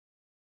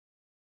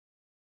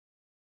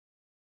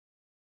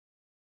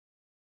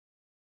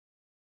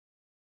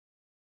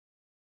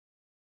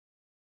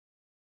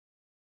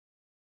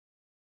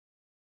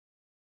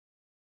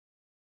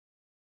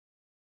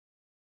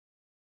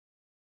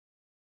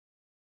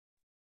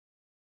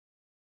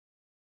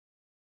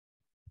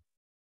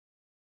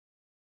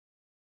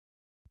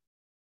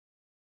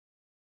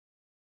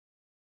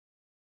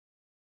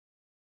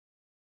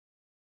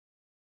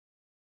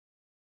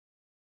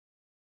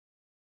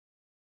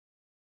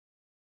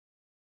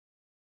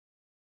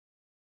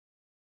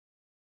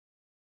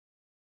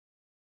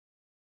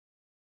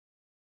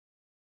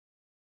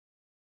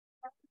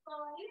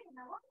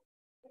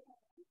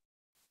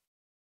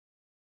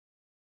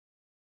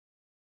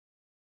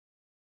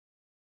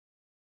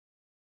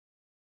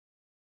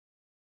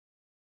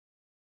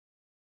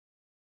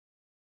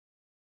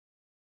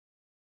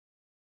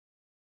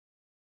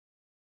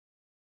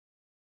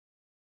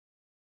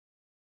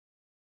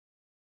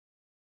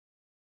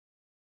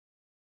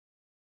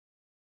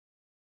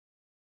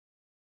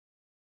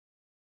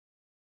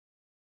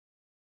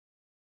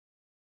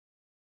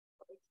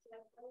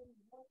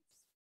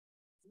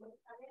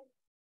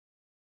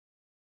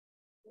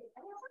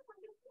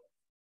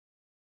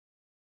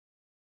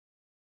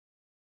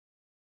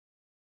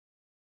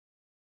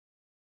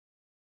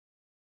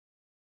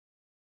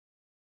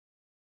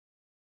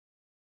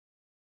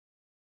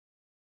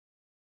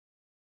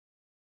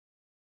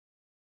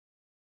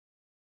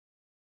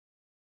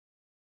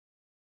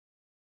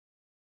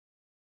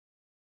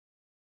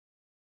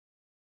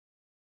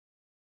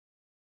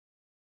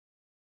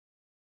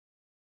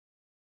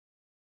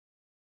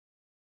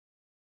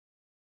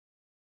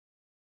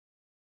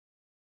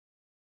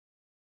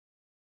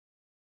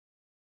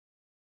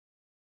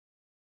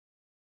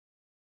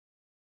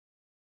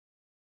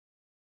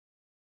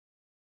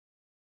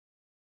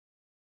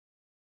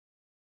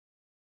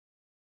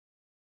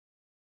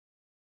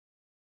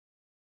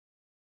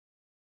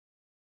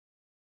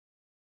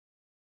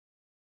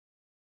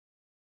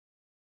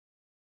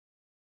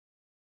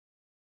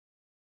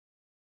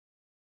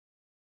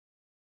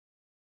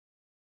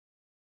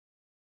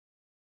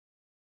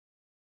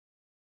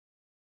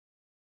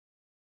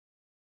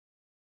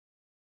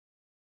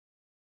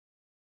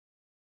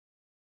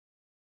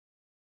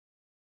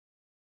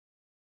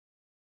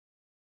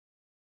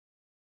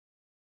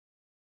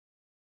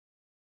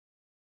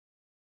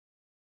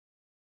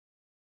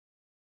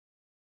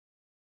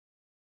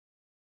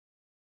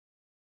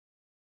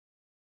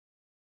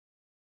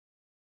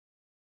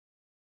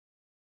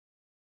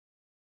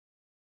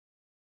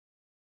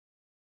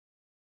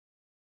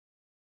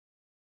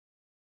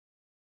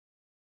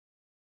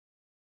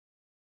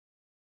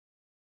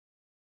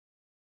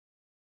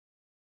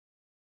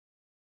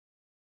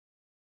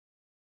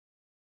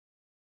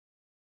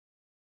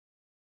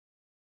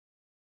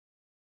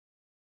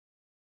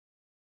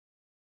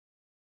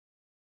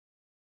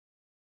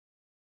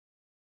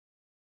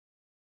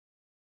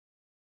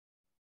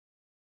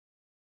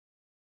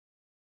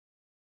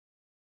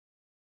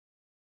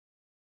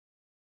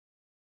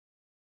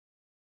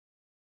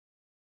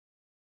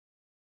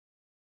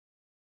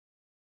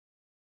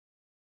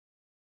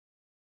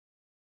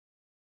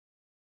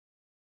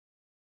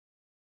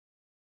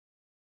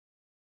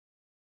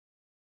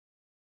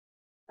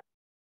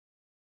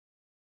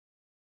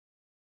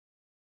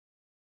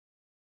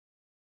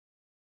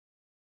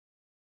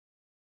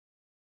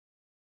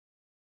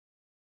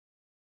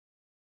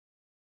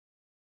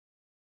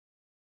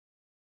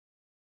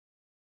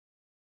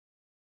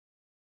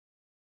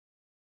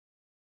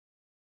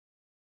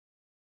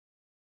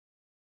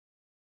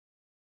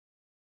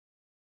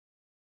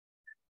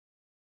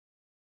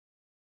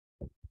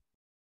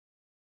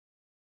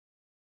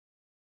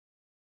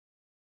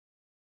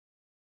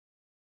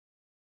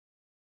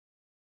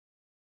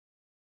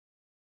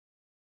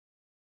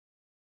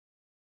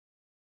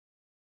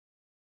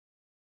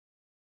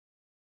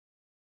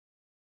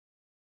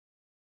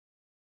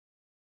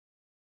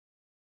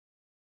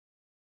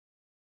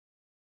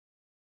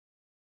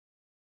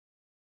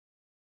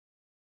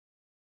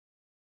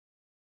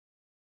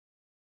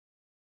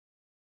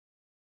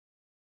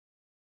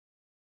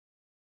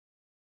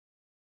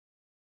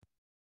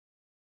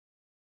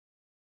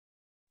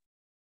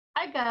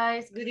Hi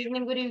guys, good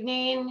evening, good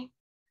evening.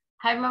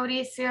 Hi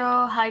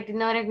Mauricio, hi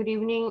Dinora, good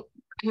evening.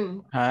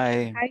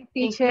 Hi. Hi, Thank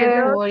teacher. you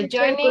Hello, for teacher.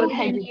 joining. Good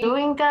How you evening.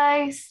 doing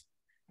guys?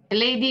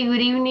 Lady, good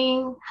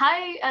evening.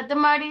 Hi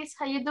Adamaris,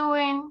 how you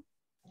doing?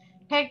 I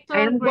Hector,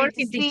 am great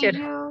to working, see teacher.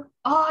 you.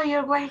 Oh,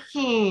 you're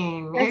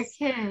working. Yes.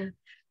 Okay.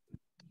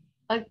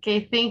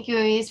 Okay, thank you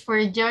Miss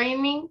for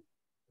joining.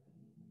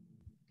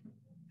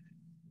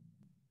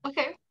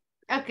 Okay.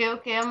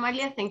 Okay,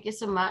 Amalia, thank you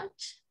so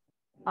much.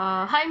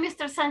 Hi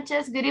Mr.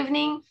 Sanchez, good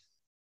evening.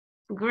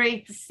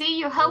 Great to see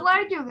you. How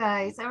are you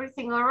guys?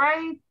 Everything all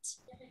right?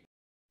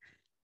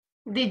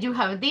 Did you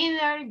have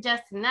dinner?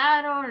 Just an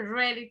hour,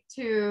 ready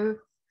to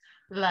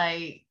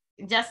like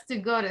just to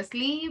go to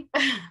sleep?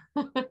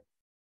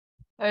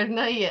 Or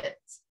not yet?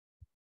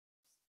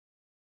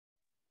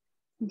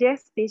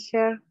 Yes,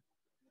 teacher.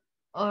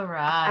 All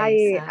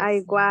right.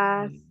 I Sounds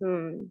was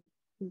good.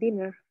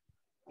 dinner.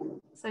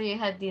 So you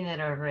had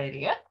dinner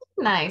already. Okay,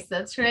 nice.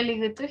 That's really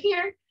good to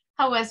hear.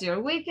 How was your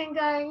weekend,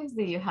 guys?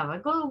 Did you have a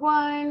good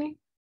one?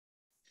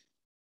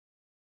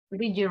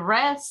 Did you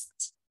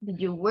rest? Did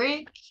you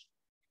work?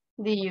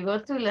 Did you go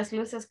to Las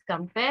Luces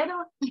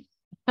Campero?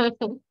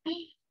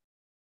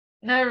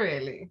 Not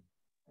really.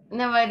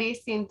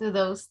 Nobody's into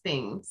those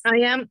things. I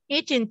am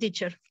eating,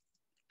 teacher.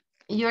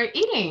 You're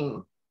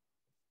eating.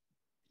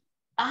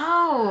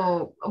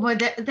 Oh, well,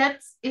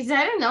 is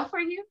that enough for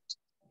you?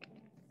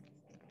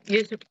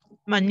 Yes,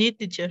 my new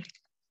teacher.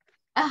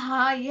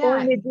 Yeah.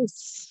 Only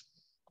this.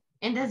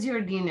 And that's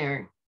your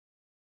dinner.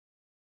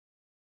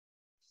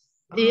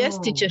 Yes,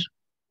 teacher.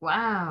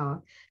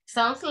 Wow.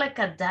 Sounds like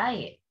a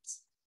diet.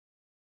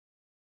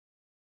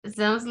 It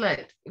sounds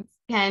like it's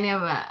kind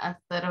of a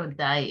sort of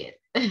diet.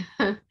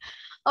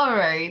 All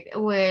right.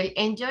 Well,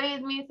 enjoy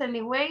it, Miss,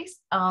 anyways.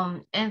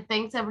 And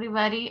thanks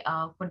everybody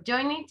for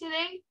joining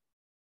today.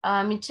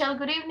 Michelle,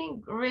 good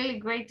evening. Really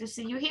great to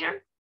see you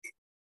here.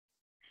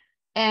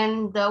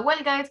 And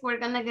well, guys, we're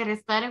gonna get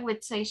started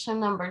with session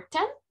number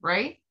 10,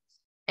 right?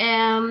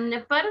 And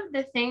part of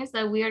the things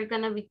that we are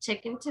gonna be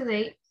checking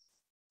today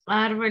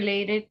are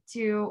related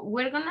to,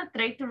 we're gonna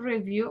try to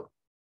review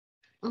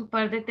un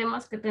par de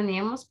temas que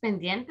teníamos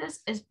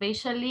pendientes,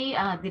 especially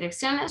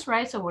direcciones,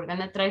 right? So we're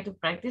gonna try to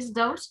practice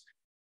those.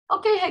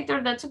 Okay,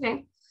 Hector, that's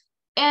okay.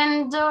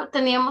 And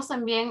teníamos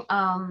también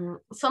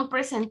some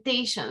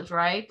presentations,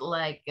 right?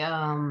 Like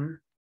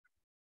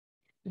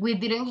we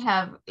didn't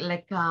have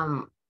like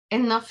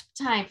enough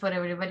time for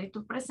everybody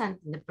to present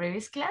in the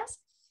previous class.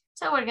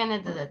 So we're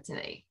gonna do that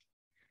today.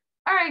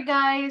 All right,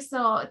 guys,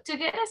 so to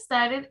get us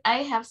started,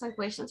 I have some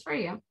questions for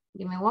you.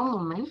 Give me one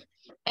moment.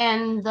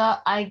 And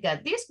I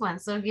got this one,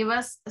 so give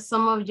us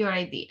some of your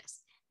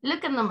ideas.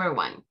 Look at number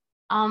one.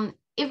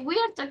 If we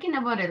are talking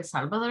about El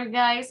Salvador,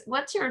 guys,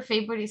 what's your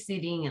favorite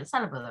city in El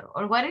Salvador?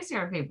 Or what is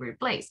your favorite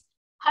place?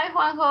 Hi,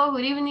 Juanjo,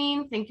 good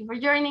evening. Thank you for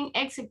joining.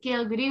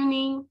 Ezequiel, good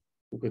evening.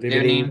 Good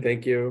evening,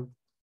 thank you.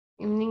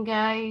 Evening,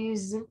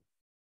 guys.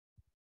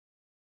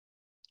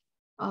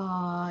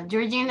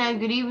 Georgina,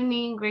 good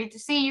evening. Great to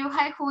see you.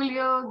 Hi,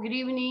 Julio. Good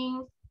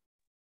evening.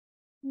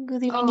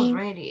 Good evening.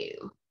 Alrighty.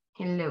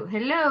 Hello,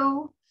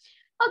 hello.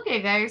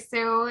 Okay, guys.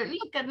 So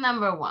look at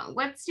number one.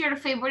 What's your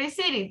favorite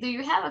city? Do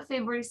you have a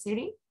favorite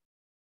city?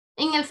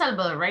 In El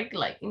Salvador, right?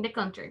 Like in the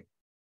country.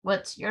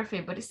 What's your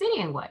favorite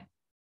city and why?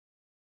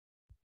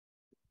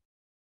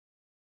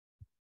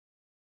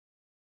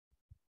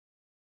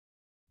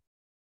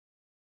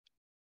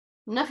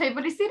 No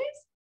favorite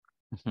cities?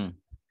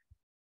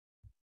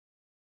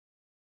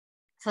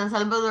 San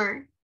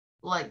Salvador,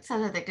 like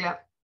Santa Tecla.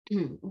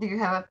 Do you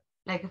have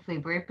like a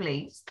favorite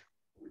place?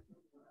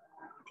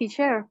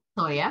 Teacher.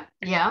 Oh yeah,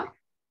 yeah.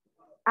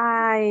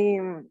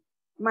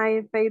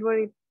 My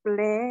favorite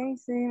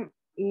place in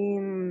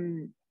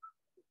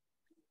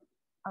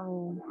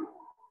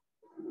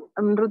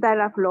Ruta de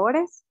las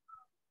Flores.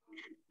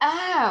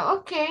 Ah,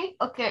 okay,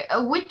 okay.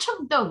 Which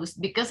of those?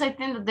 Because I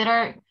think that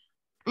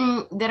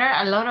there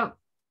are a lot of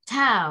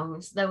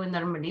towns that we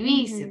normally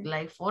visit,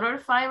 like 4 or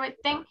 5, I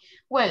think.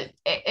 Well,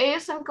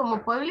 ellos son como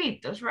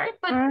pueblitos, right?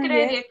 But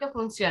creería que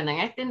funcionan.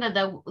 I think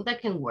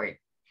that can work.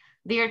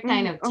 They are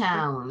kind of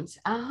towns.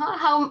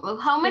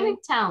 How many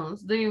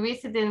towns do you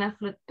visit in la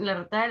Ruta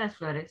de las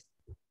Flores?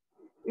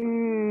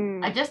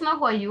 I just know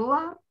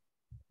Guayúa.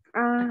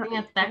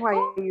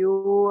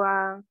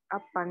 Guayúa,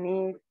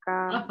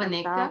 Apaneca,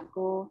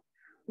 Ataco.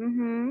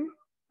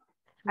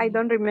 I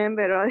don't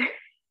remember.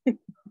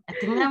 I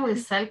think that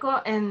was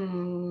Salco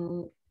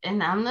and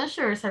I'm not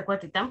sure,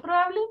 Salcuatitán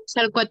probably?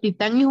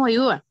 Salcuatitán y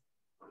Guayúa.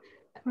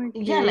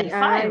 Okay. Yeah, like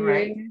 5,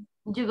 right?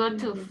 You go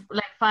to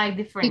like 5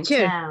 different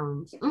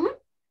towns.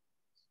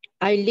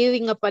 I live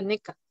in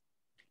Apaneca.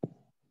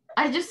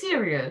 Are you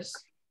serious?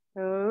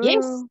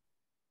 Yes.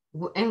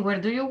 And where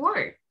do you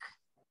work?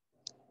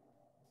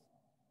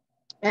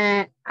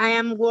 I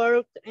am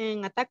worked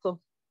in Ataco.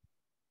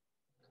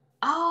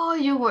 Oh,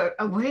 you work.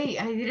 Oh, wait,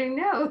 I didn't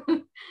know.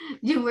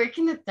 You work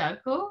in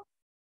Ataco?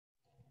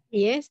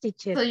 Yes,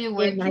 teacher. So you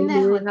work in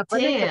a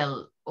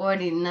hotel or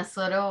in a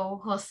sort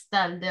of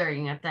hostel there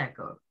in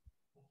Ataco?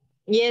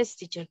 Yes,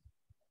 teacher.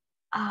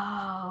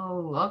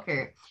 Oh,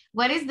 okay.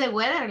 What is the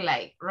weather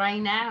like right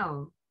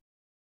now?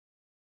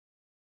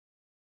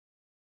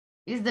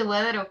 Is the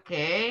weather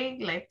okay?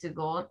 Like to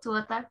go to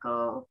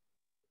Ataco?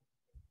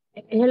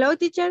 Hello,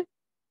 teacher.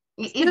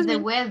 Is the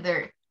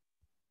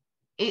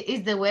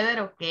weather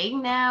okay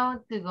now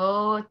to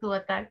go to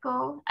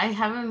Ataco? I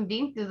haven't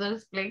been to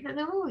those places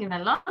in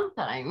a long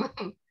time.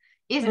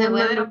 Is the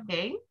weather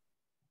okay?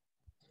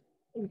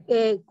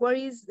 What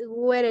is the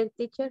weather,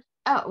 teacher?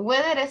 Oh,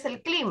 weather es el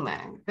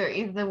clima. So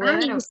is the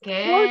weather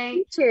okay?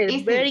 Cold, teacher.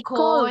 Is Very it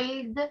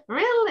cold?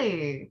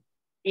 Really?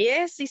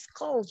 Yes, it's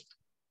cold.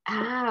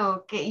 Ah,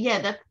 okay. Yeah,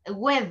 that's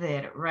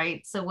weather,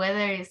 right? So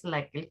weather is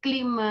like el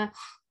clima.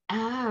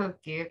 Ah,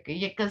 okay, okay.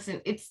 Yeah, because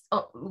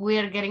we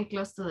are getting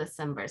close to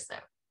December, so.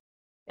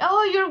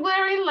 Oh, you're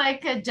wearing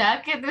like a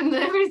jacket and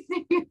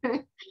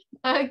everything.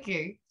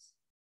 Okay.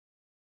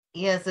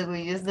 Yeah, so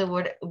we use the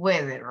word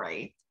weather,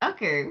 right?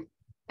 Okay.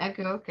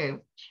 Okay, okay.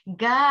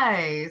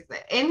 Guys,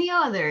 any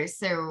others?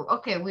 So,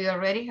 okay, we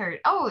already heard.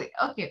 Oh,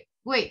 okay.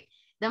 Wait.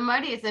 The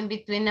Mari is in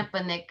between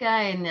Apaneca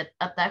and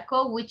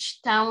Ataco.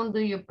 Which town do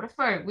you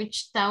prefer?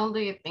 Which town do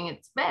you think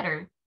it's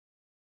better?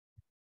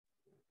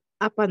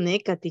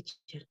 Apaneca,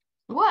 teacher.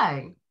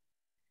 Why?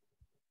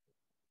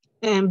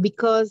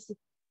 Because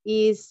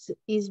it's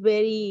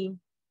very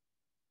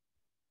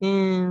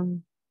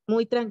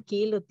muy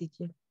tranquilo,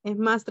 teacher. Es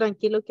más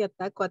tranquilo que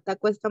Ataco.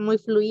 Ataco está muy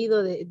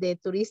fluido de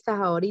turistas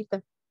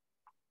ahorita.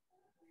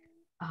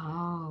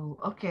 Oh,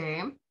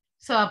 okay.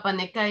 So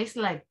apaneca is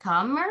like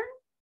calmer?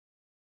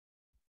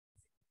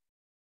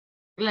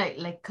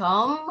 Like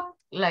calm,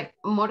 like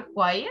more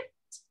quiet?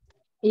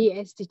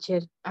 Yes,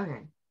 teacher.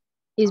 Okay.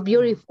 It's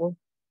beautiful.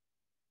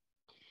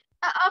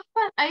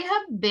 I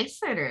have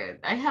visited.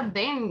 I have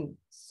been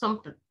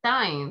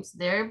sometimes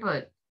there,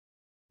 but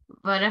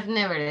I've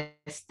never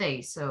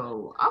stayed.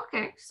 So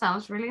okay,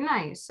 sounds really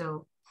nice.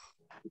 So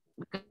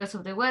because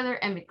of the weather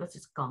and because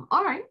it's calm.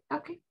 All right,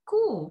 okay,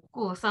 cool,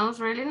 cool. Sounds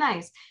really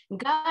nice.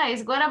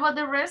 Guys, what about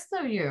the rest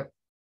of you?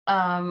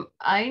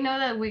 I know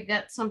that we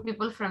got some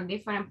people from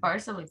different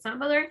parts of El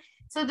Salvador.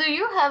 So do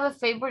you have a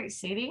favorite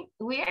city?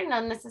 We are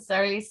not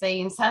necessarily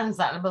saying San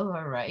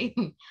Salvador, right?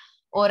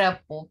 Or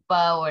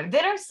Apupa, or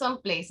there are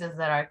some places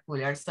that are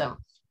cooler. So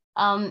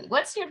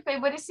what's your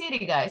favorite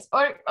city, guys?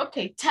 Or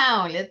okay,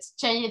 town. Let's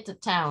change it to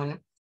town.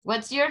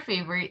 What's your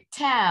favorite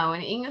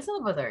town in El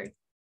Salvador?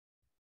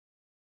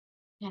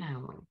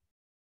 Town.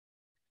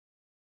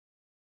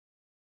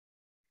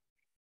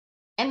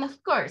 And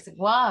of course,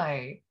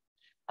 why?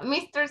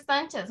 Mr.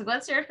 Sanchez,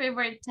 what's your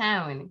favorite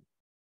town?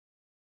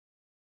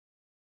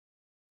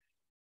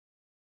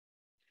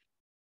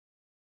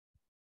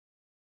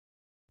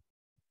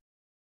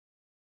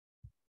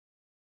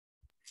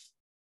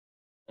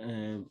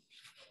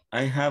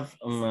 I have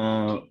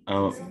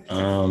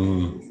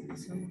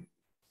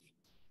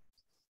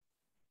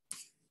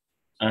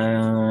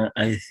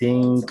I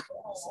think,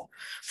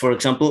 for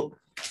example,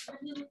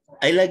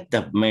 I like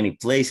that many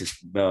places,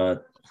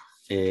 but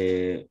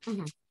a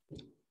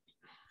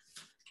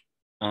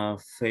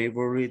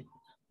favorite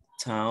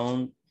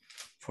town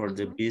for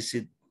the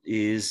visit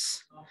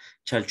is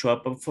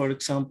Chalchuapa, for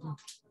example,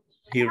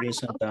 here in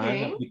Santa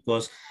Ana,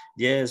 because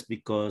yes,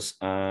 because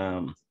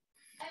I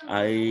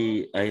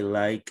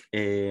like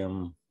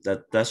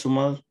that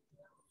Tasumal.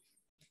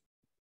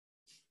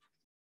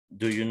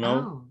 Do you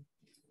know? Oh.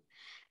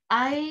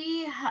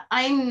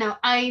 I know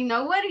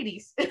what it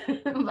is,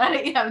 but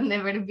I have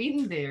never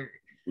been there.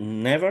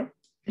 Never?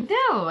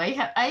 No, I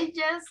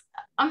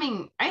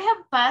mean, I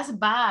have passed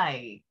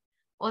by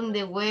on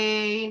the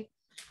way,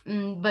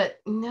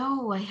 but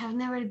no, I have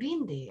never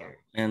been there.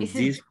 And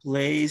this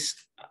place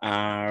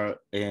are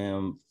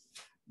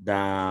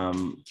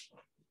the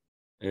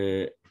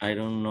I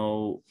don't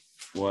know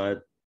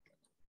what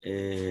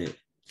I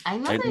know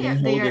I don't know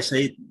how to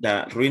say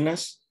the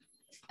ruinas.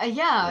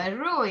 Yeah,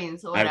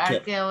 ruins or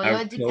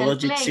archaeological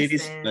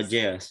cities.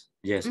 places.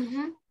 Yes.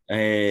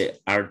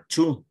 Are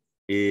two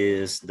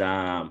is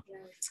the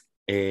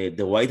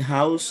White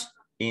House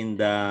in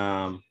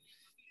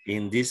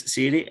this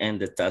city and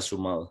the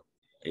Tasumal.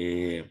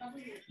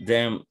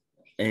 Then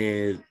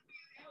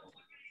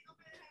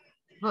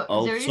but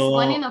also, there is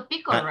one in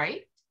Opico,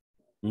 right?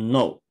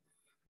 No,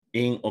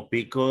 in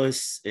Opico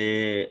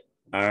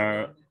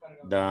are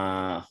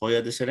the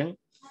Joya de Serén.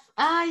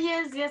 Ah,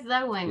 yes,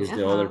 that one. Is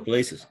the other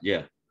places,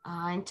 yeah.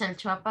 In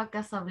Chalchuapa,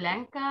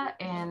 Casablanca,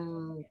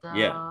 and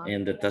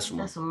and the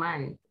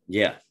Tasumal.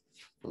 Yeah.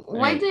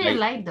 Why do you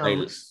like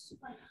those?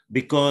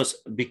 Because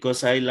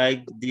I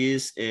like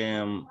this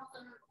I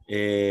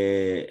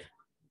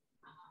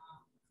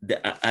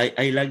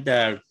like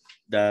the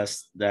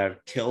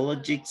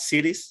archaeological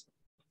cities.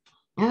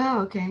 Oh,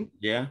 okay.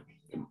 Yeah.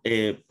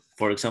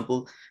 For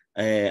example,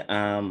 the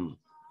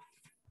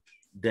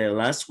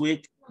last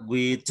week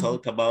we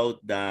talked about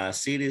the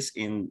cities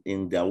in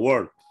the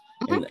world,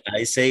 and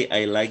I say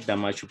I like the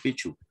Machu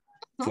Picchu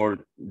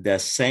for the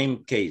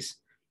same case.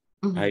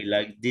 I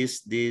like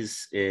these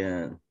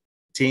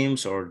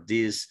teams or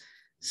these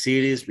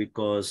cities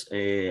because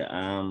I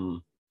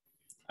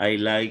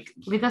like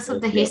because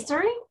of the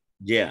history.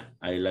 Yeah,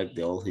 I like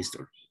the old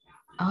history.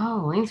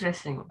 Oh,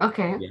 interesting.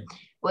 Okay. Yeah.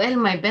 Well,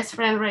 my best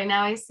friend right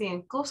now is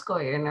in Cusco,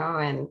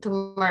 and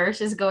tomorrow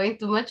she's going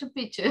to Machu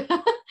Picchu.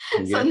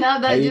 So now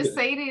that you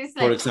say this,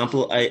 for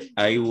example,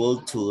 I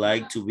would to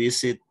like to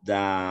visit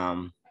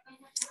the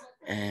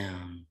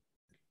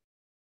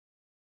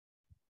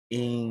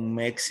in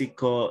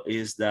Mexico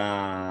is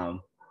the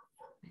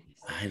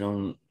I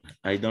don't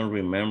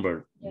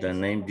remember the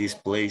name this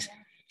place.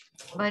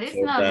 But it's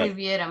not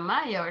Riviera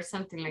Maya or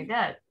something like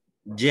that.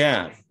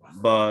 Yeah,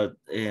 but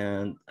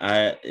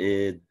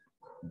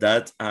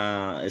that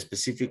a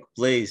specific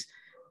place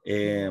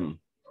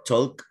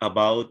talk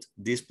about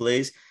this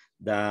place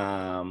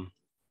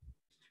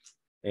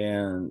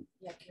and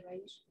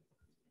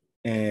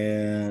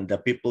the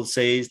people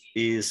say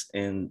is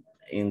in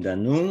the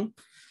noon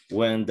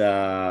when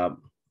the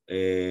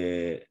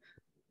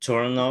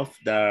turn off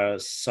the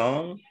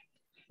sun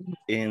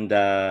in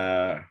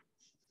the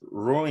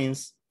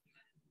ruins.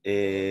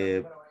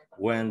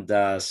 When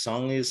the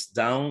sun is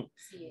down,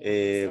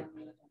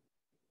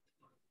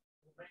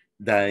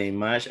 the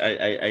image,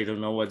 I don't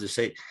know what to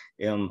say.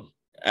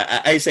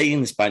 I say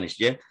in Spanish,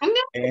 yeah.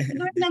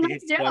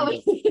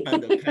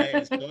 Cuando cae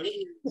el sol,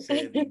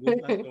 se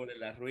dibuja sobre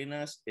las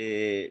ruinas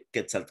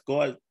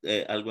Quetzalcóatl,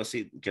 algo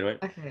así, quiero ver.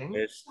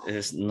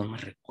 No me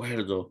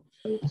recuerdo.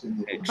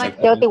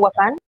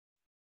 Teotihuacán?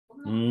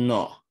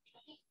 No.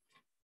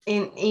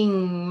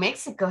 In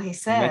Mexico, he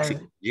said.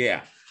 Mexico,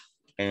 yeah.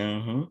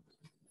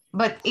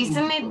 But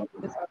isn't it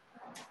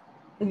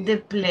the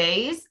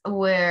place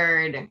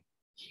where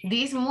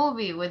this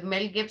movie with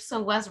Mel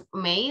Gibson was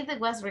made,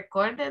 was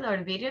recorded or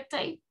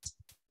videotaped?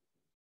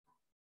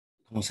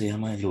 ¿Cómo se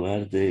llama el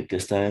lugar de que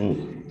está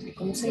en?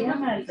 ¿Cómo se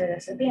llama el de la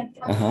serpiente?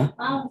 Ajá.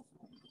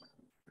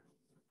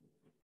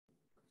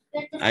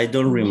 I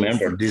don't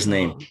remember this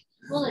name,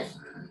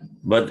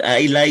 but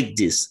I like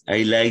this.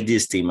 I like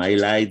this team. I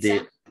like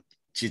the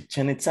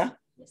Chichen Itza.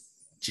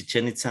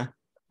 Chichen Itza.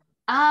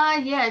 Ah,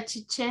 yeah,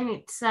 Chichen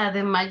Itza,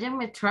 the Mayan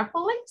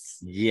metropolis.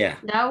 Yeah.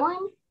 That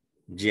one?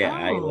 Yeah,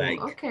 I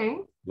like. Okay.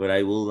 But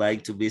I would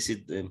like to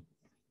visit them,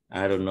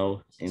 I don't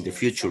know, in the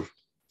future.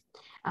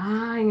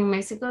 Ah, in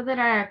Mexico there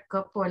are a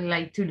couple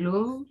like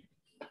Tulum,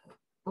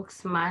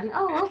 Uxmal.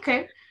 Oh,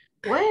 okay.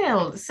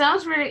 Well,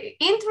 sounds really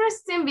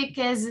interesting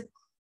because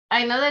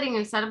I know that in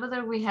El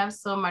Salvador we have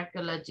some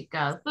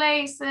archaeological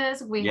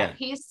places, we have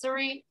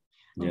history,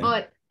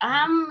 but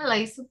I'm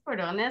like super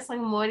honest,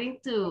 I'm more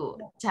into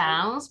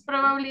towns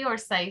probably or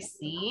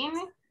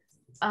sightseeing.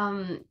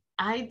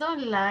 I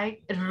don't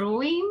like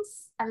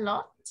ruins a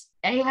lot.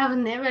 I have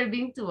never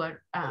been to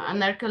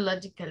an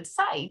archaeological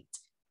site.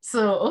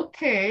 So,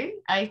 okay,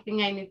 I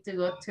think I need to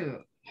go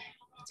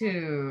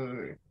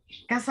to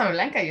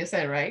Casablanca, you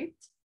said, right?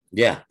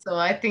 Yeah. So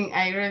I think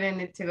I really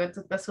need to go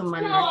to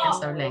Tazumán or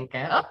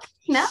Casablanca. Okay,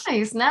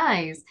 nice,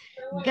 nice.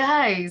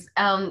 Guys,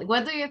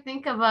 what do you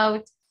think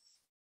about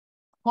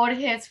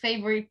Jorge's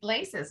favorite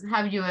places?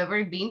 Have you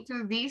ever been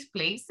to these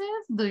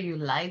places? Do you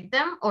like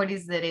them? Or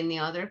is there any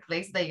other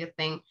place that you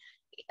think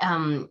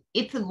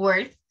it's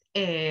worth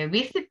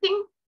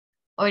visiting?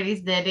 Or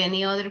is there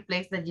any other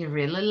place that you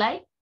really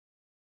like?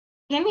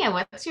 Kenya,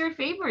 what's your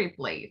favorite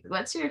place?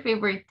 What's your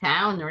favorite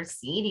town or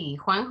city?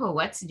 Juanjo,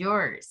 what's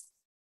yours?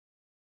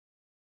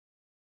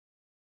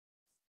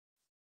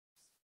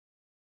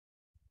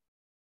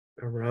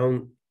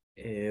 Around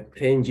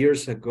 10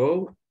 years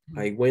ago,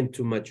 I went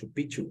to Machu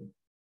Picchu.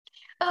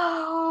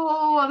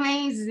 Oh,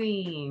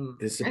 amazing.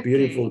 It's a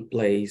beautiful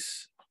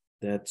place.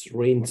 That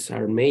ruins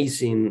are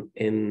amazing,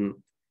 and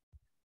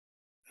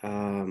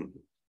I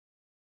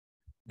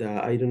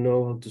don't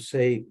know how to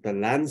say, the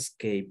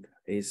landscape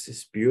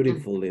is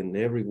beautiful and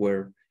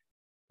everywhere,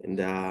 and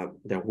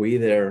the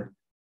weather,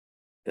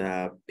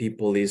 the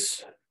people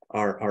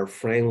are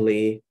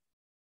friendly,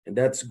 and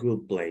that's a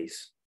good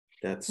place.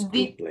 That's a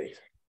good place.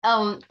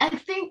 I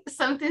think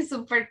something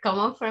super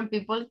common from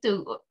people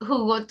who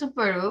go to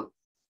Peru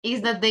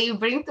is that they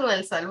bring to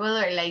El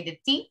Salvador like the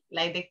tea,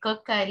 like the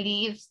coca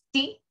leaves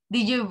tea.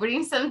 Did you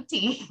bring some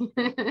tea?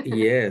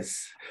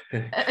 Yes.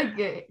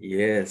 Okay.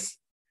 Yes.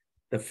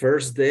 The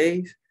first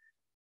day,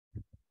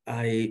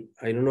 I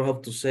don't know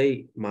how to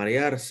say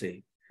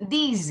marearse.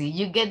 Dizzy,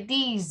 you get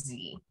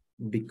dizzy.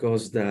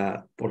 Because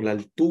por la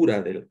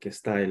altura del que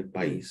está el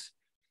país.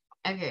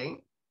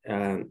 Okay.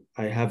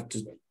 I have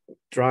to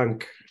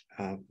drink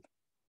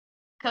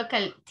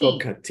Coca tea.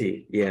 Coca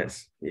tea,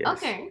 yes, yes.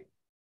 Okay.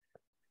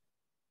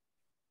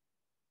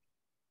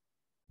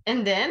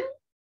 And then?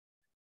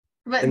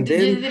 But and you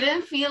then,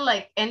 didn't feel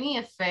like any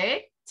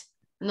effect?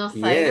 No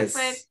side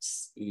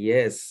effects?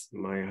 Yes,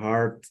 my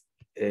heart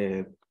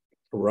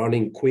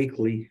running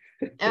quickly.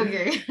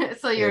 Okay,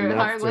 so your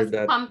heart was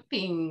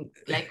pumping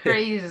like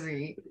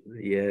crazy.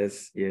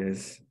 Yes,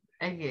 yes.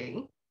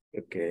 Okay.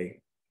 Okay.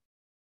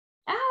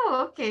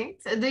 Oh, okay.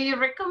 So do you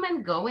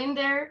recommend going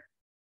there?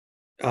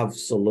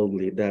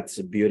 Absolutely. That's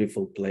a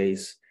beautiful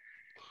place.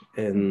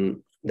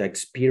 And the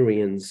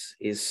experience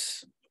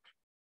is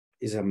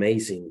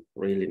amazing,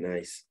 really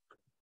nice.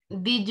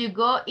 Did you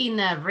go in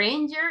a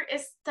ranger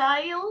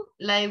style,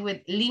 like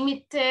with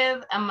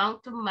limited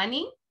amount of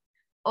money?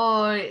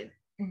 Or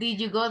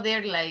did you go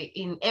there like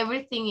in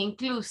everything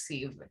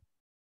inclusive?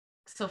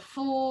 So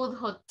food,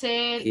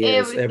 hotel,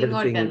 Yes, everything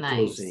everything organized.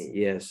 inclusive.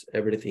 Yes,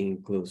 everything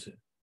inclusive.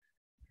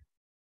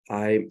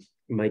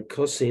 My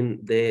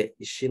cousin,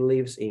 she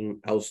lives in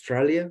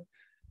Australia.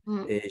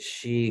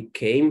 She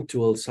came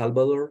to El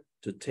Salvador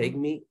to take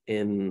me,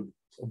 and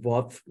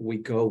both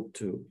we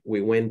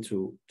went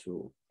to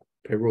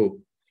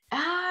Peru.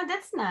 Ah,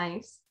 that's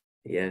nice.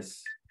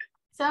 Yes.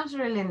 Sounds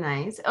really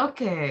nice.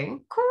 Okay,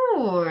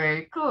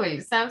 cool,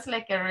 cool. Sounds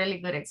like a really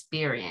good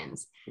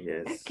experience.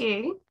 Yes.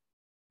 Okay.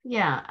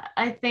 Yeah,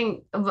 I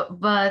think,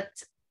 but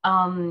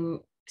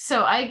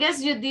so I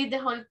guess you did the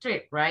whole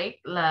trip, right?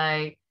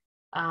 Like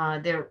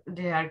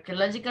the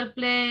archaeological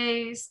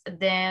place,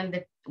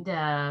 then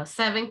the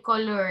seven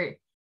color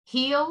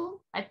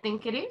hill, I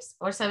think it is,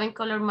 or seven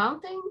color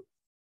mountain.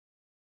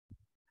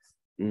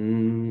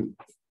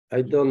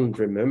 I don't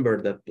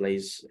remember that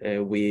place.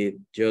 We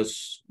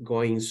just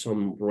going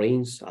some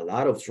rains, a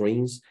lot of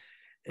rains,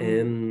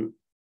 and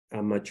a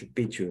Machu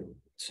Picchu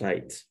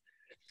site.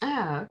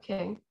 Ah,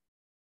 okay.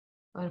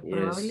 Well, Yes.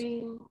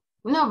 probably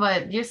no,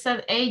 but you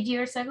said 8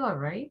 years ago,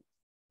 right?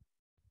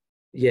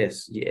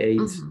 Yes,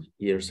 8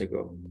 years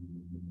ago.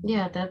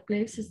 Yeah, that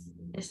place is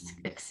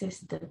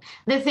existed.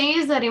 The thing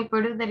is that in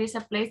Peru there is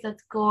a place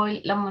that's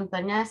called La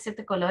Montaña de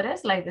Siete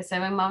Colores, like the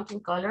seven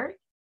mountain color.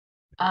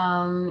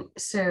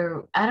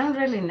 So I don't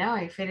really know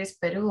if it is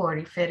Peru or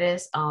if it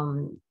is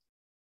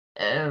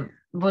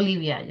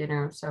Bolivia, you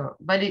know, so,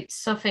 but it's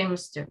so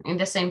famous too, in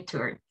the same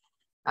tour.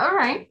 All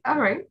right,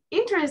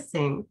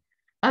 interesting.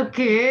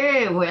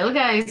 Okay, well,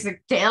 guys,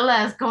 tell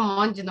us, come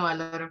on, you know a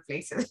lot of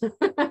places.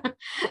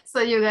 So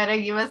you gotta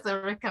give us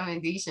some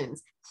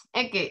recommendations.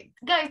 Okay,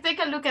 guys, take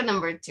a look at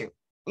number 2.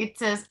 It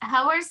says,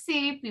 how are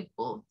city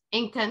people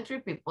and country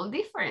people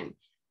different?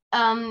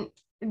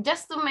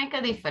 Just to make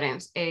a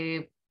difference,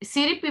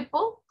 city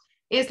people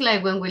is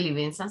like when we live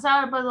in San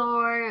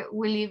Salvador,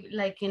 we live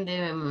like in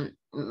the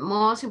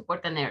most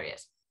important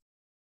areas.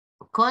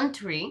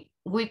 Country,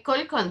 we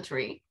call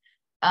country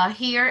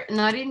here,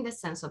 not in the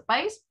sense of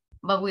país,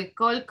 but we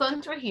call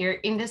country here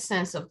in the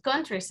sense of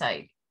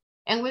countryside.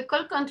 And we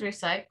call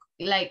countryside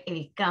like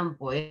el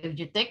campo. If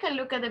you take a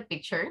look at the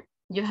picture,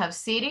 you have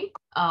city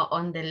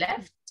on the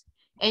left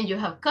and you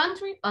have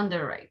country on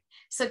the right.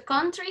 So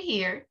country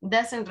here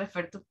doesn't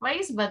refer to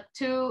place, but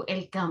to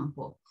el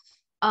campo.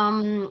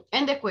 And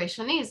the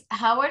question is,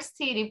 how are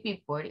city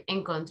people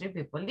and country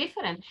people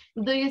different?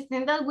 Do you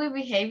think that we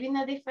behave in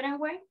a different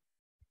way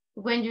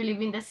when you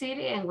live in the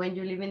city and when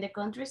you live in the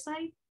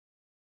countryside?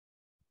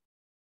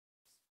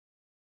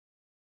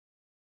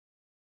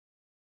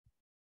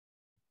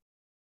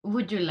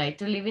 Would you like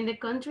to live in the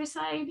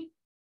countryside?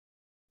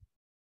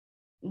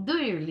 Do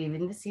you live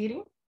in the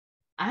city?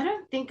 I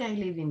don't think I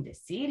live in the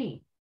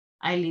city.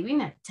 I live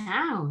in a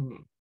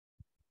town.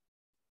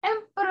 And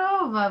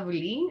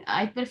probably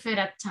I prefer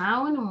a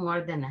town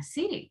more than a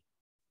city.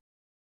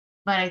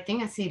 But I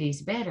think a city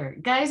is better.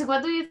 Guys,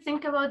 what do you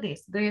think about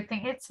this? Do you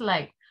think it's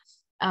like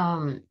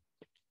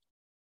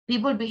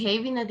people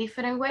behave in a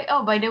different way?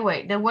 Oh, by the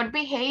way, the word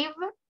behave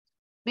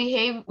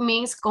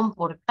means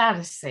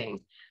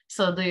comportarse.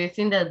 So do you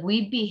think that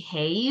we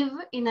behave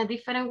in a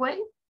different way?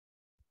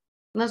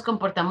 ¿Nos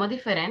comportamos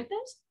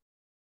diferentes?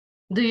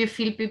 Do you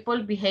feel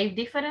people behave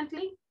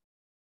differently?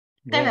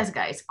 Tell us,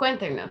 guys,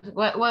 cuéntenos.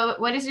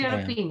 What is your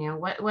opinion?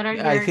 What are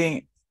your...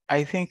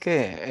 I think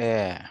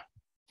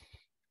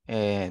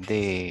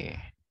the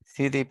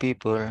city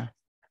people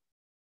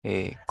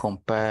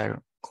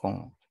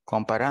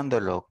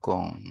comparándolo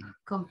con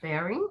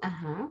comparing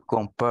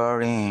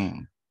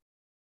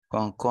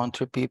con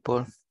country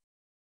people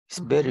is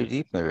very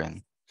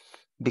different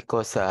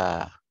because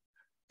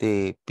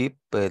the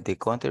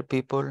country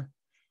people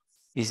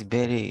is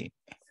very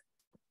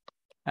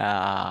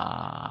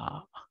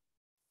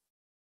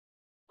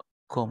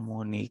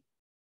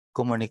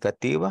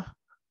comunicativa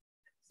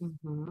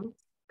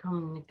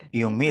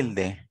y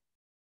humilde.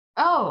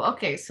 Oh,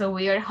 okay. So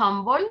we are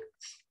humble.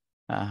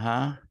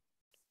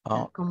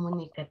 Oh.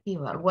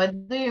 Comunicativa.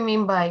 What do you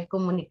mean by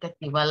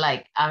comunicativa?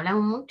 Like,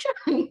 hablan mucho?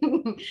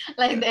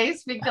 Like they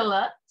speak a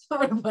lot?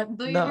 Or what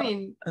do you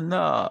mean?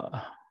 No,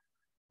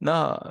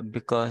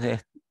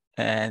 because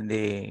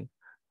the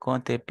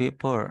country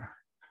people,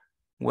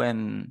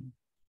 when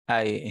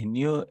I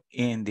knew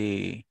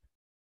in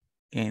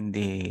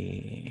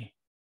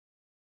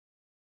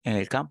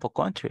el campo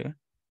country.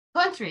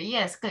 Country,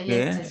 yes.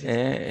 Yes.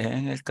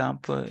 En el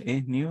campo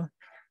is new.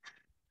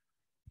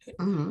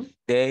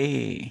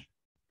 They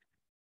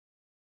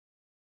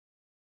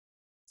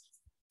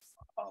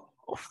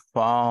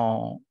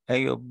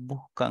ellos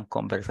buscan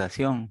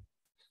conversación.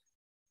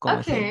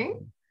 Okay.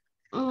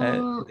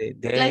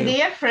 Like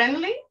they are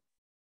friendly?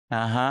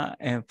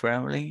 And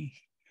friendly.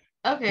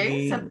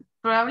 Okay, so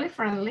probably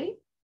friendly.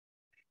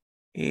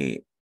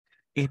 It's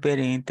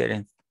very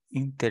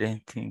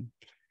interesting.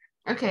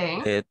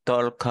 Okay.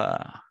 Talk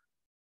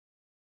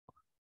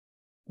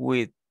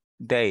with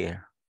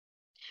their.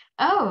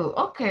 Oh,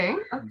 okay.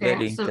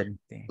 Very so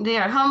interesting. They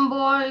are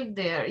humble.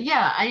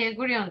 Yeah, I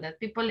agree on that.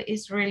 People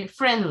is really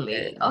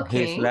friendly.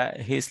 Okay.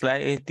 His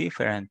life is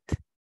different.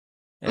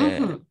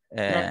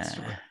 That's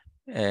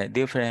true.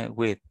 Different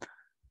with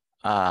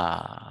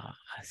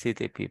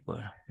city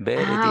people.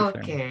 Very different.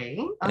 Okay.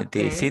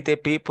 The city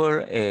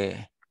people,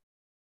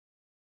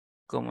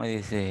 como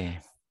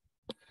dice,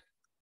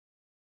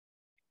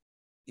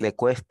 le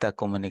cuesta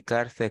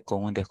comunicarse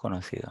con un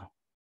desconocido.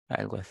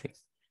 Algo así.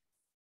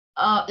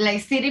 Like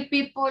city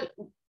people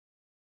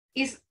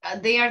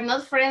they are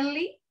not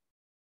friendly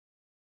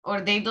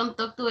or they don't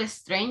talk to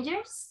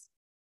strangers?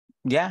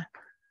 Yeah,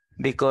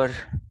 because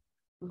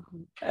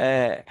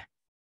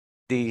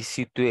the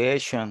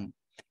situation,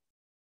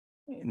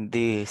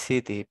 the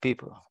city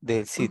people,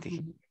 the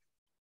city.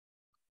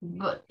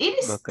 But it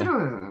is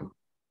true.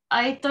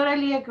 I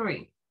totally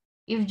agree.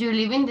 If you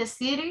live in the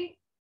city,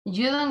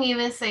 you don't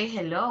even say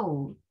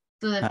hello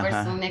to the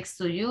person next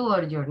to you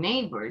or your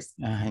neighbors.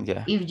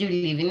 Yeah. If you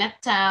live in a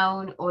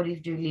town or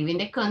if you live in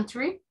the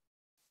country,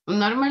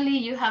 normally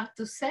you have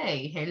to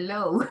say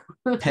hello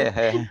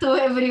to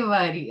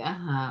everybody.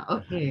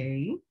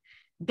 Okay.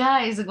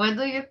 Guys, what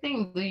do you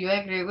think? Do you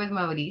agree with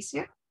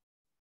Mauricio?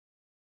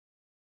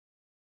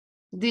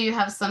 Do you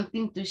have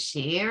something to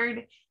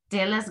share?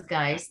 Tell us,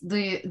 guys, do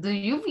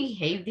you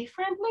behave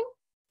differently?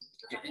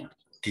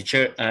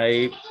 Teacher,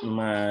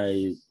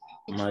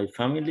 my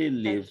family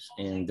lives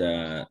in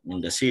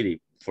the city.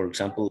 for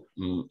example,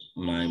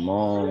 my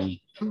mom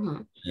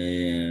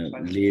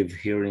live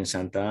here in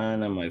Santa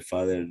Ana, my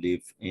father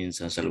live in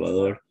San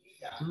Salvador,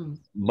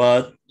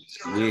 but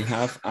we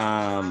have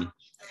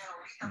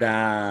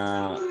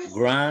the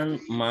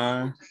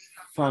grandma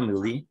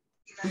family.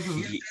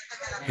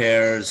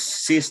 Her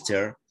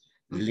sister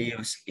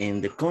lives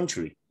in the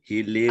country.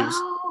 He lives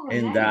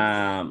in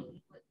nice.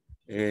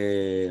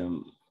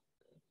 the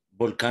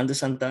Volcán de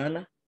Santa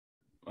Ana.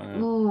 I don't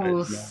know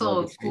what to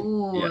So say.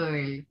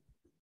 cool.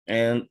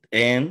 Yeah.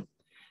 And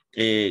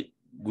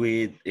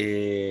with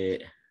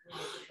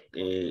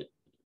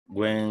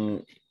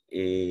when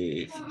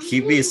he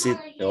visit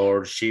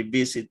or she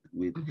visit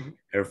with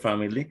her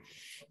family,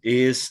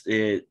 is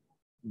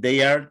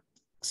they are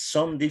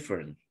some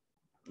different.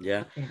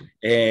 Yeah.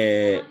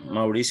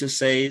 Mauricio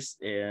says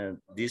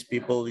these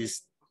people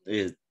is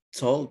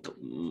talk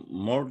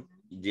more.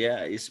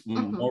 Yeah, it's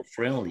more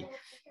friendly.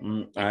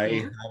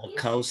 I have a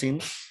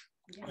cousin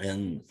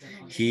and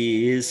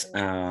he is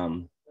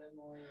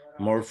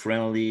more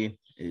friendly,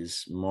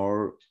 is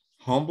more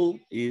humble,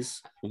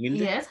 is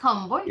humilde. Yes,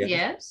 humble, Yes,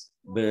 yes.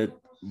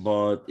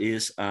 but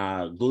is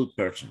a good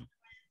person.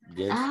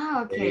 Yes,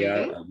 they are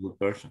Okay. a good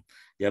person.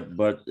 Yeah,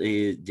 but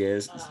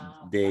yes,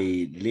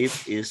 they live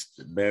is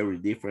very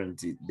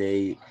different.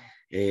 They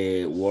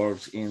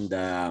work in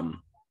the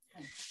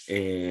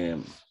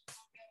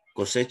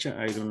cosecha.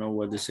 I don't know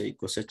what they say,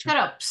 cosecha.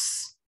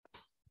 Crops.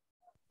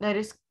 That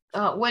is,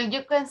 well,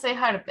 you can say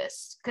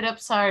harvest.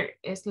 Crops are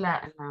es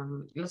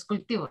los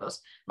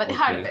cultivos, but Okay.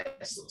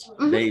 harvest.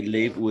 They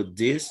live with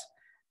this,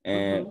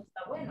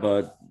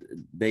 but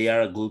they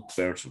are a good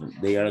person.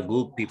 They are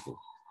good people.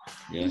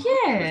 Yeah.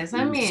 Yes,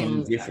 I It's some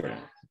mean,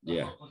 different.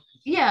 Yeah.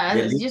 yeah,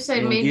 They as live you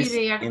said, maybe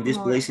they are in this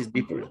more. place is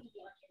different.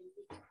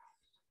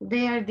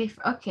 They are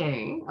different.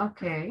 Okay,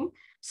 okay.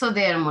 So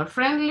they are more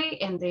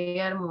friendly and they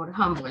are more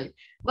humble.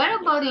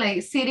 What about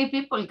like city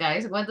people,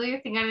 guys? What do you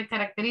think are the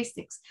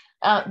characteristics?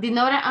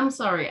 Dinora, I'm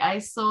sorry. I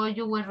saw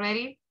you were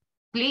ready.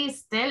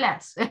 Please tell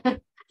us.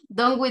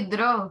 Don't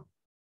withdraw.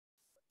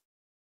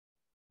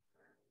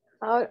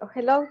 Oh,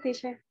 hello,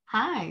 teacher.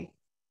 Hi.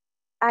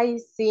 I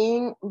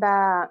think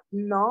the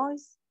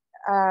noise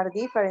are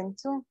different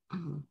too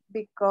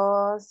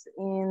because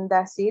in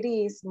the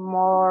city is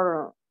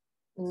more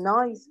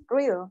noise,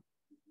 ruido.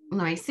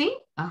 Noisy?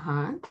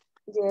 Uh-huh.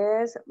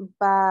 Yes,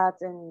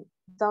 but in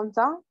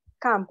downtown,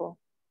 campo.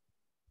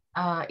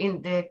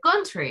 In the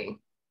country.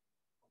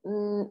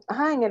 En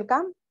el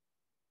campo.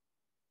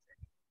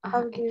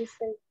 How do you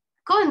say?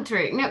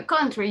 Country, no,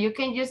 country, you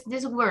can use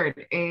this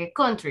word,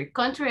 country.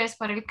 Country es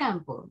para el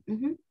campo.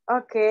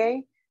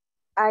 Okay,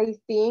 I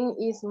think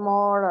it's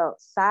more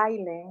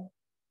silent.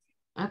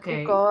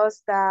 Okay.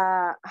 Because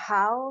the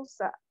house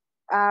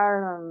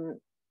are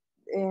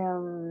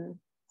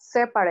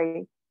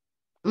separate.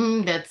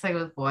 That's a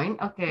good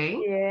point. Okay.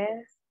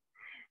 Yes.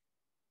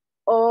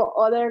 Or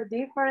other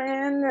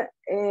different,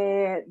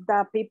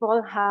 the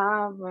people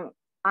have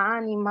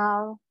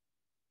animal.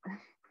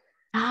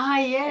 Ah,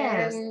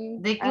 yes.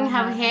 They can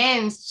have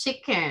hens,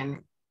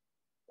 chicken.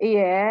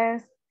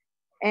 Yes.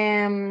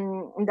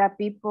 The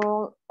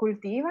people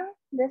cultiva,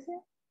 this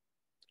is?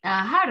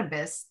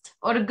 Harvest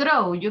or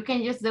grow. You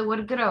can use the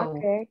word grow.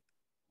 Okay.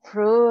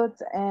 Fruit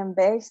and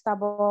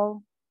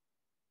vegetable.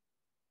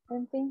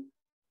 Something.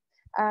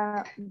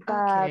 But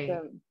okay.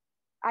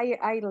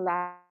 I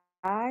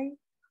like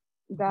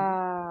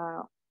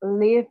the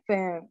live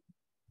in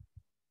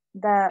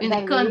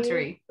the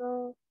country.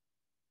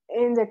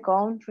 In the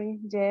country,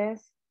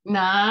 yes.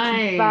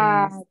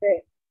 Nice.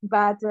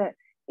 But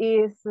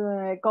it's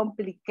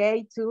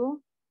complicated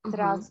to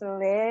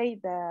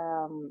translate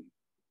the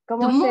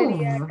 ¿cómo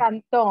sería?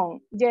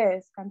 Cantón.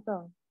 Yes,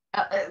 cantón.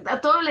 A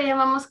todo le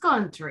llamamos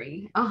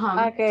country.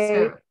 Okay.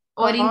 So,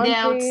 or in the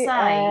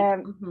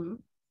outside.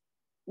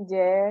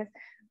 Yes.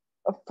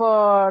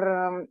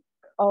 For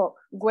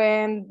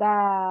when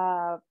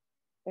the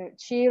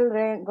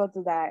children go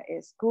to the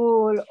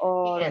school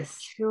or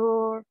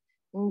sure,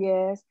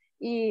 yes.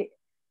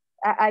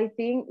 I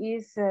think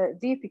it's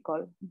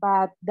difficult,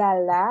 but the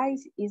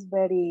life is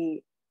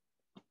very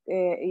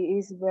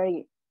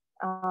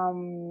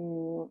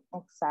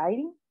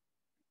exciting.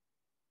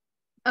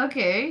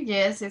 Okay,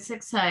 yes, it's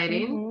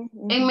exciting.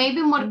 And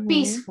maybe more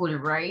peaceful,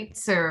 right?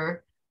 So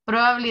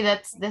probably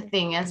that's the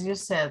thing, as you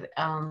said,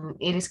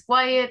 it is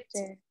quiet.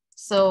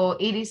 So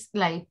it is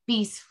like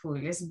peaceful.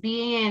 It's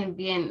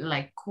bien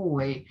like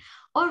cool.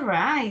 All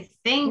right,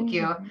 thank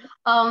you.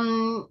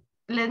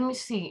 Let me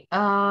see.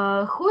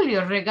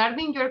 Julio,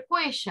 regarding your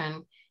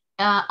question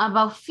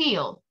about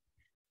feel.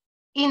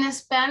 In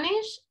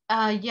Spanish,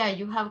 yeah,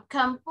 you have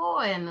campo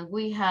and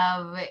we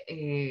have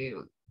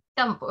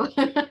campo.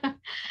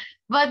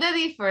 But the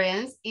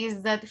difference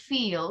is that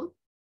feel,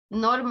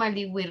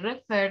 normally we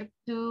refer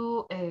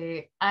to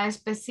a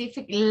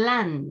specific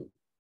land.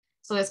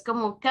 So es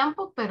como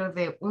campo, pero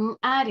de un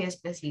área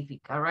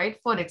específica, right?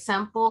 For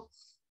example,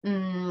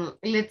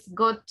 let's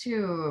go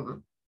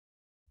to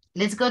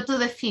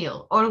the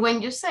field. Or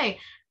when you say,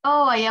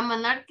 oh, I am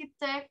an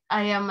architect,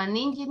 I am an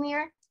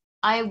engineer,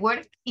 I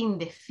work in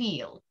the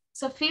field.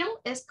 So field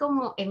es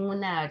como en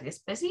una área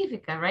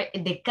específica, right?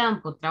 De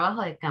campo,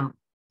 trabajo de campo.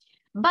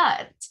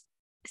 But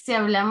si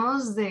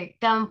hablamos de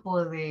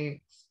campo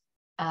de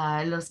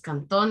los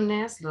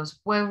cantones, los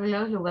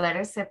pueblos,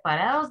 lugares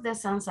separados de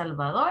San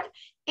Salvador,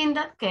 in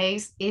that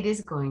case, it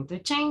is going to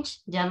change.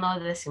 Ya no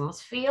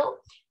decimos field,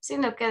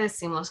 sino que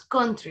decimos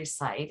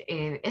countryside.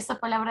 Esta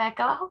palabra de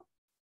acá abajo,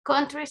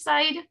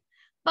 countryside.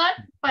 But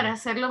para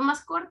hacerlo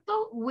más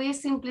corto, we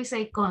simply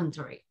say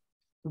country.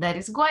 That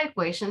is why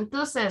question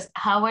 2 says,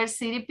 how are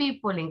city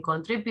people and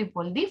country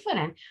people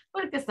different?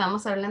 Porque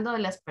estamos hablando de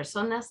las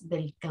personas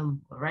del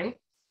campo, right?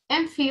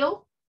 And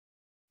field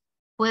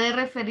puede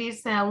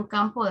referirse a un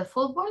campo de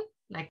fútbol,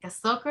 like a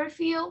soccer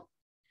field.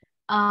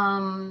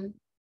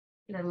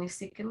 Let me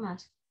see, ¿qué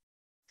más?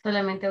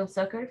 Solamente a un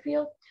soccer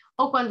field.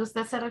 O cuando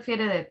usted se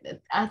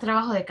refiere a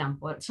trabajo de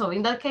campo. So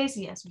in that case,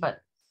 yes, but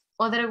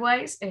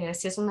otherwise,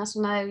 si es una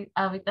zona de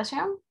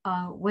habitación,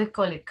 we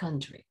call it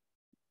country.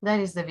 That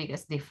is the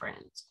biggest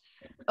difference.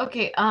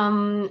 Okay,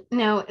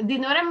 now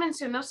Dinora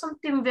mentioned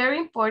something very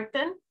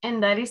important,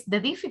 and that is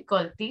the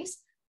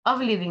difficulties of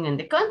living in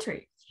the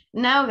country.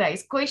 Now,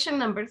 guys, question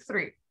number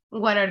 3.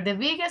 What are the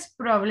biggest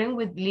problems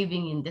with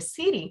living in the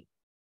city?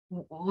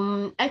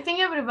 I think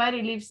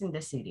everybody lives in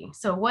the city.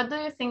 So what do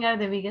you think are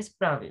the biggest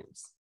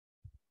problems?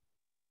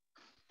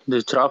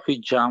 The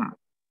traffic jam.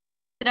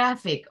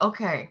 Traffic,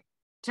 okay.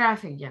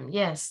 Traffic jam,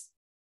 yes.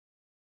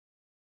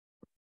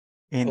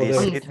 In the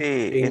Other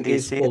city, in the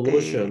is city,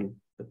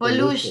 pollution. The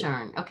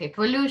Pollution, okay,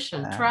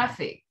 pollution,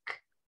 traffic.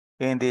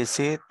 in the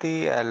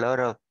city, a lot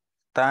of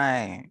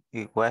time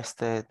is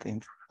wasted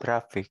in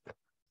traffic.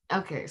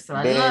 Okay, so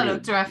a lot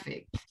of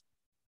traffic.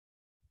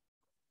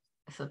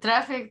 So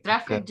traffic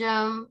Okay.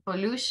 jam,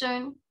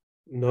 pollution.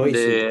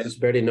 Noisy, it's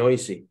very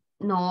noisy.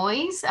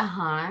 Noise,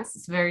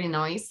 it's very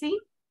noisy.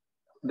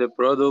 The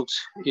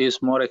products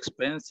is more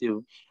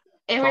expensive.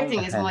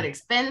 Everything is more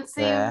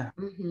expensive. Yeah.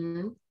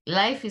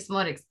 Life is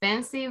more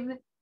expensive.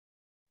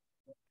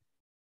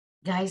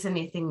 Guys,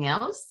 anything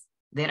else?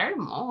 There are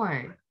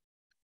more.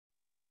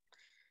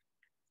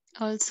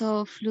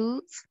 Also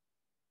floods.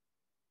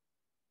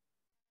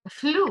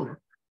 Flu.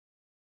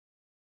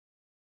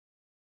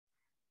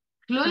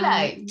 Flu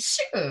like,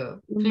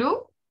 sure.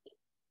 Flu?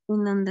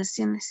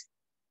 Inundaciones.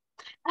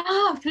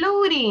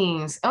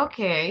 Floatings.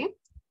 Okay.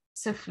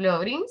 So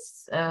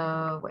floatings,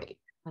 wait,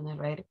 I'm gonna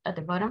write it at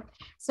the bottom.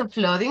 So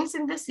floatings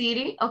in the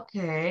city,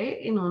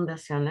 okay.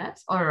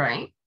 Inundaciones, all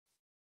right.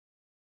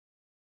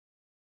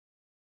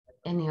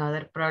 Any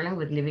other problem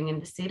with living in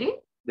the city?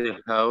 The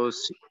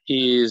house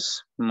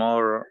is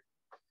more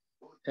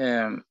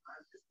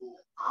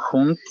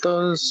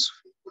juntos.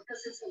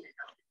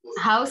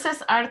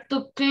 Houses are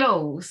too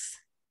close.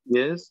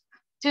 Yes.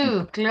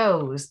 Too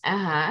close.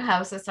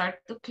 Houses are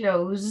too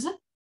close.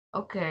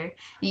 Okay.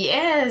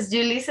 Yes,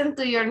 you listen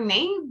to your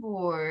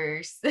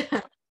neighbors.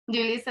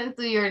 You listen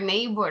to your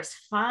neighbors'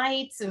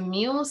 fights,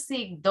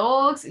 music,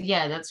 dogs.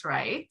 Yeah, that's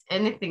right.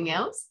 Anything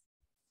else?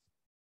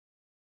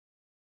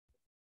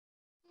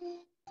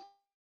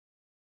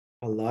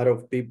 A lot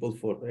of people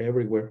for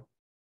everywhere.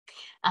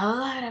 A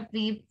lot of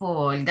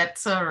people.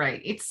 That's all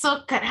right. It's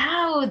so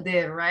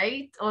crowded,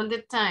 right? All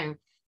the time.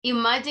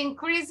 Imagine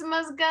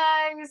Christmas,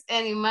 guys,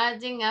 and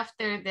imagine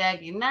after the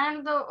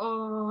aguinaldo.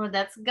 Oh,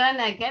 that's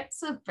gonna get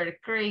super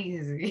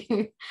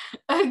crazy.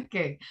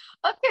 Okay.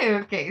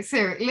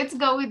 So let's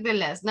go with the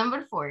last.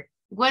 Number 4.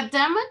 What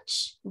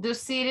damage do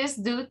cities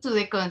do to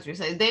the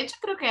countryside? De hecho,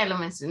 creo que ya lo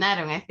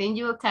mencionaron. I think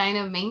you kind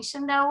of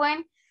mentioned that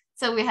one.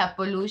 So we have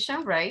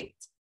pollution, right?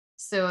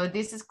 So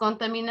this is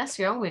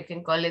contaminación. We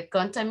can call it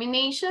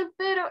contamination,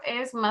 pero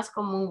es más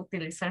común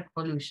utilizar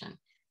pollution.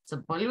 So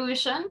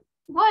pollution.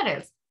 What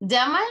else?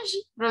 Damage.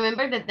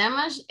 Remember the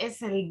damage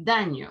es el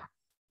daño.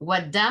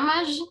 What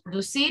damage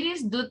do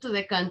cities do to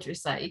the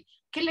countryside?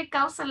 ¿Qué le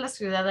causa la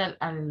ciudad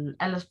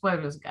a los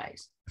pueblos,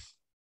 guys?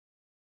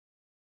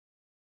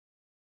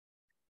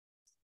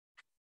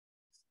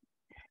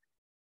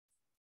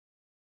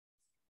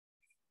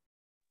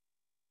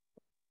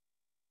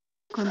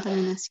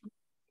 Contaminación.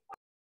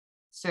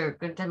 So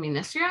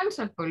contaminación,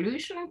 so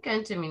pollution,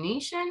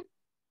 contamination.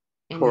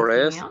 Anything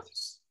Forest.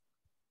 else?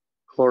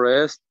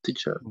 Forest,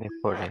 teacher.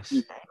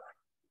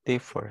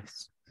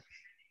 Deforest.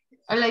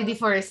 Or like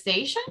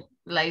deforestation,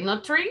 like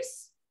no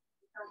trees?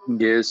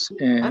 Yes.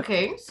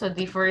 Okay, so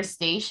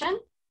deforestation.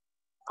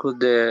 Could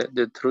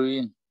the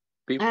tree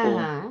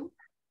people.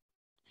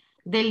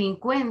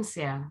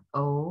 Delincuencia.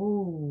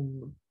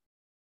 Oh.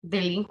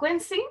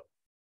 Delinquency?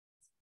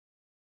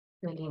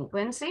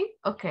 Delinquency,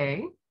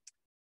 okay.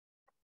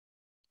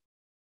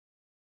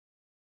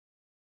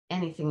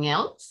 Anything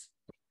else?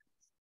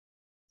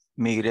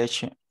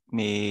 Migración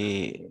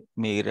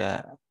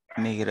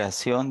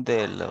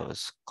de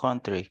los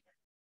country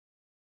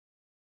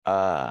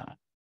a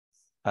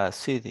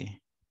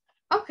city.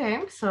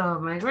 Okay, so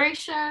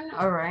migration,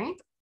 all right.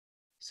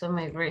 So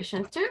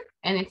migration too.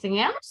 Anything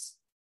else?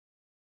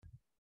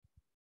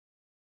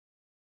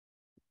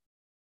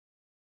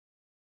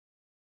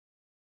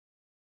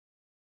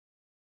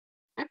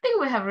 I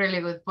think we have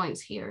really good points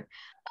here.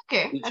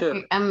 Okay, Teacher.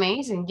 okay,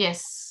 amazing.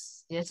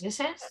 Yes, yes, yes,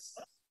 yes.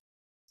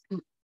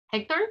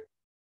 Hector?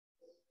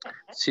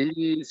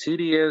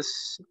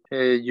 Serious,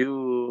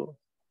 you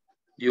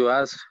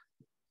ask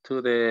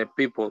to the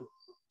people.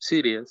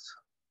 Serious.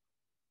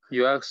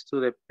 You ask to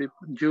the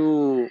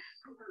people.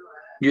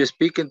 You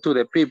speaking to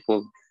the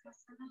people.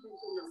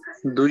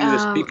 Do you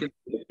speak to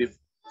the people?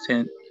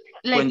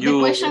 Like the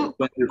question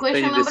say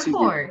the number serious.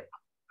 4.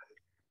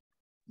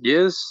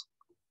 Yes.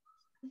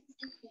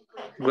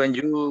 When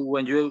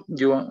you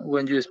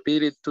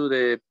speak it to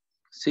the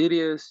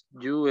serious,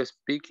 you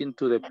speaking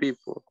to the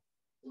people.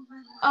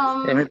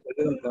 Es mi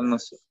pregunta, no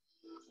sé.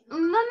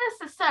 Not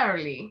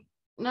necessarily.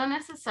 Not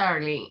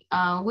necessarily.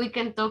 We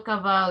can talk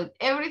about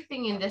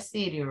everything in the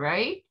city,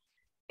 right?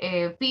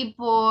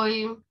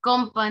 People,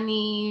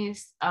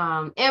 companies,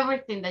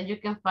 everything that you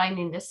can find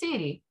in the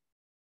city.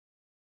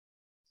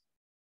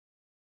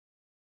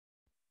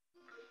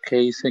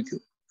 Okay, thank you.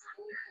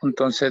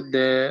 Entonces,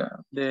 the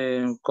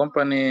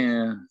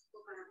company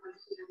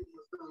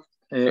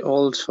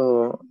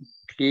also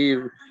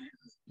give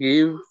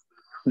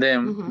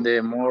them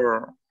the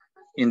more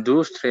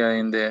industry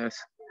in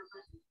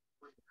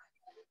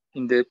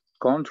the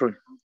country.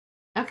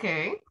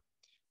 Okay,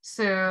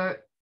 so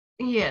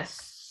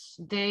yes,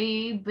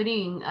 they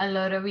bring a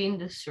lot of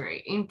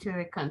industry into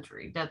the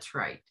country. That's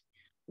right.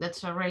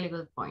 That's a really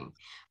good point.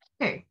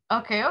 Okay,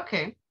 okay,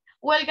 okay.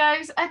 Well,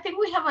 guys, I think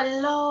we have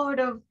a lot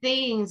of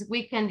things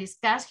we can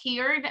discuss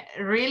here.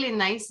 Really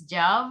nice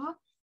job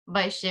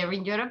by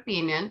sharing your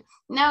opinion.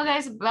 Now,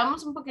 guys,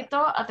 vamos un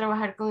poquito a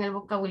trabajar con el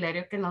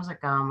vocabulario que nos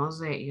acabamos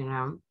de,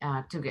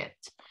 to get.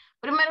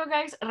 Primero,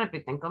 guys,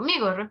 repiten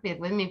conmigo. Repeat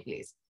with me,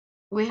 please.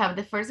 We have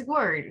the first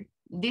word.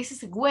 This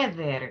is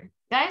weather.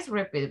 Guys,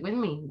 repeat with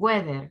me.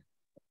 Weather.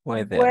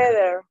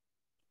 Weather.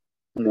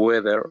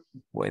 Weather.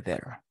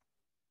 Weather.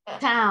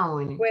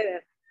 Town.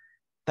 Weather.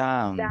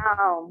 Town.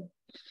 Down.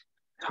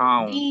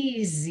 Town.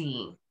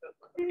 Easy.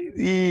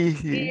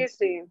 Easy.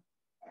 Easy.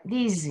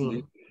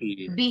 Dizzy.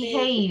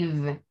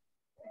 Behave.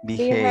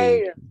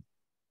 Behave.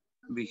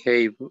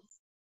 Behave.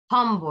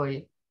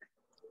 Humble.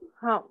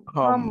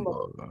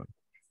 Humble.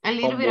 A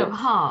little bit of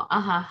Humble.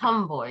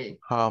 humble.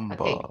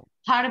 Humble. Okay.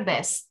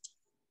 Harvest.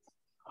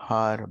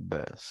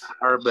 Harvest.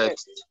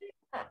 Harvest.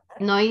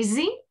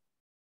 Noisy.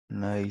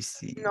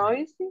 Noisy.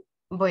 Noisy.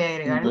 Voy a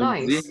agregar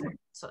Noisy. noise.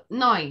 So,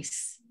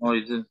 noise.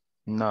 Noisy.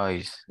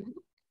 Noise.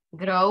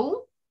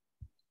 Grow.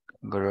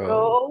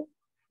 Grow.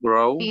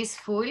 Grow.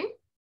 Peaceful.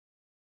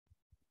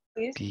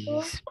 Peaceful.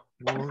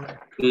 Peaceful.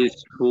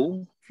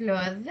 Peaceful.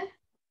 Flood.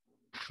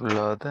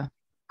 Flood.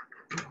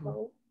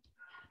 Flood.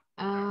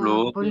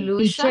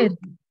 Pollution.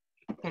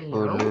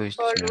 Hello.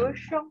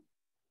 Pollution.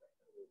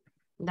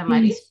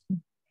 Damaris.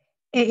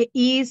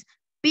 Is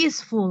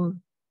peaceful.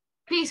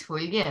 Peaceful,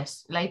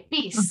 yes. Like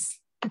peace.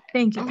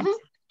 Thank you.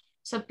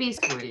 So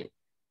peaceful.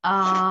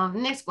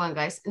 Next one,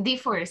 guys.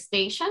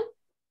 Deforestation.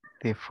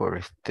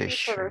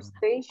 Deforestation.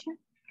 Deforestation.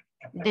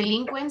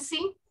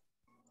 Delinquency.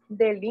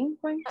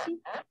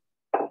 Delinquency.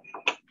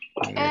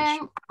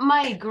 And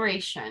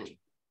migration.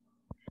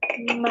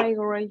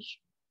 Migration.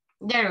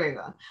 There we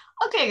go.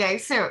 Okay,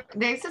 guys. So,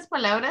 de esas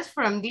palabras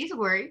from these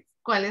words,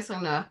 ¿cuáles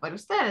son nuevas para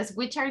ustedes?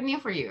 Which are new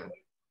for you?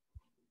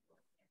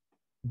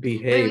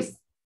 Behave.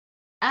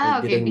 I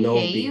Okay. didn't know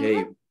Behave.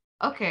 behave.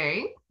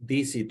 Okay.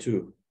 Dizzy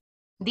too.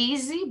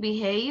 Dizzy,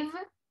 behave.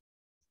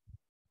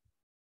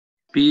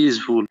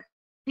 Peaceful.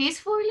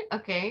 Peaceful,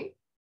 okay.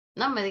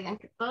 No me digan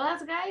que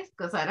todas, guys,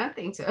 because I don't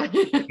think so.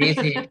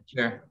 Busy,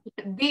 sure.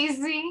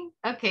 Dizzy,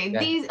 okay. Yeah.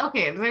 Dizzy,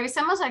 okay,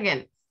 revisemos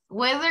again.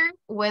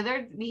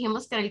 Weather,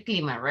 dijimos que era el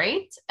clima,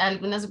 right?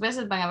 Algunas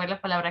veces van a ver la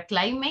palabra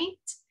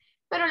climate,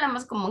 pero la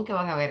más común que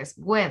van a ver es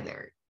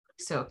weather.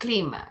 So,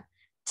 clima.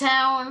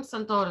 Town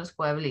son todos los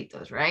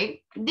pueblitos,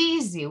 right?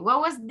 Dizzy, what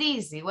was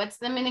dizzy? What's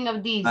the meaning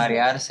of dizzy?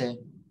 Marearse.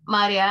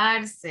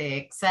 Marearse,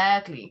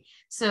 exactly.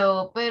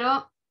 So,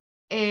 pero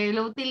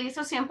lo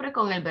utilizo siempre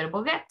con el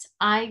verbo get.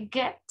 I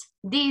get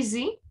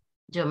dizzy,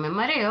 yo me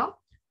mareo.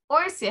 O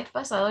si es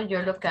pasado,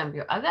 yo lo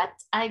cambio a get.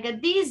 I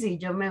get dizzy,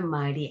 yo me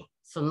mareé.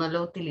 So, no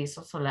lo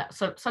utilizo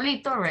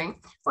solito, right?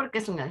 Porque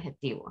es un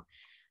adjetivo.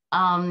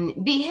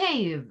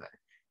 Behave.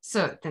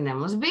 So,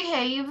 tenemos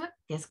behave,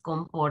 que es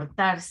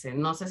comportarse.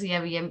 No sé si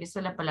habían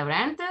visto la palabra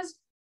antes.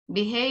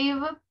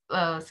 Behave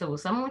se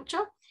usa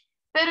mucho.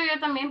 Pero yo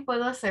también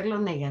puedo hacerlo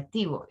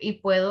negativo.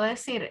 Y puedo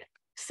decir,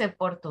 se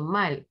portó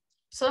mal.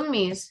 So,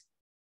 misbehave.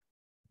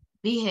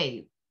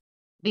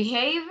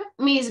 Behave,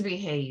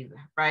 misbehave,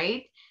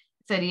 right?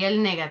 Sería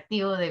el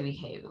negativo de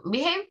behave.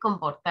 Behave,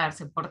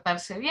 comportarse,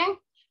 portarse bien.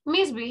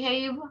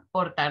 Misbehave,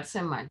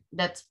 portarse mal.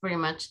 That's pretty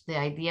much the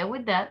idea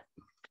with that.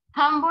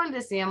 Humble,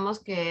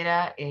 decíamos que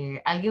era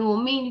alguien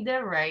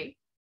humilde, right?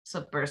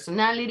 So,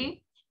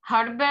 personality.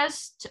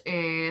 Harvest,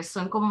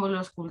 son como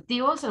los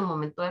cultivos, el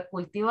momento de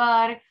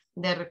cultivar,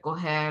 de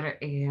recoger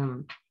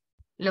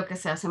lo que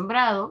se ha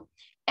sembrado.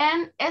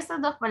 And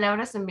estas dos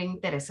palabras son bien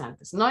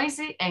interesantes,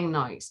 noisy and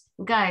noise.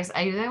 Guys,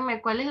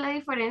 ayúdenme, ¿cuál es la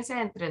diferencia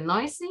entre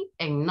noisy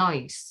and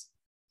noise?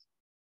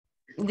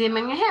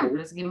 Dime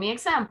ejemplos. Give me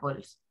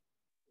examples.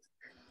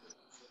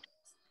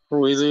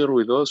 Ruido y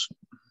ruidoso.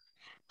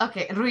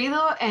 Ok, ruido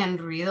and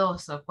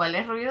ruidoso. ¿Cuál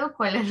es ruido?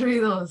 ¿Cuál es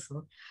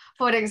ruidoso?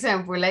 For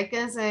example, I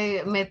can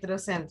say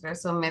metrocentro.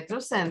 So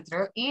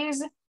metrocentro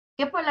is,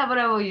 ¿qué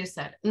palabra voy a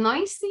usar?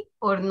 Noisy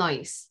or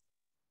noise?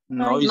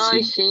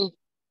 Noisy.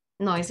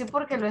 Noisy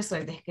porque lo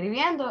estoy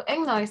describiendo.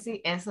 En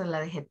noisy es el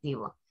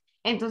adjetivo.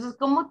 Entonces,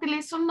 ¿cómo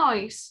utilizo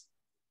noise?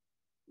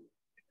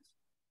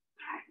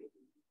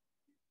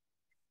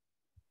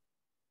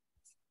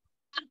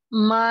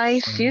 My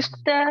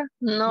sister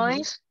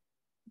noise.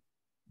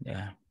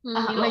 Yeah.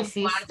 My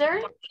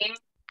sister.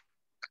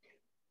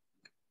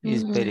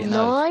 It's very nice.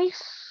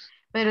 Noise.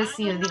 Pero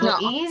si yo digo No.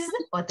 is,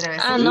 otra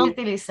vez Ah, hay no. que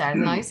utilizar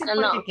noisy Ah,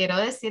 porque no. quiero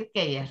decir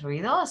que ella es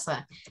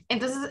ruidosa.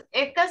 Entonces,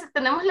 casi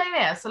tenemos la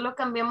idea, solo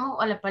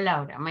cambiamos a la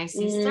palabra. My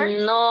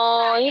sister.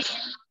 Noise.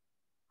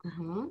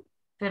 Ujú,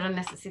 pero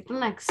necesito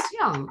una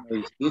acción.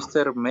 My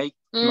sister make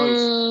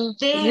noise.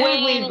 There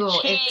we When go.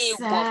 she walk.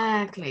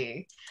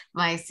 Exactly.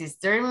 My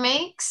sister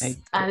makes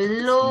Make a a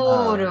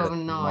lot lot of of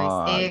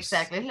noise. noise.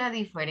 Exactly, es la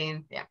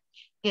diferencia.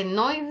 Que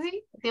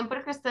noisy,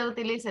 siempre que usted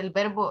utilice el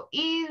verbo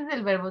is,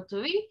 el verbo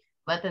to be,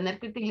 va a tener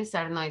que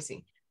utilizar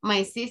noisy.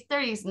 My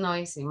sister is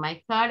noisy.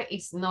 My car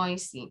is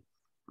noisy.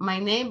 My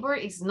neighbor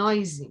is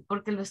noisy,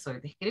 porque lo estoy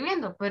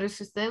describiendo. Pero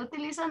si usted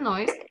utiliza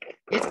noise,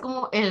 es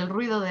como el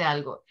ruido de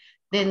algo.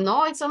 The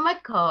noise on my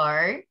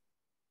car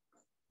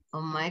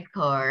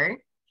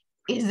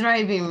is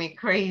driving me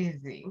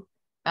crazy.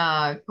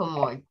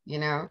 Como,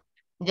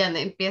 ya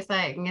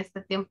empieza en este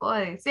tiempo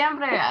de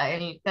diciembre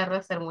el carro a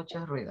hacer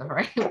mucho ruido,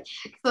 right?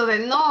 So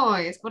the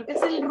noise, porque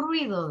es el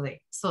ruido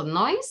de. So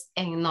noise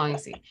and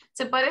noisy.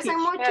 Se parecen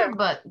mucho,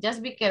 but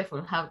just be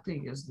careful how to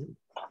use them.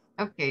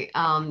 Ok,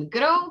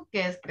 grow,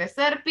 que es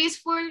crecer,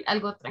 peaceful,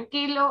 algo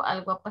tranquilo,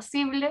 algo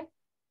apacible.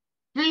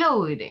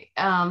 Flood,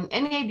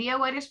 any idea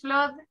what is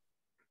flood?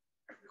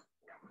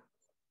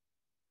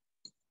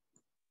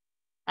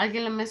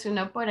 Alguien lo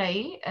mencionó por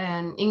ahí.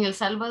 En El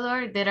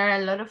Salvador, there are a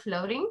lot of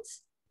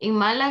floatings. In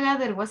Málaga,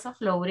 there was a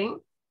floating.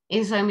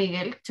 In San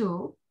Miguel,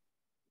 too.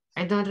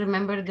 I don't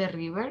remember the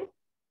river.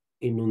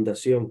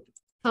 Inundación.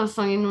 So,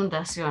 son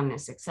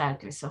inundaciones,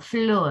 exactly. So,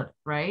 flood,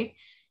 right?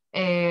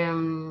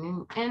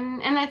 And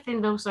I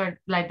think those are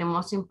like the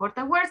most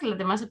important words. Los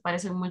demás se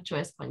parecen mucho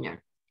a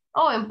español.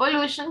 En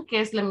pollution,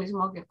 que es lo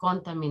mismo que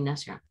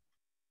contaminación.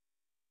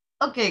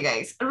 Ok,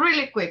 guys,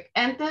 really quick.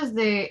 Antes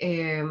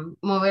de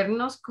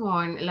movernos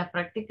con la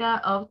práctica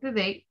of the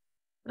day,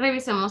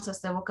 revisemos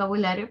este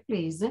vocabulario,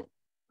 please.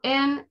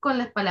 Con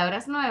las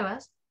palabras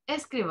nuevas,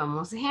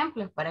 escribamos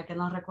ejemplos para que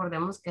nos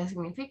recordemos qué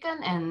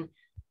significan en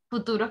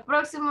futuros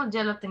próximos,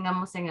 ya lo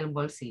tengamos en el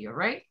bolsillo,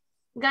 right?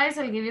 Guys,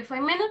 I'll give you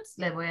 5 minutes.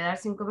 Les voy a dar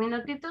 5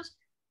 minutitos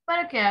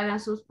para que hagan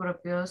sus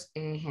propios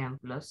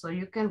ejemplos. So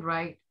you can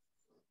write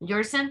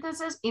your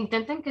sentences.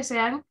 Intenten que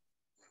sean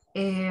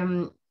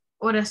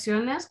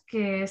oraciones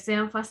que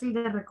sean fáciles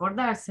de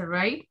recordarse,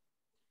 right?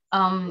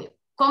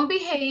 Con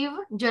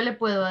behave, yo le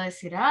puedo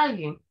decir a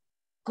alguien,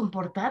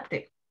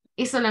 comportate.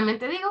 Y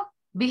solamente digo,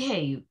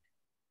 behave.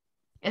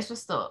 Eso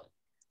es todo.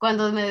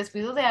 Cuando me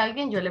despido de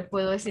alguien, yo le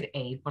puedo decir,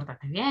 hey,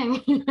 pórtate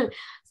bien.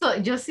 So,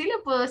 yo sí le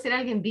puedo decir a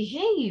alguien,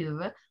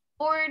 behave,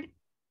 or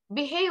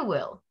behave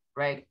well,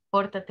 right?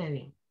 Pórtate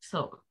bien.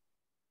 So,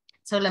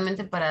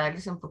 solamente para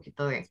darles un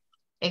poquito de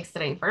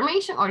extra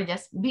information, or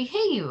just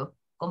behave,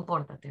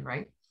 compórtate,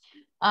 right?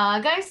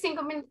 Guys,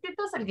 5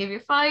 minutitos, I'll give you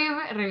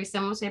 5.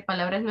 Revisemos si hay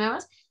palabras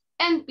nuevas.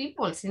 And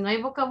people, si no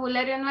hay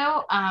vocabulario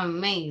nuevo,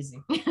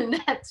 amazing.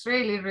 That's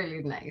really,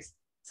 really nice.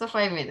 So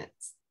 5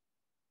 minutes.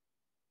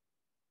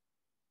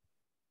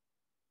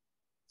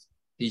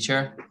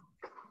 Teacher,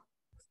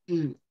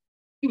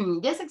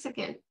 Yes,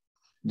 Ezequiel.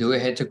 do we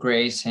have to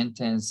create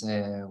sentence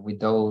with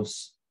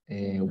those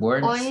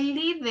words?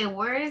 Only the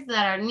words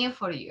that are new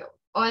for you.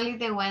 Only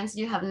the ones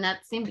you have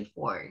not seen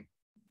before.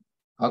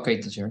 Okay,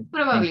 teacher.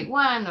 Probably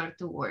 1 or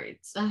 2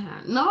 words.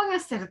 No van a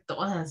ser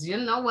todas. You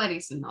know what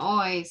is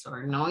noise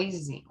or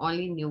noisy.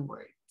 Only new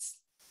words.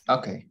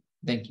 Okay,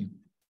 thank you.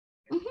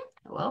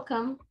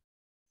 Welcome.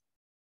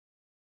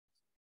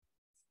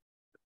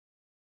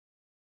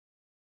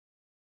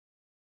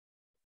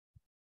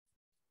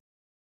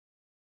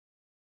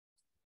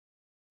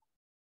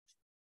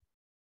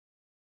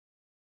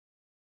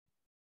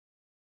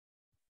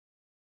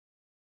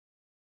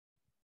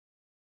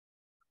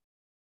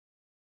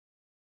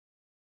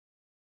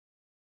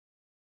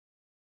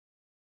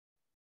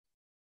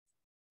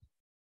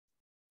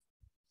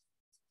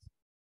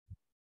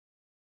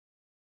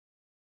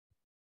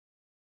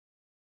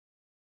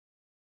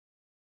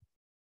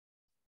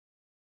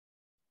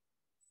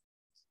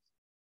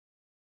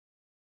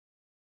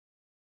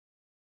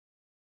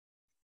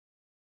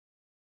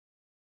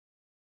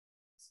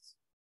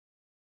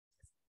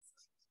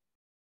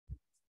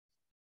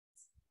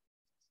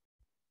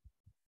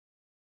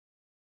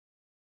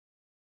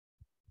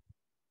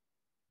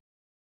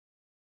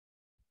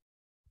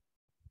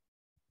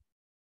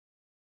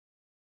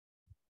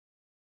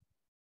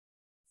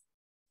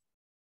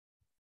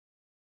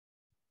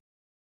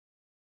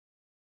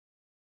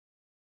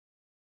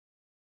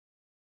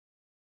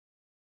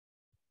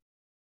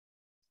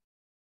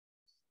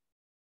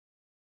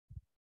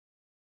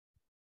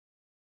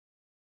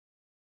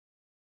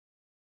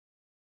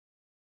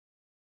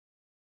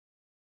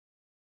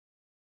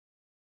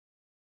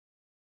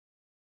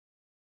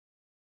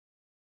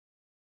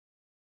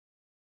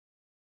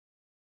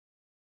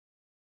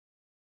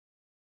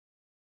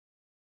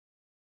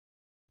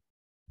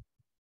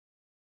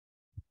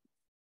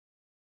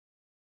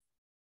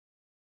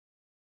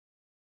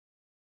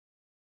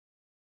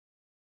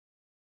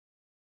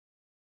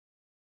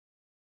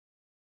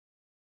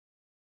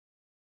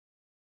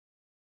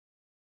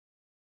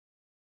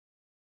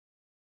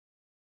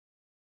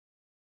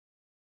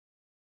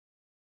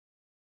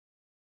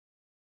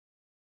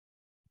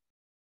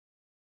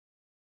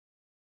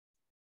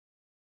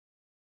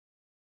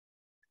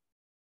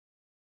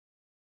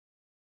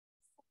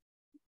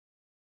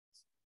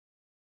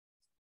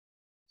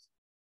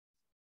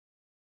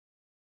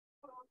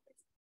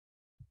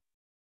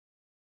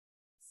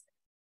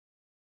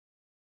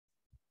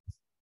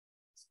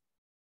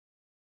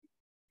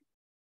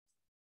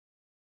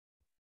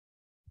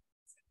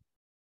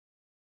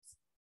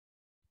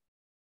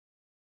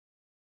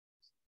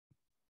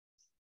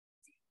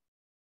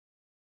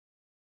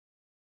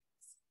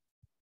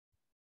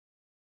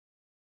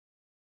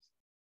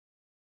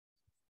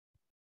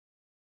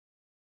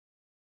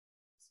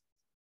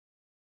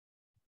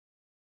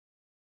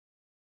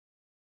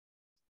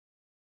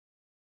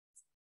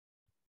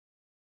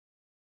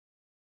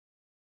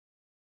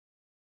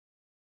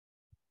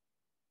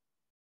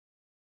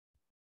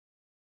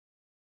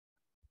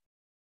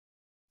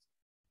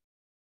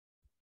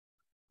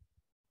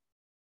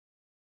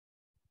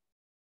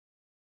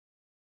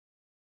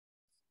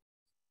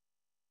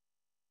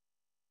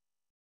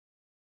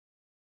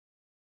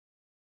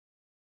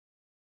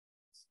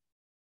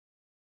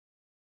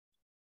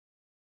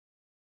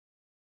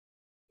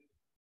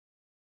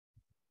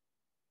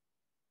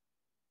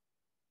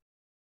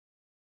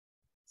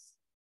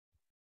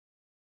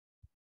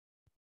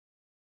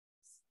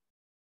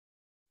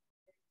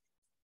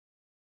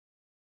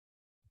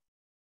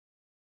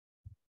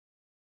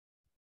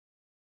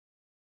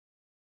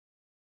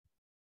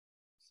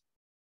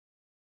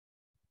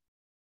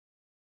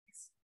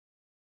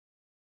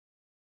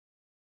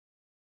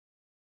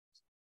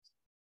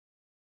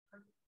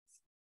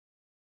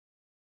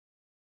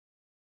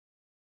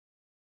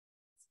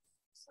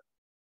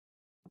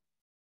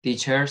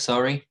 Teacher,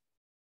 sorry.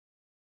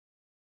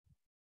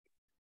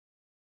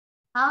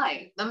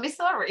 Hi, don't be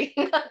sorry.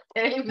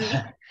 Tell me.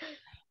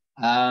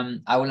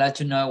 I would like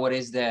to know what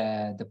is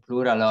the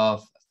plural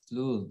of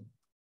flu.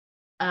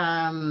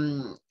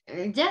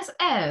 Just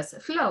S,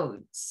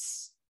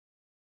 floats.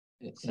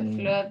 So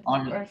float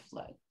or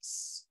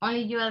floats.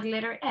 Only you add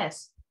letter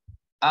S.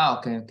 Ah,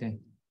 okay, okay.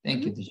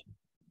 Thank you, teacher.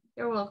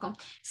 You're welcome.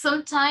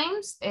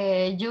 Sometimes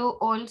you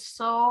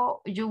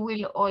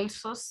will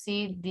also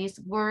see this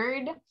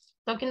word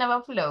talking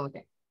about float.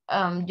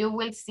 You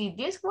will see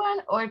this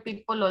one, or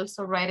people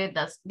also write it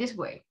as this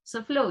way.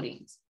 So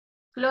floating,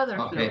 float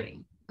or Okay.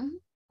 floating.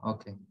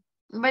 Okay.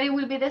 But it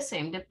will be the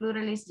same. The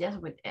plural is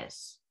just with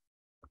S.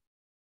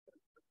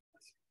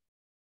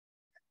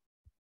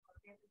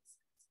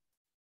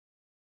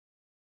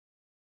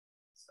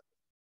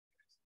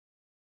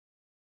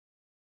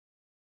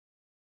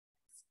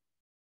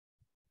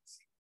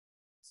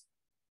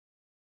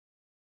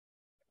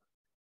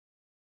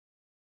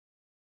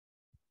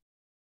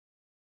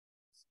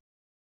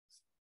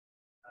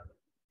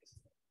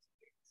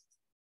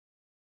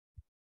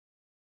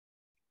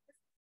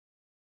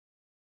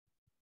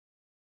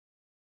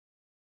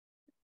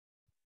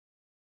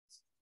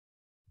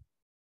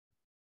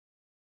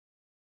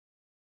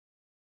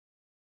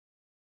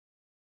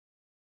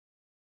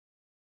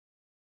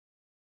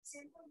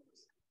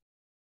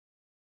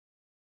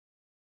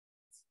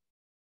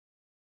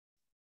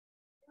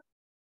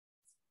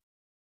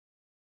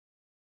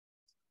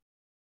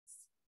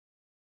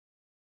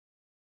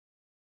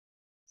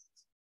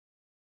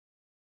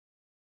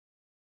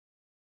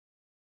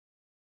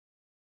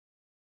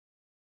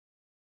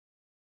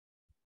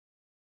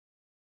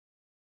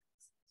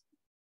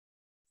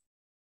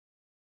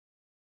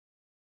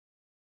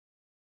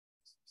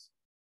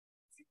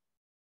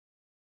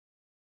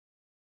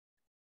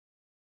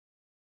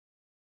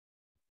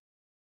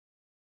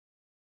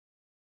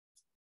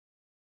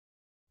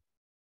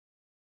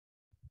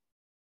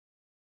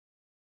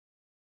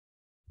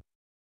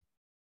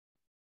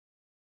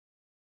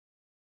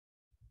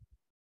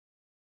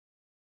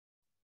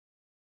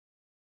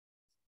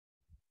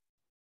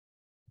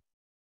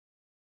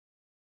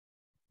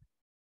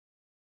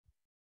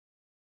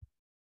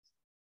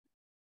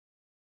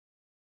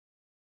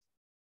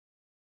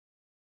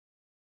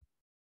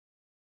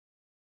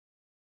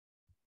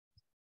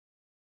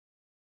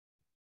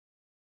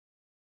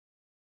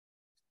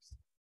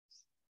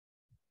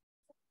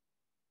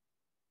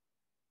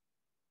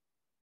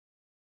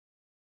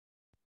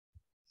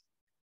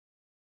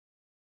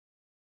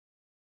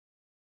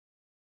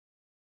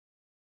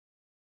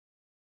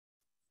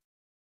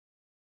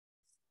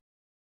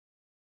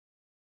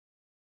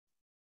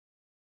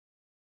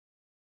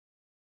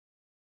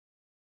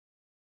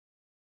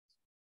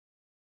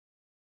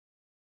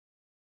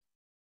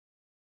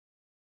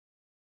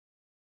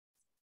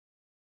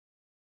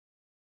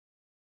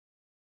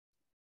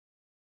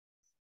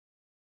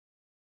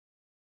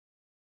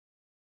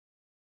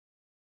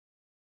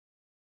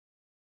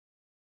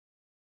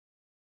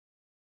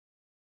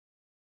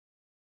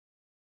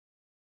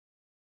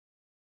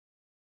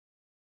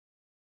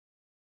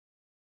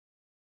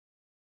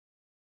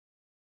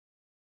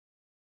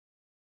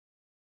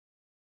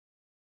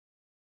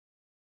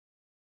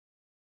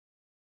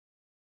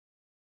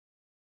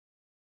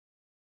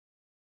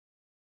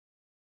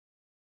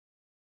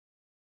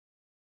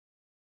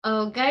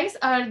 Oh, guys,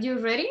 are you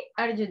ready?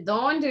 Are you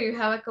done? Do you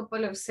have a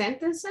couple of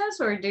sentences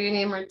or do you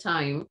need more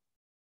time?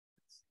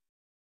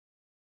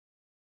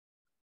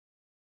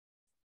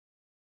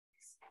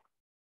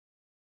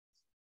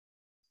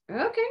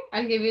 Okay,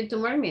 I'll give you 2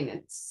 more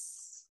minutes.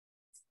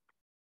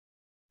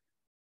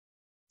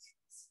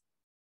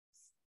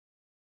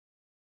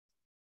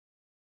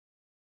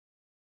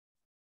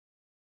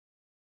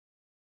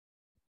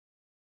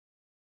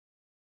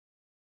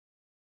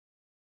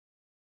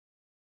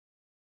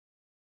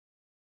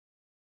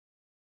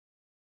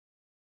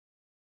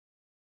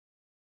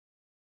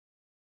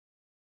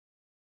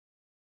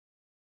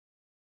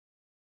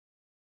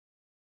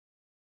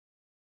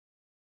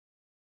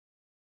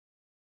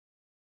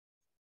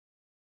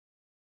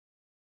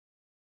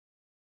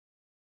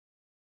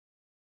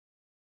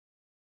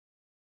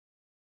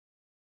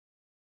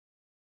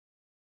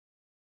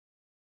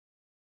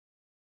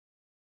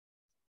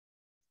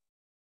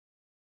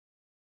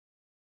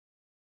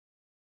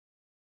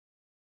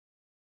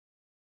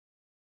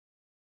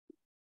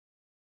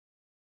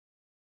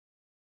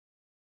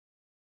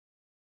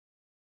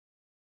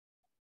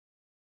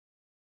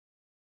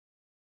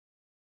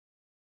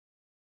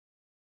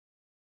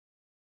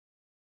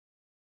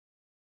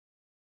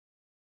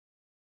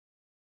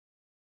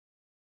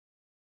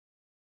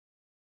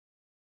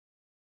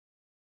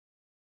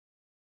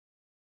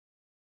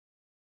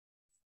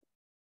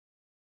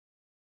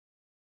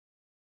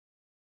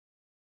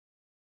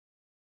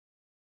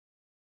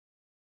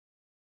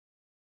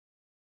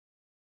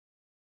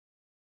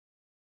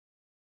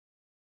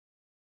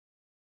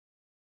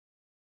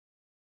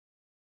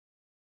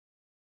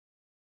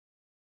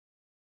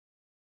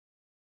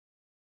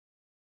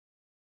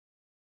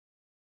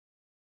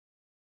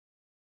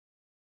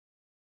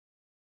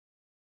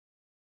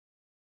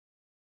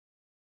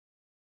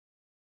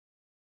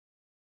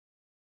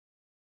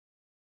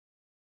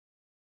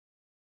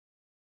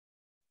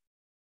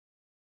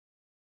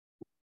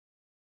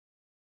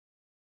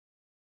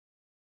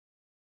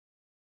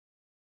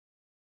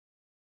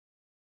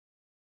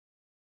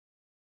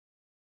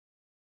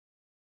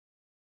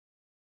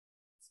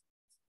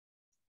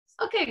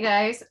 Okay,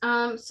 guys.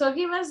 So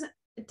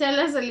tell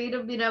us a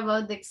little bit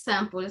about the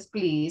examples,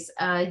 please.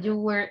 You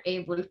were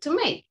able to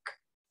make.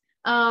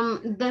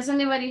 Does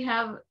anybody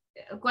have?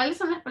 ¿Cuáles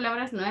son las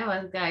palabras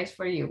nuevas, guys,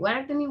 for you? What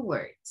are the new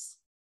words?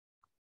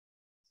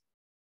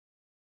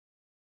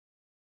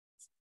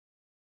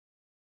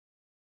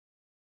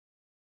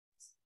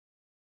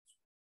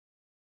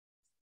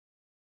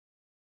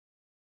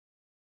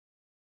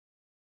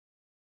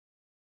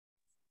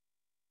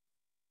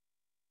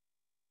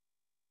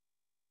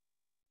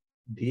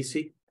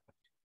 Dizzy.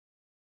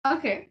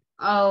 Okay.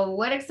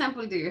 What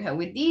example do you have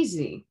with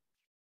dizzy?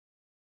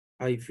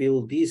 I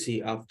feel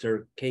dizzy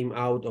after came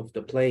out of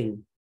the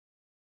plane.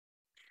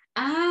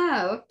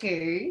 Ah,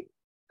 okay.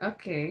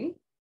 Okay.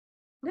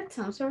 That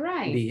sounds all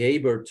right.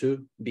 Behave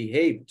too.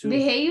 Behave?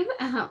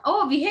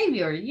 Oh,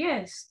 behavior,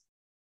 yes.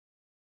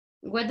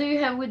 What do you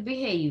have with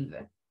behave?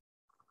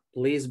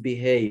 Please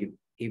behave.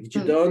 If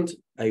you don't,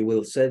 I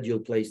will set your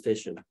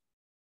PlayStation.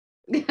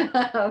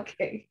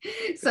 Okay.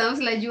 Sounds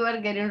like you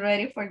are getting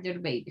ready for your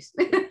babies.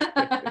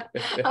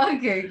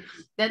 Okay,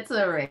 that's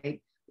all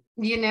right.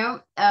 You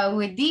know,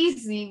 with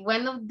dizzy,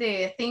 one of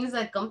the things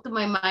that come to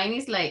my mind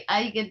is like,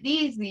 I get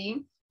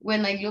dizzy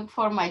when I look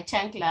for my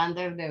chancla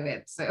under the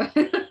bed. So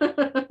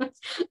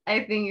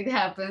I think it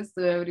happens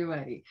to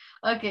everybody.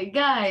 Okay,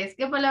 guys,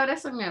 ¿qué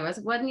palabras son nuevas?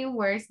 What new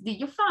words did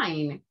you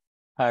find?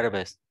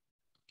 Harvest.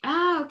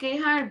 Ah, okay,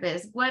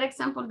 harvest. What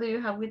example do you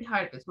have with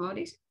harvest,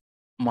 Maurice?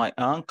 My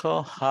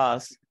uncle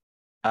has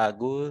a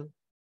good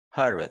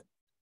harvest.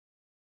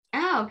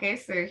 Ah, okay,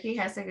 so he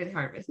has a good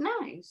harvest.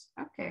 Nice,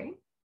 okay.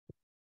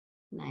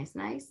 Nice,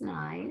 nice,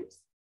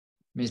 nice.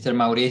 Mr.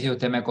 Mauricio,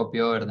 usted me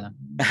copió, ¿verdad?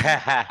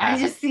 Are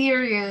you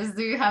serious?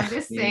 Do you have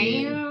the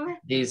same?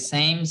 The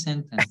same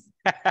sentence.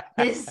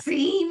 The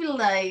same,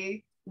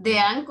 like the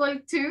uncle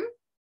too?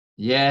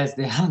 Yes,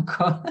 the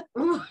uncle.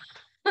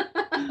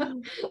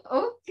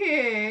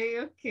 Okay,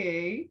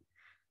 okay.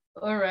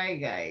 All right,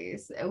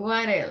 guys.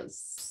 What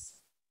else?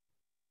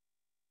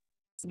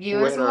 Give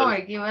us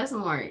more, give us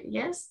more.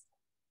 Yes?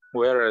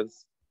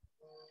 Whereas.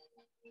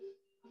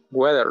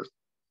 Weather.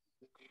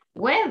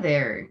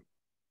 Weather.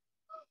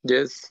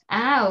 Yes.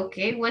 Ah,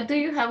 okay. What do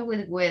you have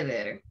with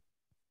weather?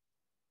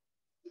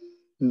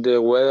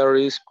 The weather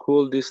is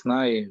cool this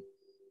night.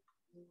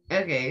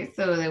 Okay,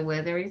 so the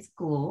weather is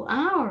cool.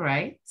 Ah, all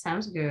right.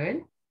 Sounds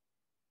good.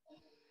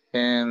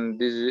 And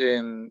this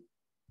in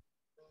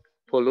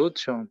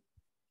pollution.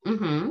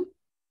 Mm-hmm.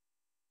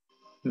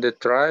 The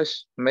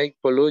trash make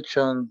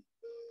pollution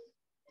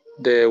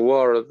the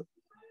world.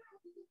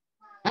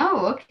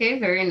 Oh, okay,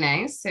 very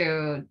nice.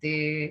 So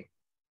the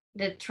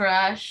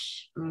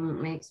trash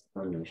makes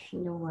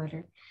pollution the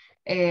water.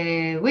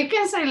 We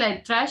can say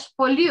like trash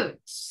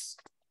pollutes.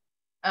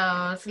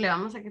 So le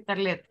vamos a quitar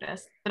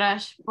letras.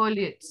 Trash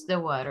pollutes the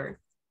water.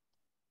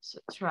 So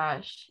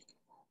trash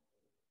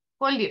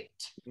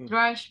pollute.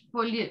 Trash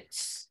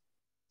pollutes.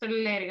 So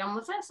le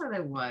agregamos eso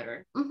de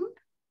water.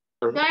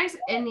 Guys,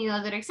 any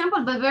other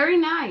example? But very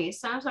nice.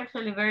 Sounds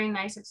actually very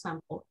nice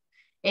example.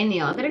 Any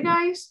other,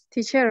 guys?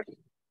 Teacher.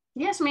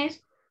 Yes, miss.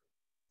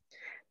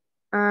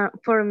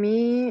 For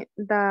me,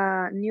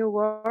 the new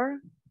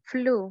word,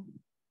 flu,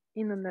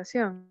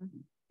 inundación.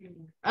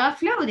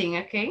 Floating,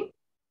 okay.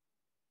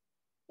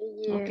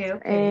 Yes. Okay,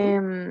 okay.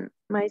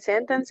 My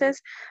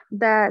sentences,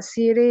 the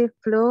city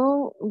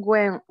flew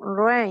when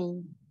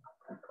rain.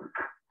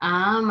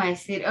 Ah, my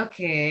city,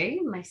 okay.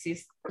 My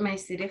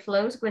city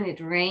flows when it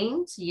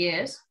rains,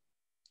 yes.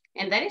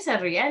 And that is a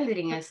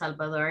reality in El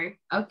Salvador.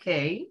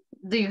 Okay.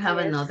 Do you have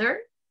another?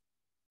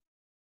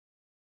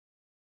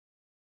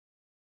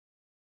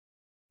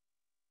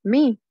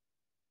 Me.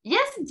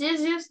 Yes, yes,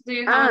 yes. Do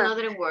you have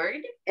another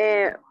word?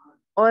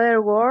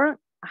 Other word,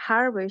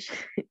 harvest.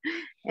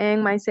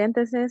 And my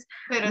sentences,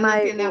 Pero my,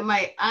 no tiene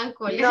my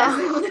uncle.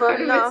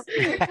 no,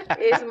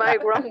 it's my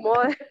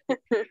grandmother.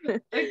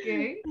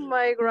 Okay.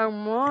 My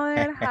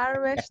grandmother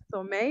harvest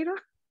tomato.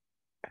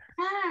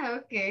 Ah,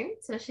 okay.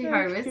 So she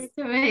harvests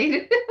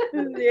tomato.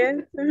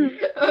 Yes.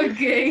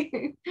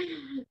 Okay.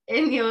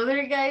 Any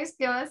other guys?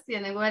 ¿Qué más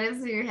tiene? What else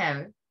do you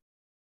have?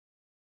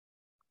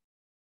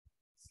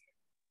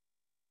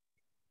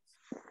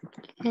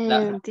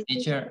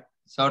 Teacher,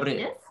 sorry.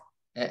 Yes?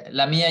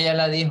 La mía ya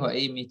la dijo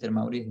ahí, Mr.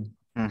 Mauricio.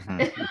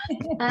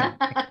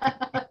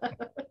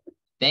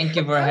 Thank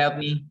you for helping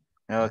me.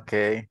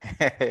 Okay.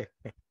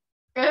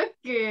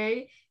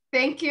 Okay.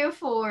 Thank you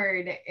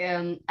for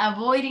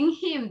avoiding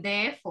him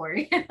the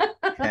effort.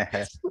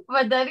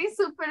 But that is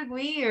super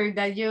weird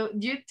that you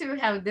two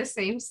have the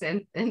same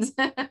sentence.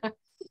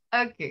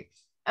 Okay.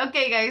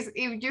 Okay, guys,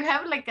 if you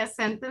have like a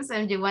sentence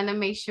and you want to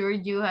make sure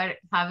you are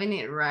having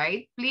it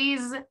right,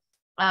 please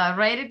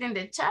write it in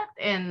the chat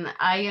and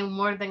I am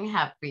more than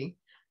happy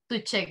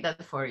to check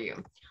that for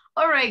you.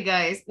 All right,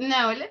 guys,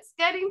 now let's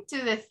get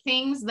into the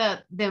things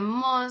that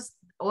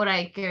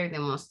I care the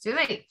most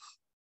today.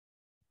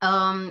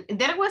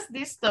 There was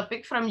this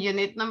topic from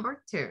unit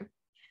number 2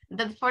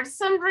 that for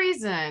some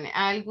reason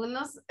a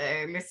algunos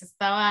les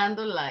estaba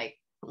dando like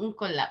un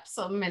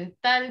colapso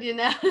mental, you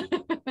know,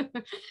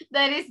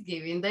 that is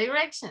giving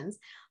directions.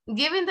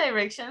 Giving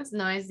directions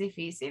no es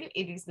difícil.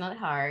 It is not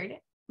hard.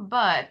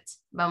 But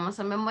vamos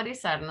a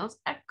memorizarnos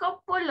a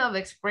couple of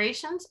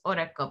expressions or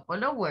a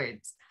couple of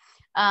words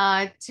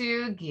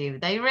to give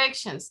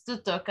directions, to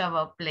talk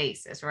about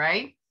places,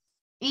 right?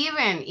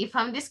 Even if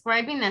I'm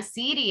describing a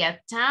city,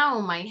 a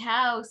town, my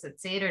house,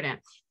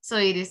 etc. So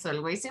it is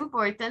always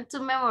important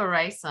to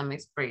memorize some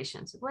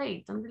expressions.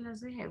 Wait, ¿dónde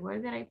los dejé? Where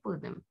did I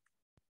put them?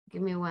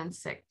 Give me one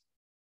sec.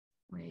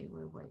 Wait.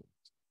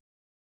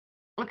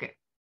 Okay.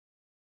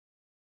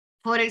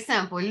 For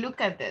example, look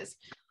at this.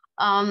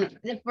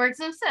 The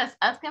person says,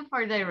 asking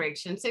for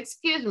directions.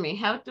 Excuse me,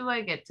 how do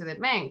I get to the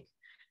bank?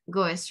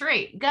 Go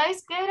straight.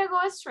 Guys, gotta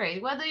go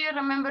straight. What do you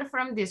remember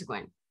from this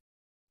one?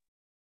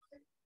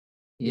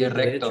 Ir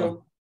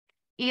recto.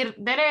 Ir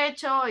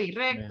derecho, ir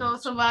recto,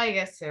 so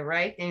váyase,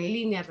 right? En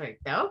línea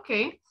recta,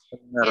 okay.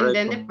 And Recto.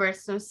 then the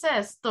person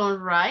says,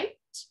 turn right,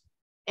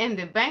 and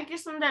the bank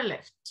is on the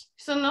left.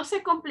 So no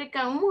se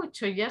complican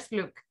mucho, just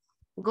look.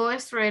 Go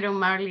straight on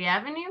Marley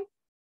Avenue,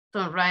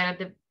 turn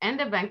right and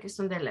the bank is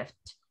on the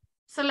left.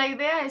 So la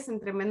idea es,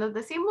 entre menos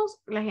decimos,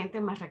 la gente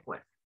más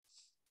recuerda.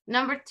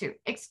 Number 2,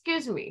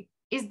 excuse me,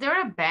 is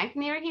there a bank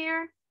near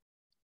here?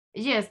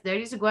 Yes, there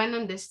is one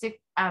on the 6th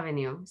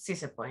Avenue. Si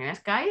se ponen las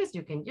calles,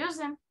 you can use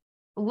them.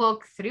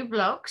 Walk 3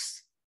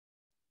 blocks,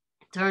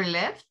 turn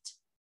left,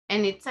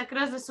 and it's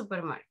across the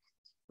supermarket,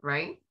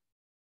 right?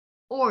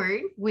 Or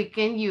we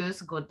can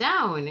use go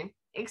down.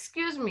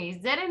 Excuse me,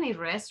 is there any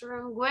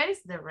restroom? Where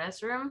is the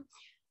restroom?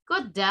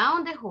 Go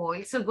down the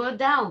hall. So go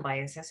down,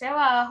 váyase hacia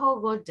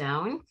abajo, go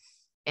down,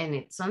 and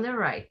it's on the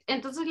right.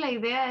 Entonces la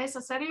idea es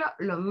hacerlo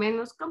lo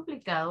menos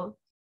complicado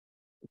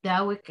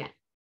that we can.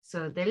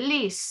 So the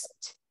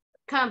least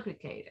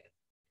complicated.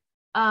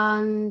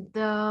 And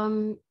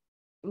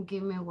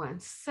give me 1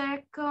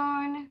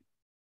 second.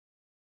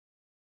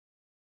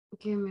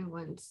 Give me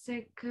 1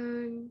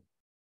 second.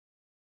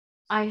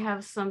 I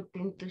have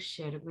something to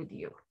share with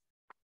you.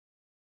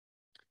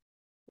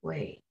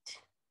 Wait.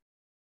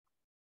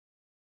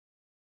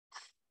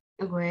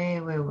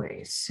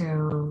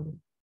 So,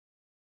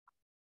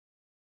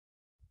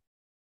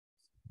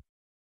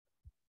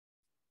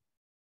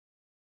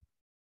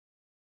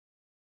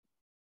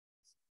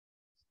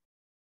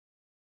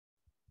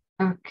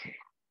 okay.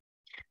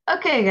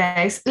 Okay,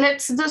 guys,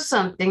 let's do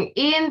something.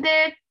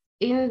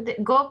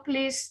 Go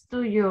please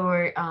to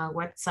your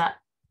WhatsApp.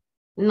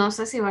 No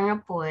sé si van a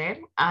poder.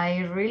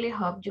 I really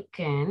hope you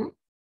can.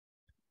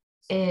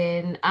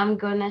 And I'm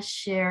gonna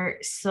share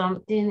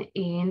something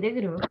in the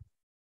group.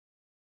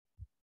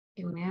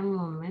 Give me a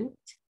moment.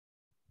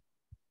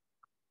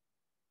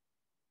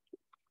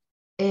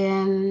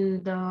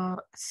 And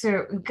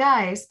so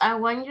guys, I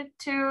want you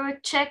to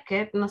check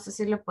it. No sé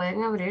si lo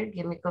pueden abrir.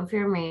 Give me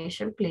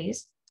confirmation,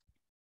 please.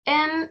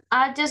 And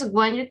I just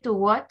want you to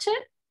watch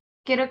it.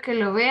 Quiero que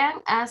lo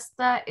vean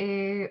hasta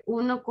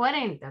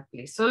 1:40,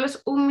 please. Solo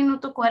es 1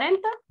 minuto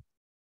 40.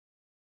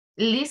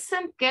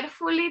 Listen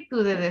carefully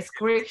to the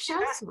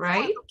descriptions,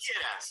 right?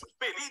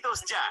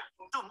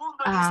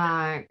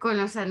 Con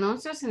los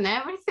anuncios and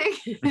everything.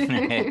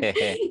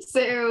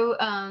 So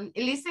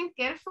listen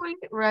carefully,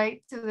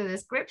 right, to the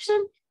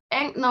description.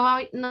 And no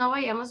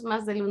vayamos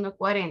más del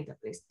 1:40,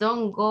 please.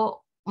 Don't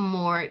go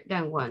more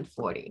than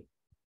 1:40.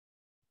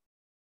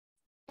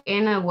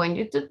 And I want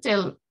you to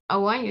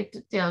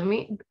tell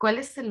me cuál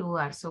es el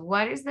lugar. So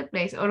what is the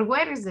place or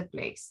where is the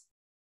place?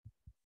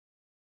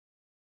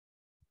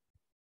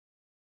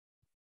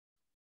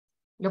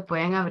 ¿Lo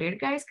pueden abrir,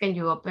 guys? Can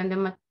you open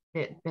the...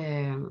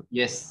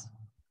 Yes.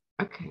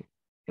 Okay.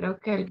 Creo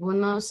que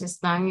algunos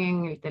están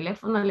en el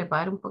teléfono, le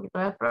va a dar un poquito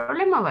de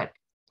problema, but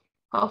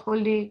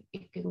hopefully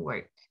it can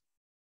work.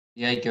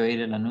 Y hay que oír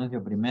el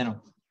anuncio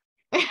primero.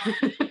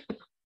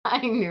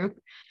 I knew.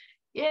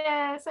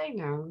 Yes, I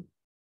know.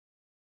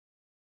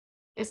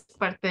 Es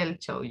parte del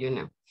show, you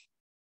know.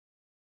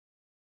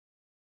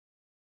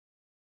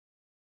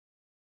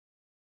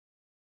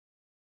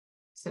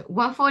 So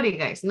 1:40,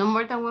 guys, no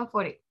more than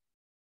 1:40.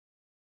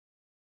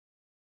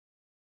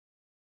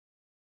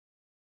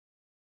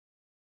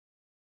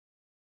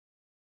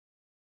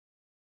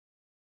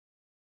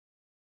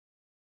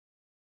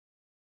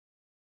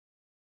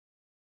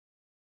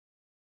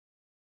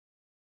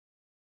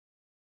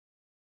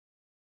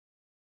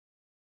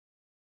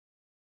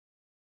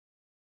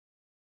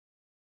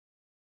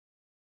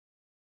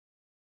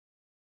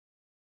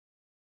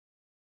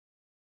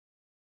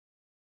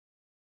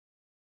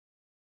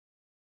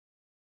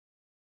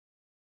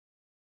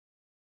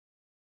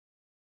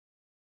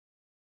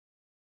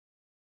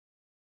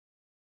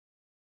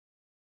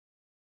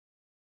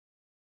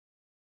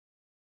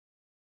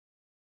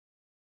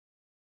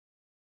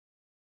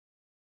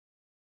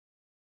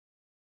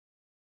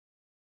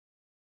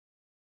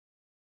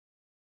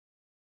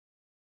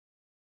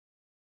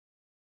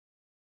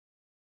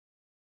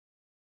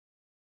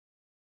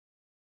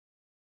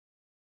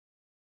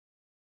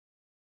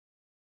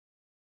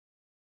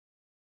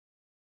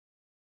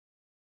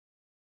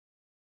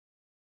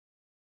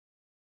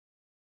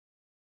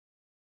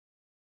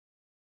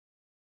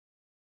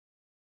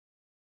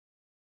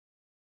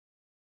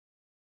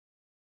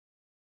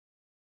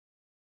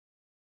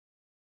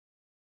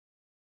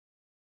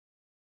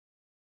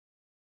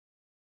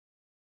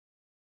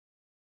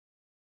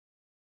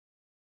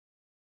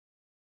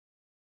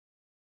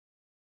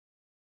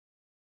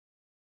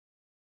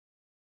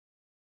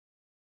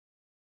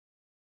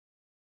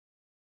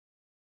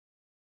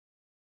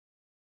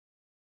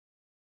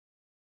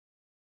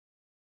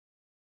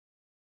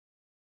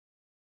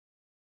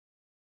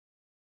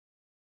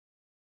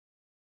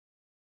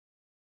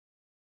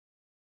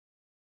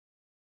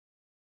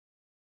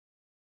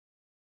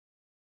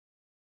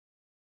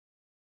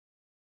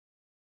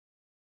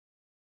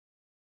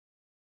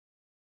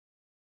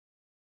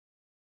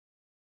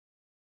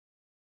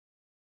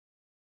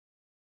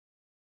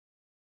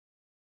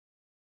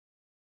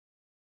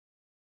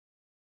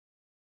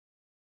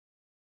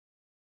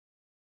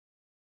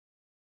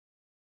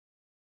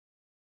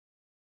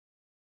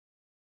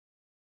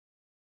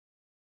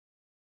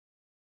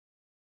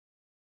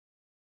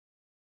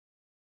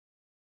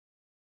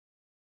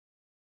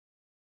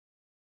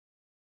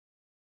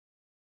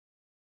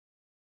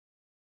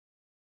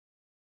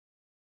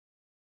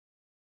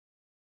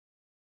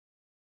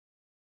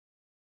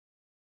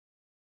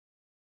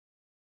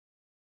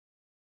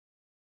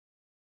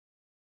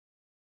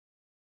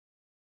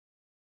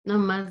 No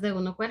más de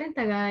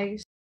 1:40,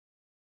 guys.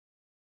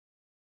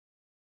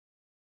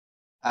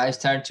 I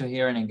start to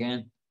hearing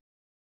again.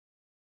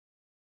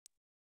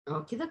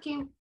 Okie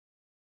dokie.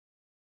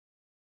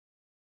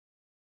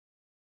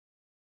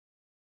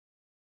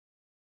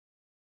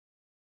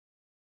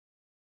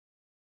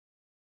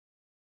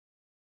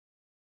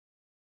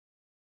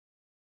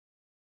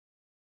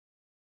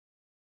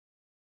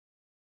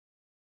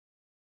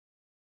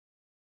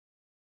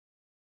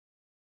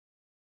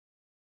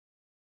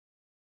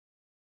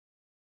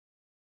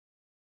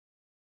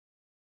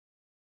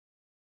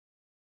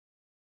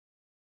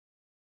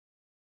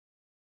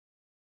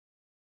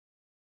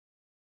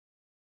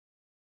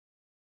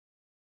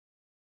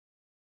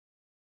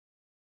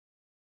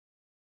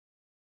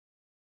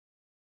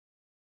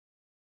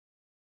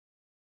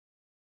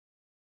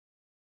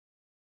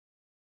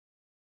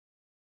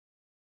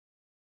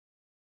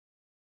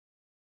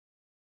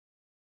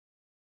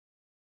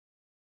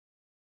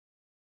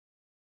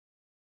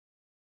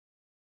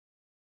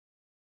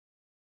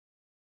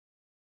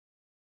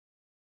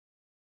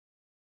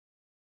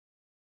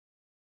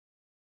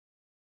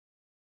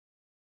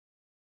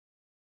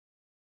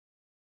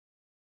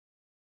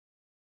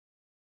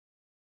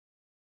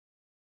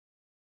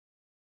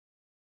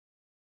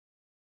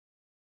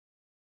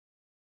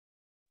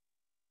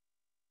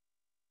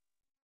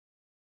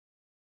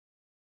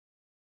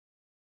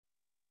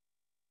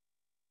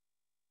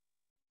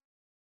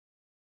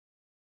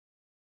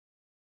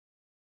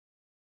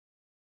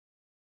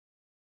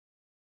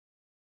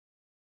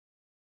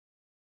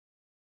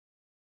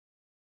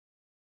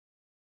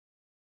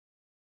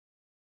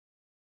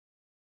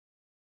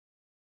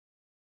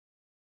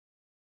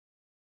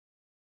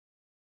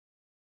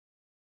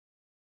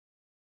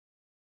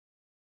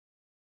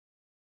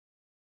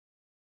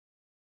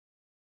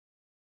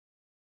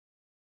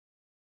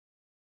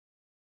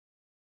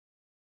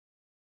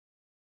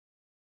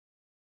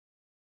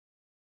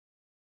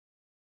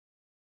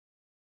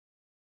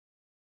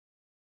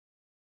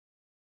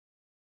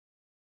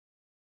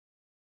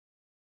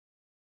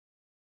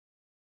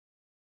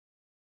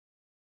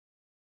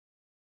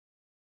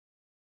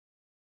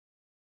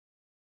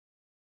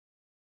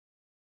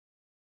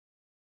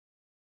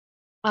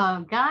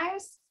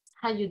 Guys,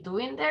 how you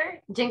doing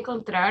there? ¿Ya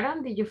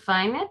encontraron? Did you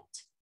find it?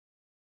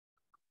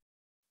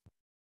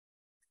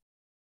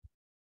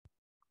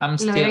 I'm ¿Lo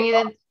still,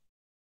 vieron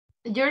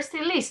You're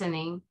still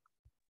listening.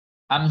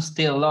 I'm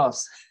still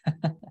lost.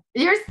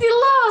 You're still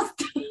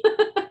lost.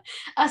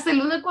 Hasta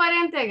el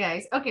 1:40,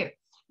 guys. Ok,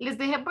 les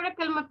dejé por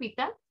acá el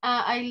mapita.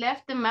 I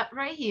left the map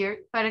right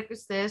here para que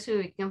ustedes se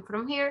ubiquen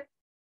from here.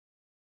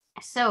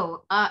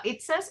 So,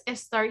 it says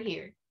start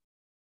here.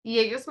 Y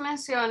ellos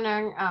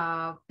mencionan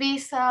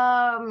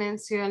pizza,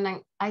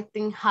 mencionan, I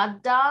think,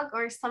 hot dog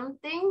or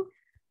something.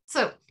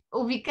 So,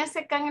 ubíquese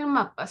acá en el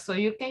mapa. So,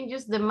 you can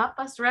use the map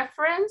as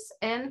reference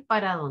and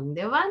para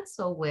dónde van.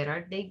 So, where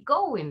are they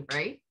going,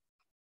 right?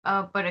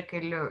 Para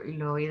que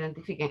lo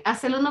identifiquen.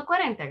 Hasta el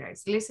 1:40,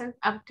 guys. Listen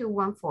up to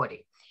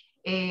 1:40.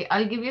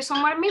 I'll give you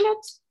some more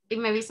minutes y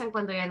me avisan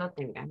cuando ya lo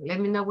tengan. Let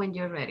me know when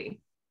you're ready.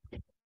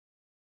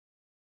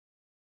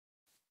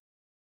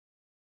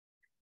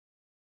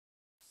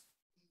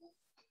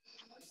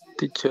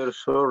 Teacher,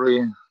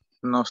 sorry.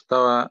 No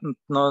estaba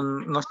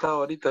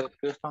ahorita.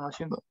 ¿Qué están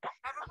haciendo?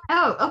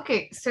 Oh,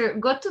 okay. So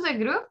go to the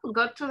group,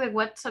 go to the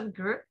WhatsApp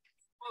group.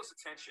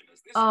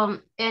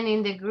 And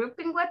in the group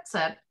in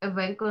WhatsApp,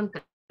 va a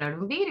encontrar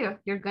un video.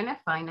 You're gonna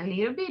find a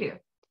little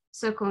video.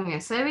 So con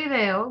ese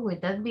video,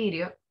 with that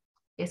video,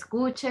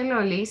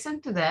 escúchelo,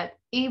 listen to that,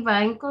 y va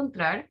a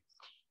encontrar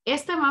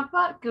este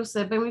mapa que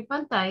usted ve en mi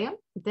pantalla,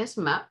 this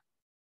map,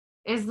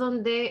 es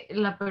donde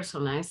la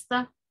persona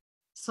está.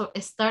 So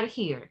start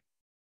here.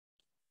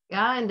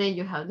 Yeah, and then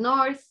you have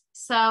north,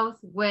 south,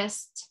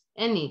 west,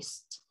 and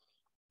east.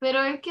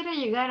 Pero él quiere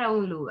llegar a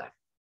un lugar.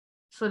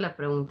 So la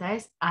pregunta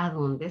es, ¿a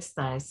dónde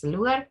está ese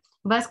lugar?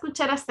 Va a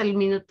escuchar hasta el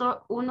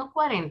minuto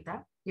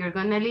 1:40. You're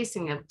going to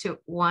listen up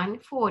to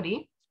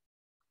 1:40.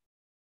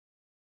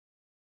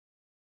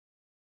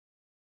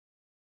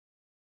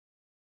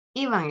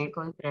 Y van a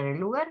encontrar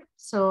el lugar.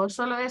 So,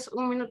 solo es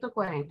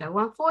 1:40,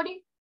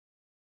 1:40.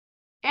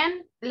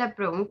 Y la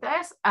pregunta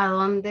es, ¿a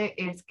dónde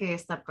es que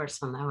esta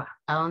persona va?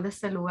 ¿A dónde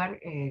está el lugar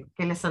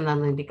que le están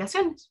dando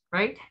indicaciones?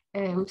 Right?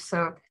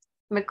 So,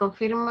 me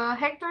confirma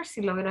Héctor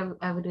si logra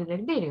abrir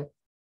el video.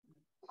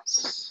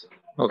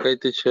 Ok,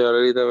 teacher,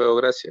 ahorita veo,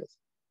 gracias.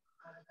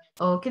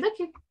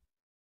 Okidoki.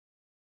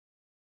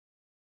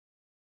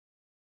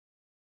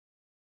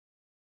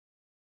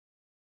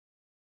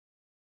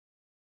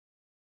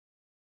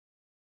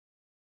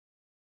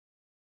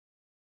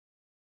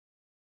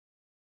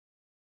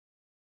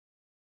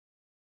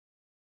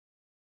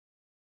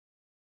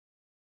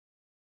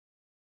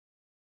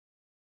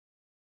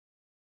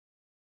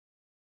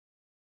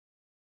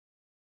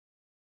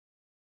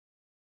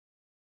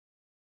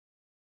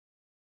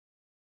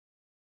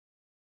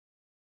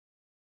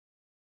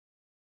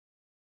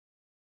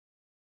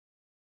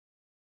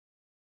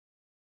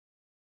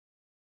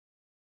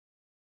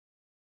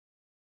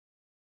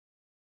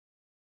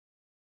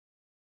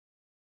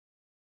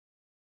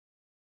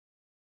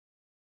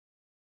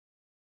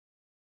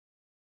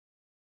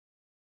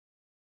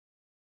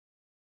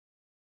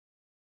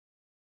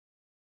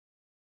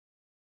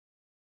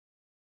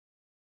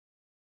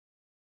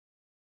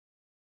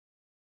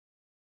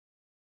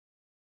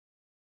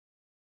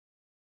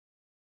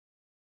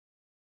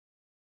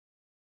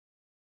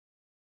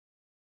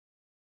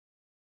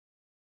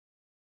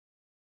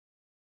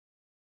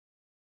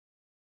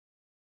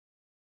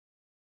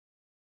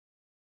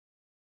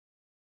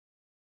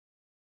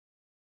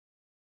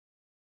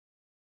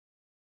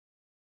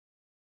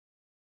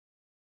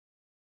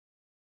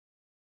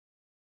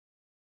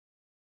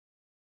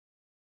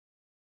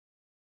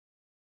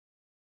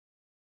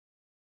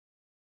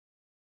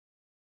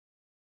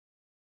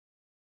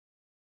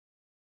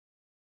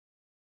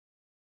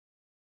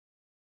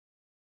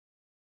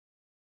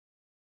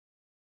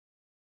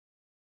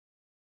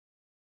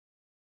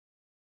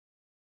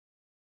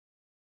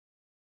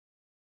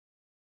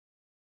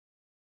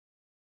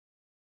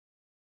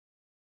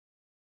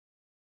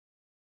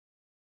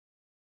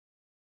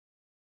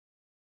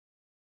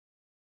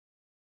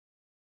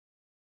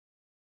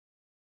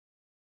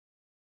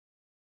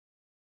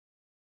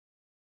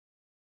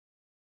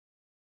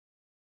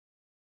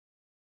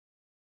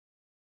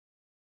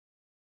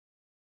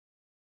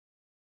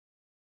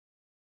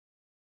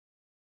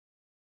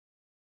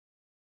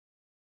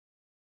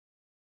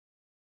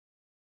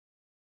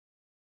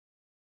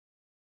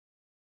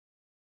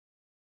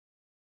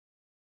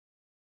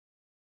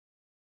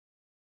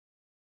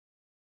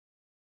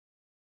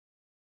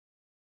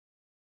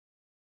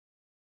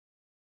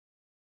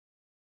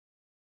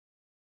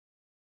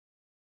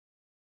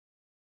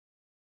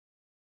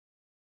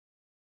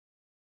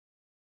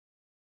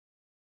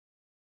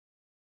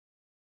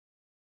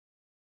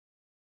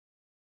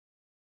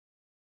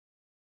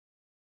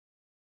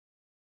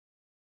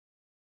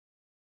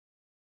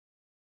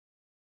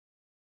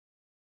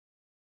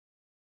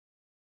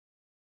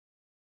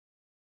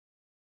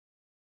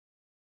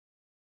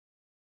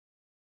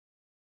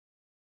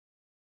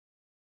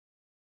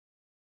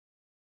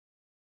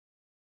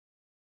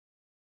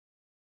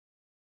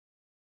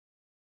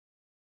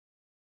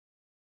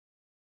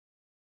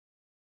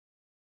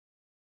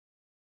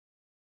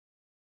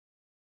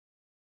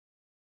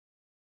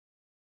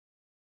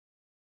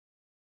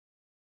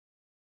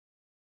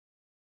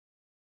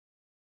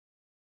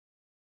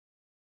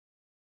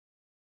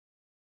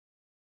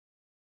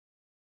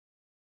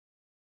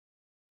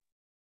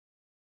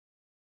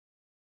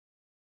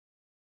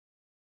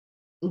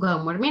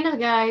 One more minute,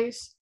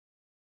 guys.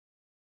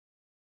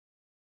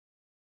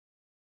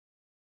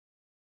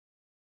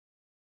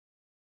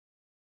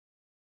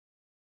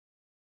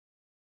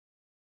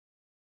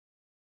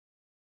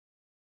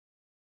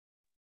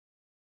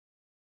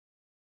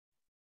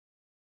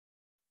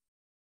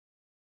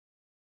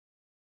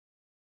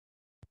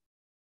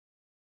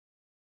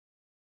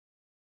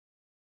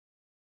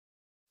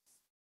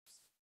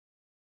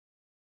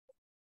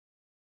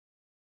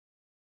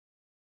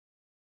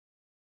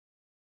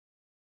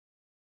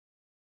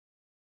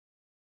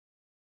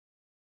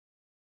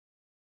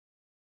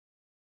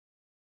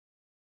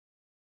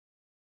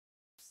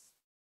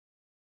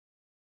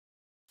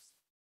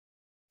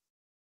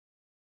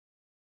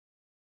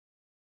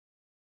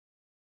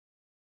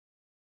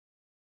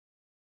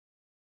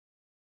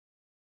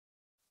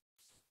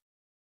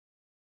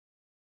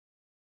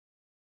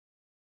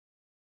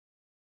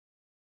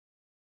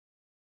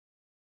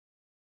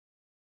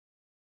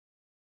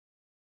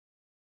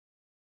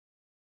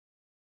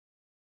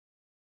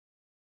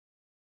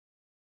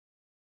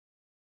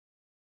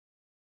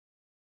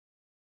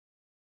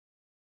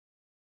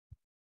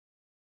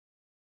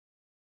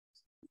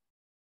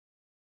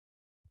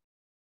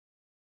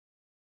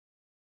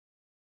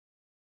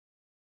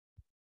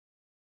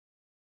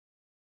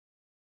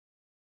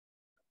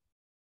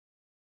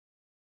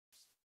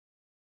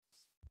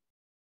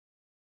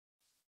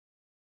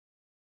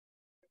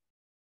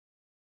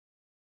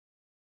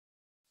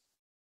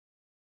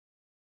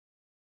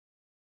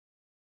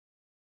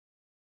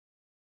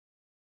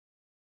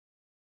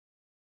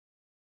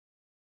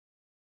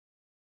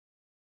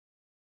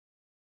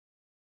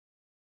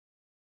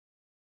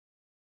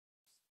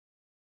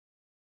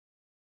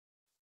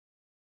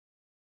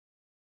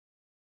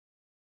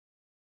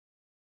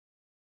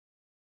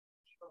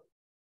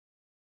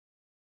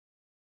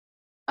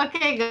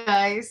 Okay,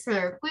 guys,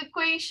 quick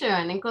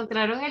question.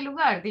 ¿Encontraron el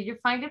lugar? Did you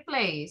find the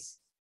place?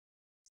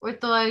 ¿O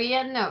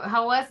todavía no?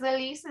 How was the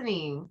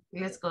listening?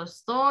 ¿Les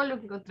costó? ¿Lo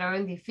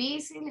encontraron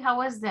difícil? How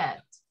was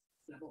that?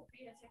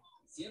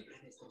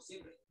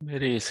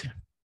 Very easy.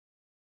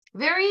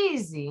 Very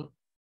easy.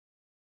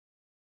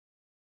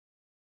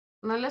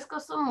 ¿No les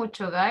costó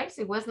mucho, guys?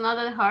 It was not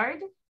that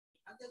hard?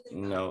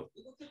 No.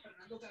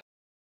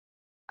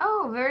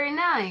 Oh, very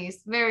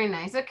nice, very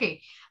nice.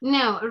 Okay,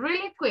 now,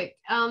 really quick,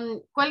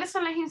 ¿cuáles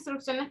son las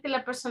instrucciones que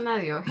la persona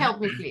dio?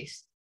 Help me,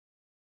 please.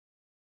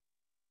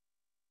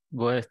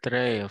 Go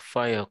straight at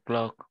 5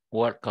 o'clock,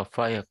 work at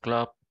 5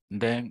 o'clock,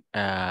 then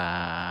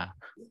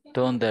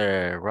turn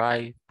the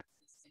right,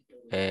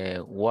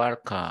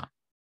 work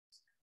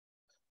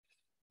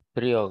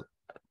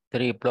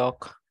 3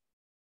 block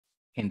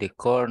in the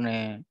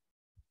corner,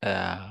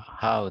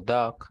 have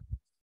dog,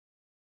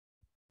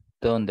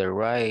 turn the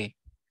right,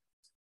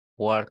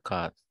 work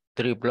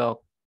 3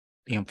 block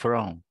in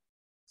front.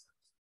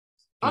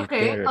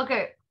 Okay,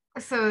 okay.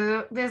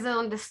 So desde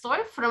donde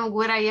estoy, from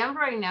where I am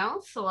right now,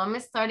 so I'm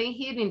starting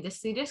here in the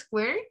city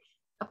square.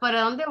 ¿Para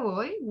dónde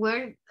voy?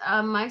 Where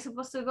am I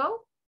supposed to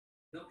go?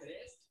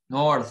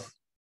 North.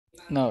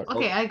 No,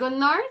 Okay, I go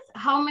north.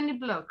 How many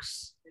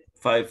blocks?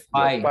 5.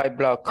 5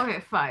 block. Okay,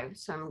 5.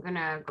 So I'm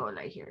gonna go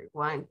like here.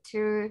 1,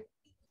 2,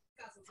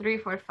 3,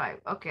 4, 5.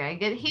 Okay, I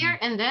get here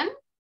and then?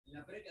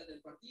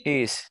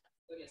 Is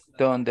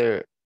turn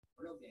the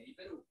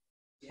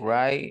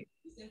right.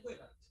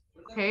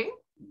 Okay.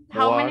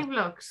 How many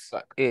blocks?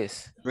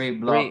 Is 3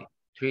 block.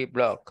 3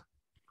 block.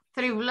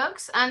 3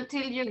 blocks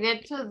until you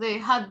get to the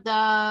hot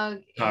dog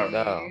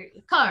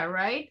car,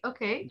 right?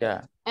 Okay.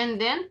 Yeah. And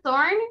then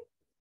turn?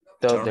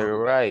 To the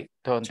right,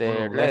 to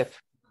the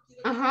left.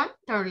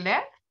 Turn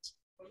left.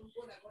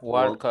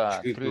 Walk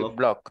 3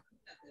 block.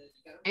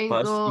 And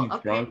Pass go, in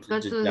okay, front go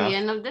the to the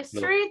end of the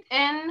street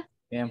and?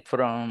 And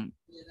from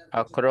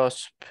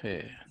across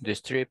the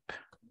street.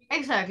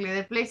 Exactly,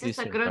 the place is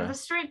across the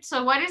street.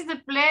 So what is the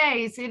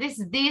place? It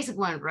is this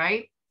one,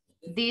 right?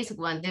 This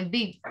one, the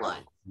big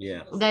one.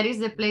 Yeah. That is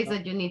the place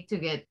that you need to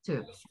get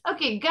to.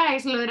 Okay,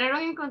 guys,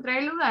 ¿lograron encontrar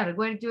el lugar?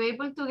 Were you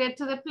able to get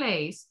to the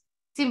place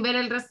sin ver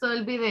el resto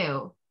del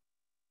video?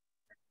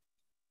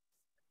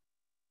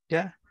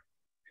 Yeah.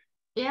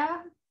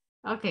 Yeah.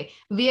 Okay.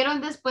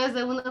 ¿Vieron después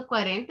de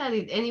 1:40?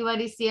 Did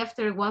anybody see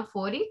after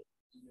 1:40?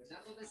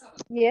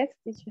 Yes,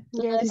 teacher.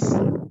 Yes.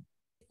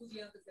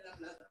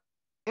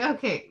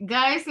 Okay,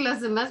 guys, ¿los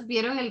demás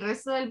vieron el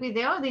resto del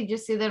video? Did you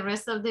see the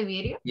rest of the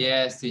video?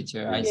 Yes,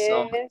 teacher. I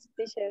saw. Yes,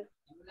 teacher.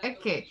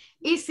 Okay.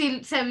 Y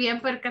si se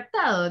habían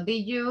percatado,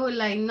 did you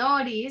like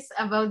notice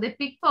about the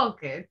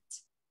pickpocket?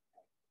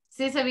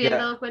 ¿Sí se habían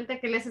dado cuenta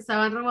que les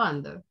estaban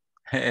robando?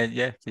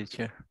 Yes,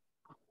 teacher.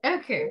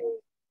 Okay.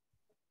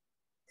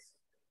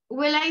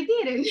 Well, I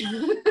didn't.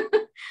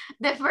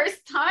 The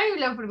first time,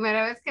 la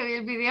primera vez que vi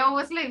el video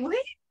was like,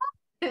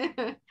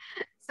 wait.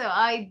 So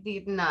I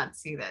did not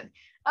see that.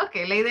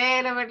 Okay, la idea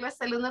era verlo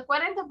hasta el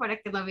 1:40 para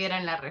que no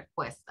vieran la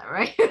respuesta,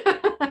 right?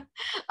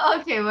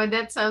 Okay, but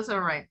that sounds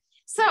all right.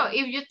 So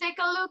if you take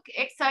a look,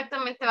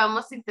 exactamente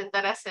vamos a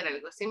intentar hacer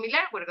algo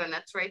similar. We're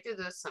gonna try to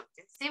do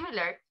something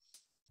similar.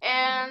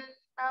 And,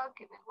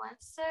 give me one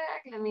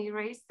sec, let me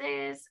erase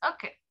this.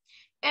 Okay.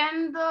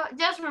 And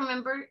just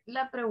remember,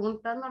 la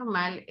pregunta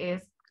normal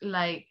es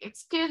like,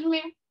 excuse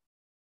me,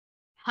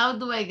 how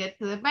do I get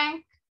to the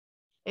bank?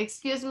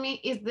 Excuse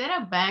me, is there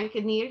a bank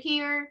near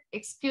here?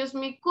 Excuse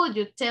me, could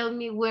you tell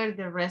me where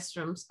the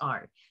restrooms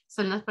are?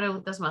 Son las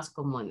preguntas más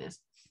comunes.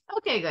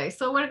 Okay, guys,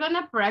 so we're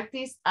gonna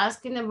practice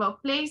asking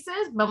about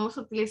places. Vamos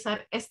a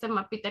utilizar este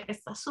mapita que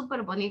está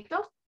súper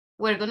bonito.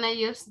 We're gonna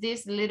use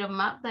this little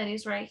map that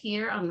is right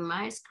here on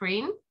my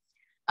screen.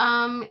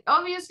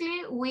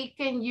 Obviously, we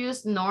can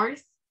use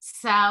north,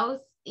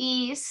 south,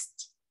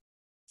 east.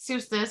 Si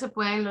ustedes se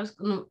pueden los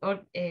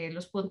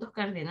puntos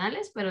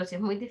cardinales, pero si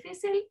es muy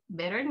difícil,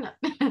 better not.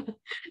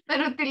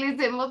 Pero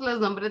utilicemos los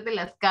nombres de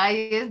las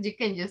calles. You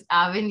can use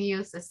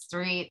avenues,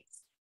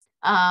 streets.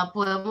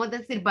 Podemos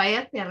decir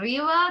vaya hacia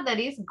arriba, that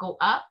is go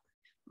up,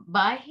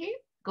 baje,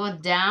 go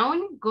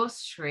down, go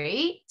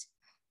straight,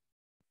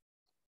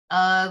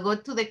 go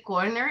to the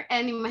corner,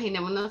 and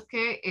imaginémonos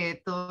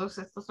que todos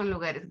estos son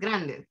lugares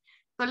grandes.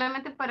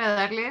 Solamente para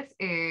darles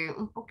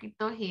un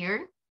poquito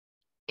here,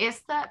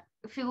 esta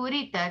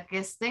figurita que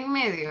está en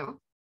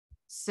medio,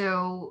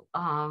 so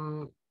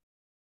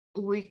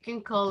we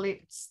can call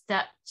it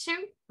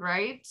statue,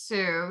 right?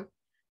 So,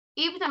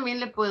 y también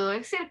le puedo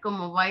decir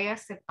como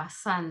váyase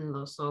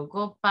pasando, so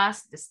go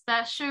past the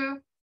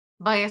statue,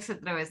 váyase a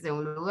través de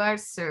un lugar,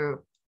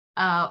 so,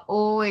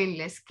 o en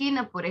la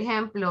esquina, por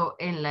ejemplo,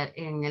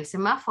 en el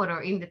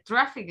semáforo, in the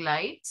traffic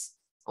lights,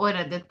 o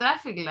at the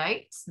traffic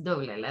lights,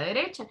 doble a la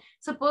derecha.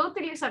 Se puede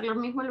utilizar los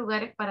mismos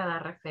lugares para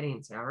dar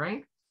referencia,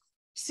 right?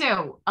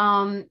 So,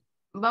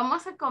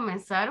 vamos a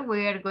comenzar.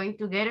 We are going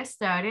to get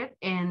started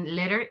in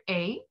letter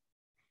A.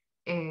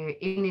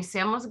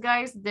 Iniciamos,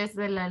 guys,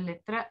 desde la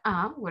letra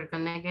A. We're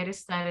gonna get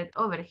started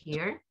over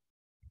here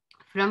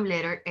from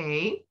letter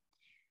A.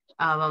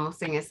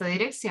 Vamos en esa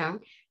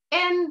dirección.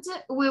 And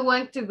we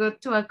want to go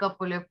to a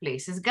couple of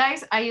places.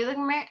 Guys,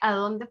 ayúdenme a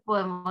dónde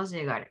podemos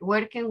llegar.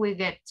 Where can we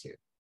get to?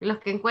 Los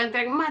que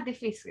encuentren más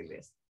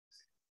difíciles.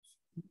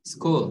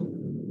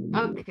 School.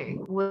 Okay,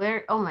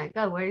 where, oh my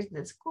God, where is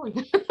the school?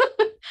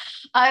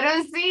 I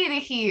don't see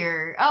it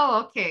here.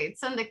 Oh, okay,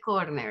 it's on the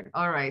corner.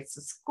 All right,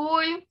 so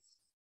school.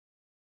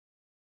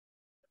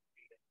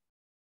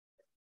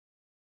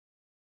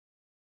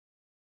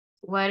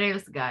 What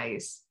else,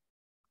 guys?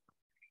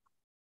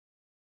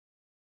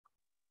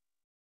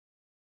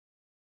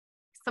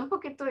 Está un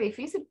poquito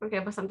difícil porque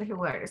hay bastantes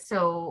lugares.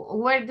 So,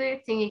 where do you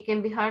think it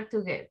can be hard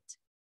to get?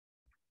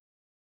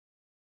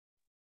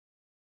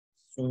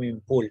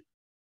 Swimming pool.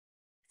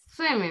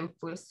 Swimming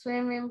pool,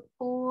 swimming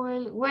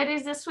pool. Where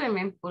is the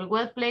swimming pool?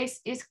 What place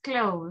is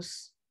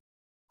close?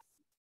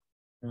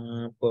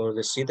 For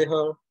the city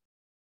hall.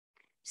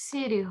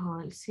 City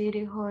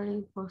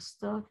hall,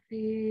 post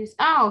office.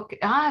 Ah, okay.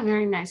 Ah,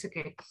 very nice.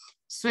 Okay.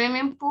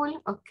 Swimming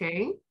pool.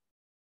 Okay.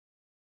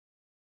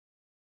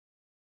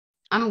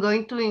 I'm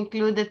going to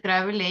include the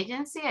travel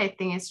agency. I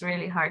think it's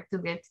really hard to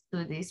get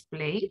to this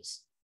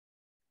place.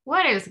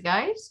 What else,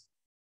 guys?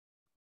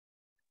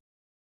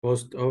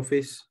 Post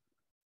office.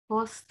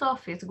 Post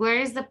office. Where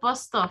is the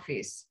post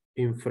office?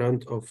 In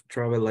front of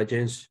travel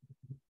agency.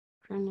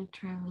 From the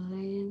travel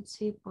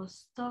agency,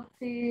 post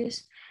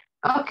office.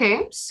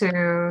 Okay,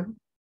 so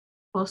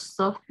post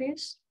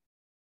office.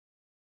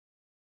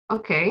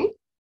 Okay.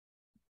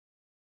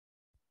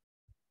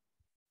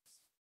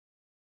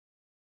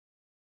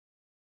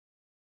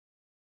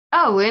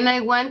 Oh, and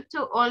I want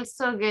to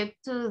also get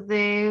to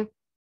the,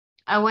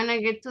 I want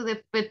to get to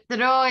the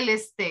petrol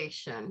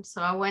station.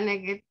 So I want to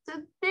get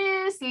to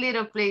this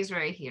little place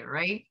right here,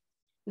 right?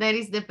 That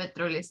is the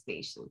petrol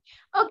station.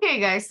 Okay,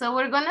 guys, so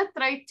we're going to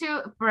try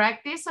to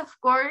practice, of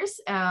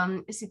course.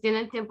 Si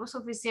tienen tiempo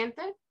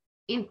suficiente,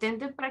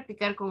 intenten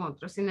practicar con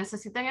otros. Si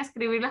necesitan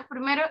escribirlas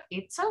primero,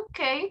 it's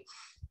okay.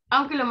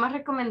 Aunque lo más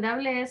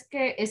recomendable es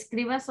que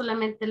escriban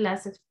solamente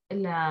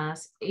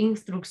las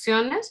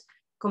instrucciones,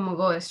 como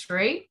go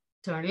straight,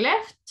 turn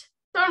left,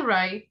 turn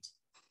right,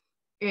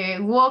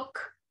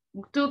 walk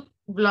 2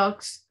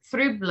 blocks,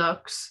 3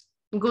 blocks,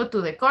 go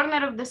to the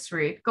corner of the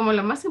street, como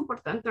lo más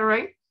importante,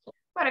 right?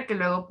 Para que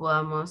luego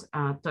podamos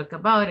talk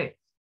about it.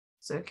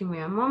 So give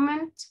me a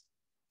moment.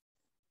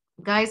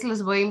 Guys,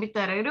 los voy a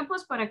invitar a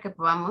grupos para que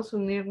podamos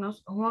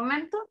unirnos un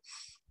momento.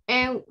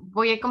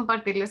 Voy a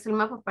compartirles el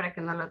mapa para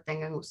que no lo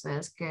tengan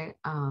ustedes que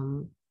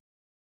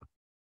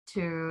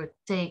to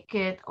take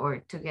it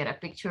or to get a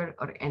picture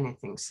or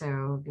anything.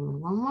 So give me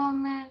one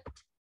moment.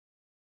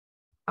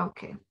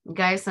 Okay,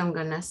 guys, I'm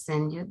gonna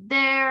send you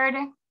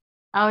there.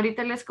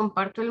 Ahorita les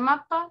comparto el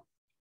mapa.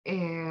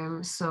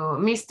 So,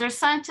 Mr.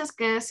 Sánchez,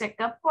 quédese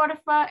acá,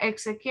 porfa.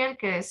 Ezequiel,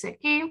 quédese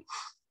aquí.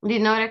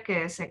 Dinora,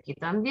 quédese aquí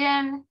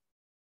también.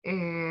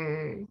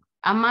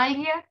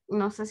 Amalia,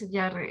 no sé si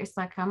ya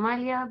está acá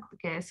Amalia.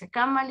 Quédese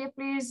acá, Amalia,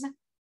 please.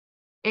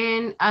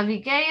 And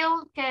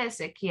Abigail,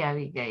 quédese aquí,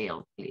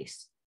 Abigail,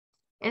 please.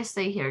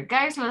 Stay here.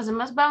 Guys, los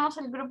demás vamos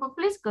al grupo,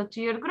 please. Go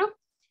to your group.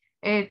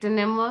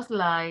 Tenemos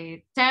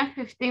like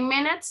 10-15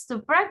 minutes to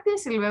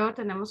practice y luego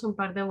tenemos un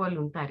par de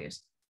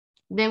voluntarios.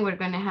 Then we're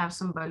going to have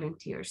some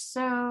volunteers.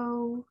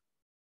 So,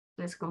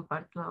 les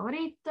comparto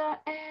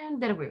ahorita and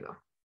there we go.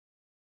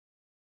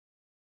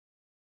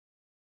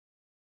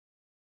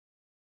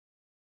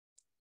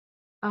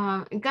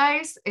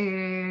 Guys,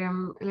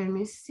 let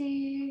me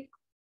see.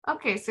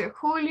 Okay, so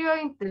Julio,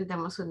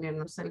 intentamos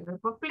unirnos al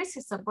grupo, please, si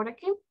está por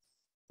aquí.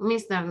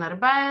 Mr.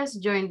 Narváez,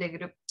 join the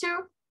group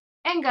too.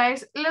 And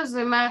guys, los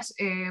demás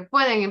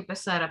pueden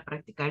empezar a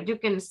practicar. You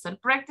can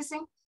start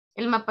practicing.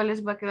 El mapa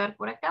les va a quedar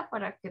por acá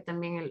para que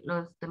también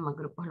los demás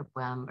grupos lo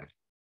puedan ver.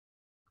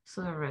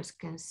 So the rest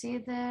can see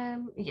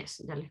them. Yes,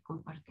 ya les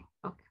compartí.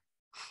 Okay.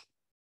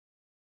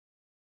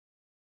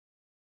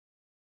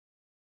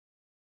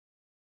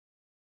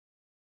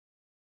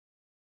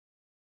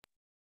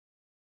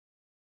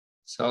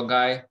 So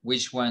Guy,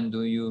 which one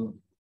do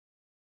you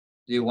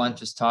want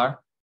to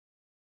start?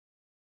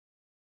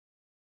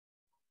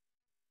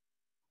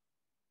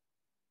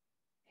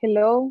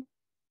 Hello,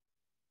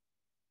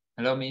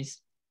 Hello,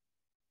 Miss.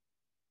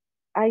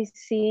 I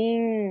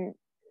seen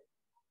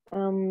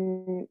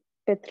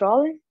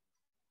petrol,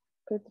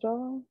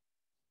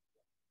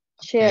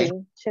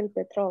 Shell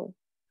petrol.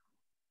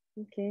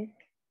 Okay.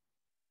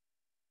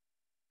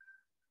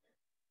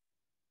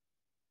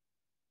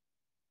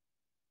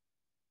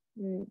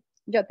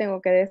 Yo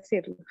tengo que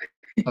decirlo.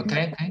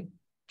 Okay,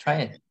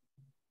 try it.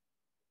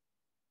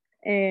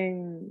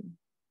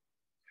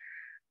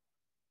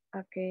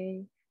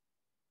 Okay.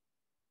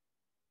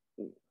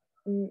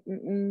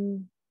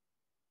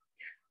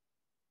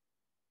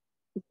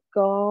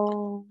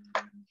 Go.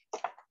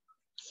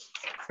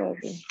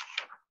 Sorry.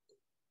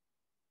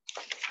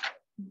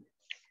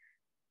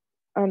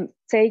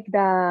 Take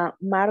the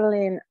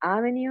Marlin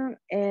Avenue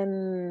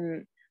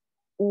and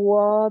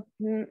walk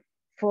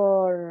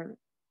for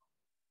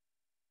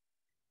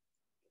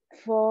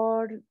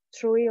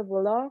 3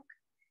 block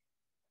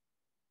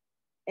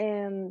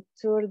and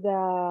to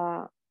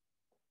the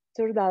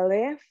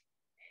left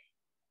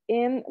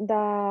in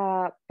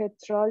the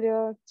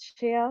petroleum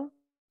shell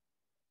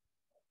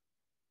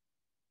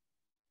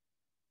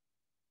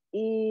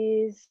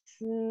is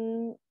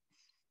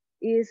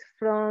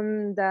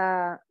from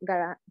the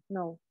garage.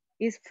 No,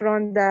 is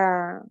from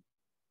the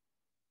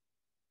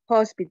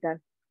hospital.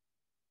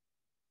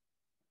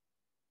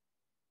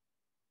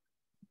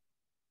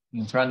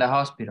 In front of the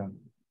hospital.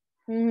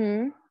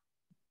 Mm-hmm.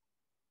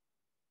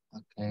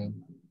 Okay.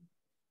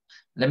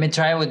 Let me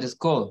try with the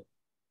school.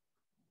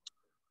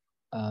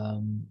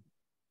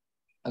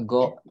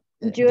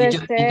 Did you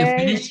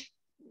finish?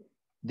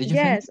 Did you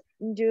yes,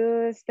 finish?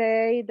 you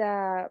say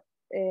the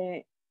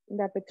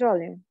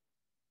petroleum.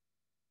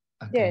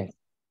 Okay. Yes.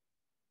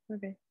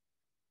 Okay.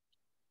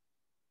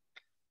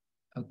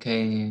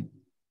 Okay.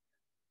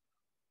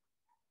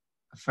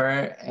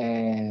 First,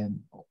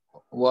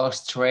 walk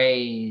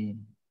straight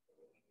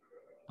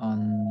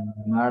on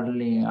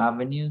Marlin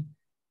Avenue.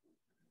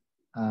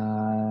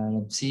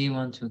 Let's see,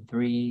 1, 2,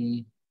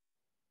 3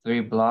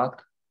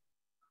 block.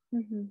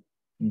 Mm-hmm.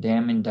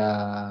 Then in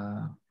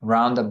the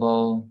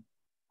roundabout,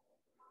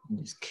 in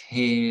this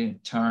case,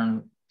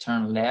 turn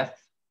left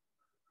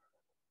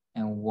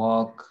and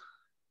walk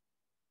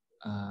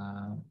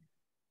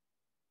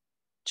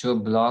 2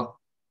 block.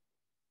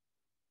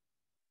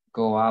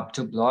 Go up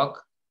 2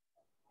 block,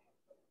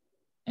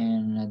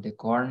 and at the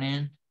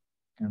corner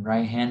and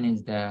right hand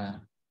is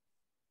the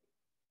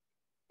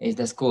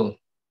school.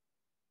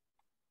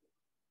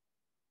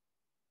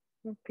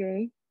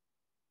 Okay.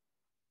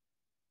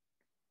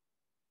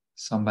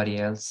 Somebody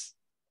else.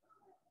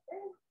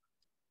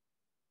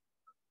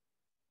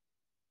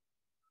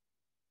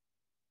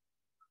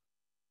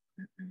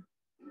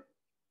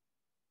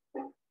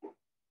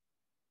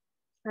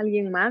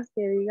 ¿Alguien más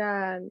que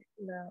diga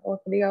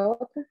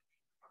otra?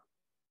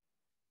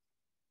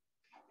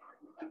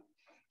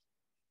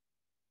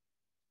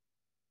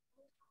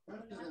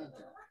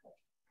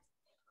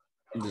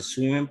 The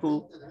swimming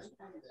pool.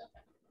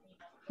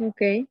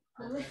 Okay.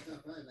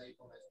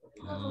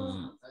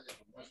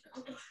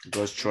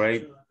 Go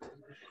straight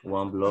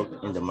 1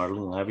 block in the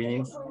Marlin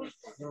Avenue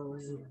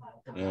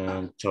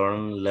and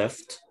turn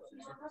left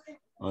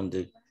on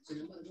the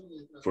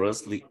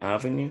Presley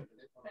Avenue.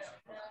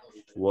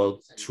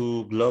 Walk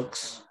 2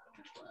 blocks.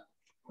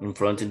 In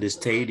front of the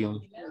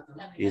stadium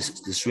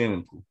is the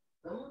swimming pool.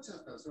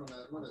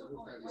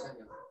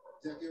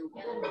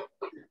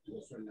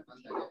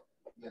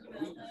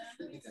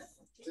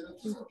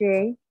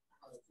 Okay.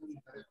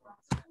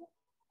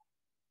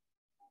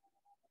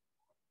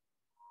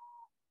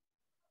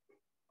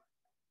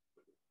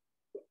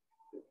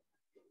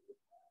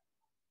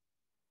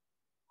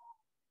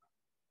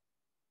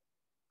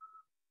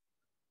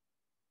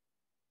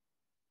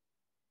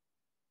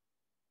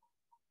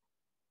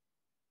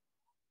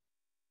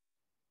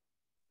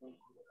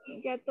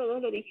 Ya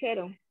todos lo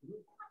dijeron.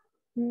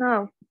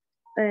 No.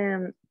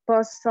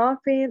 Post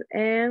office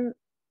and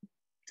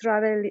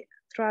travel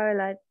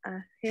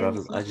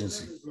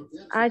agency.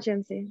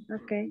 Agency,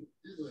 okay.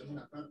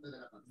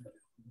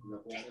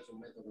 Lo cual es un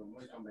método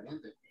muy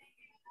conveniente.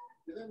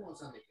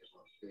 Debemos admitir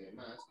que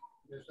más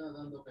le está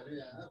dando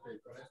pelea a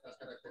Apple con estas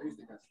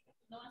características.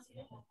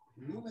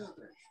 Número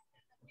 3.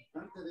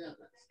 Parte de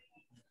atrás.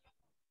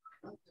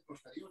 Parte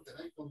posterior del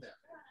iPhone de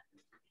Apple.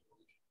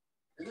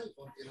 El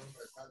iPhone tiene un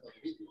respaldo de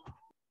vídeo.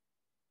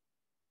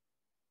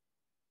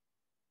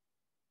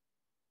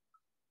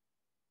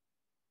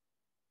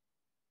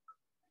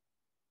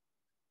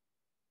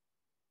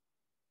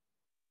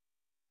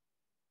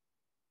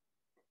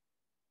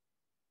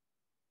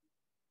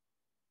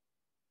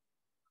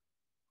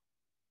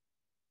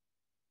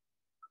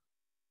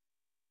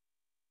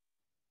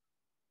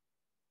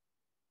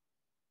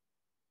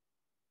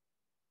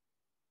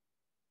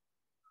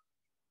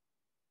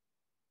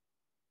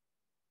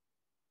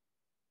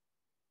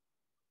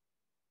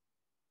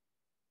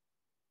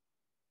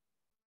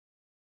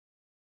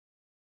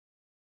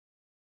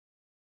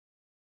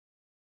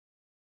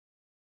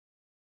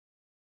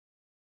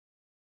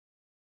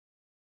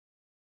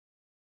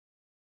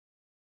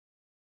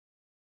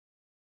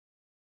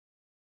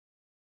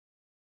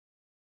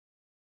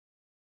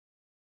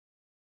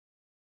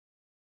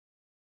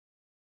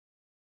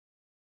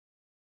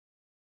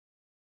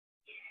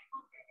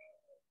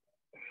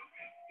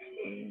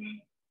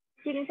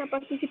 ¿Quién está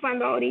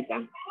participando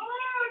ahorita?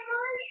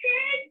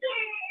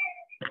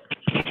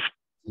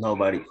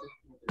 Nobody.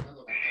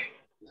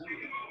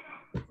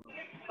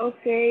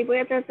 Ok, voy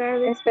a tratar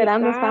de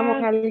Esperando estamos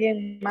explicar. a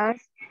alguien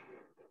más.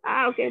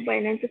 Ah, ok,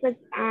 bueno, entonces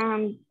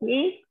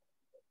sí,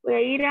 voy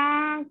a ir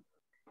a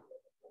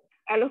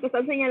los que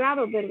están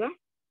señalados, ¿verdad?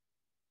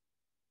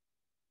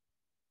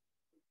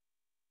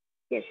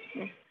 Yes,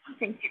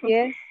 thank you.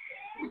 Yes.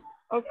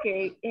 Ok,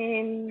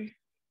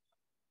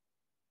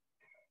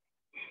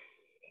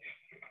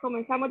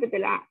 comenzamos desde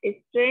la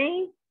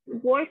stay,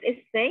 work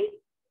stay.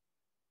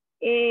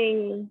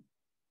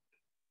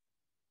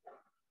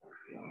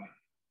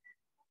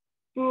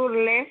 To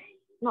left,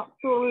 no,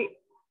 to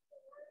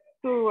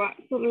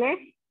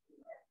left.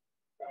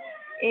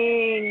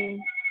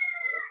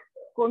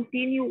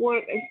 Continue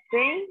work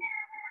stay.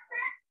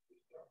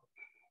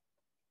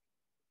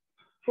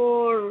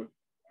 For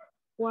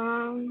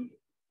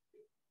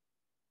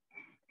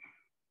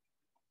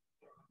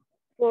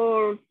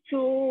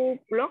 2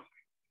 blocks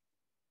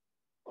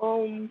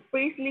on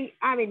Priestley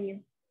Avenue.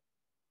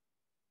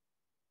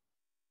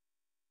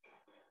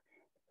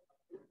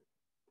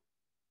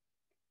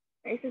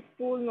 Ese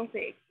pool, no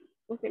sé,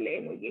 no se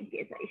lee muy bien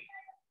qué es ahí.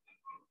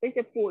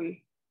 Ese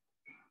pool.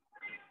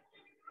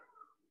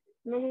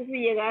 No sé si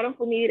llegaron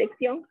con mi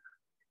dirección.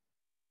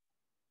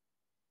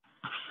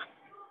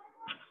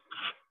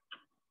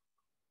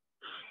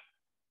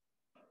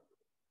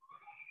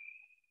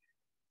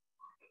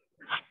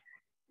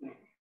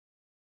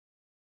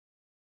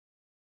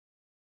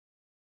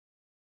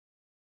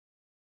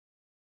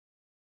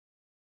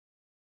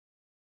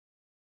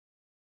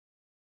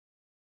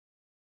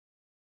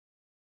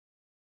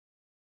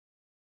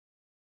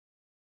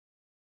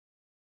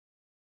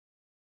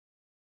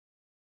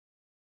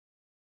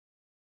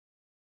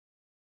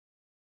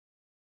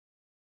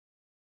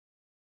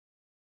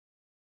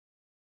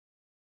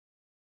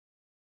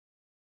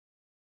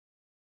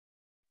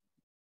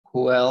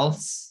 Who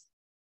else?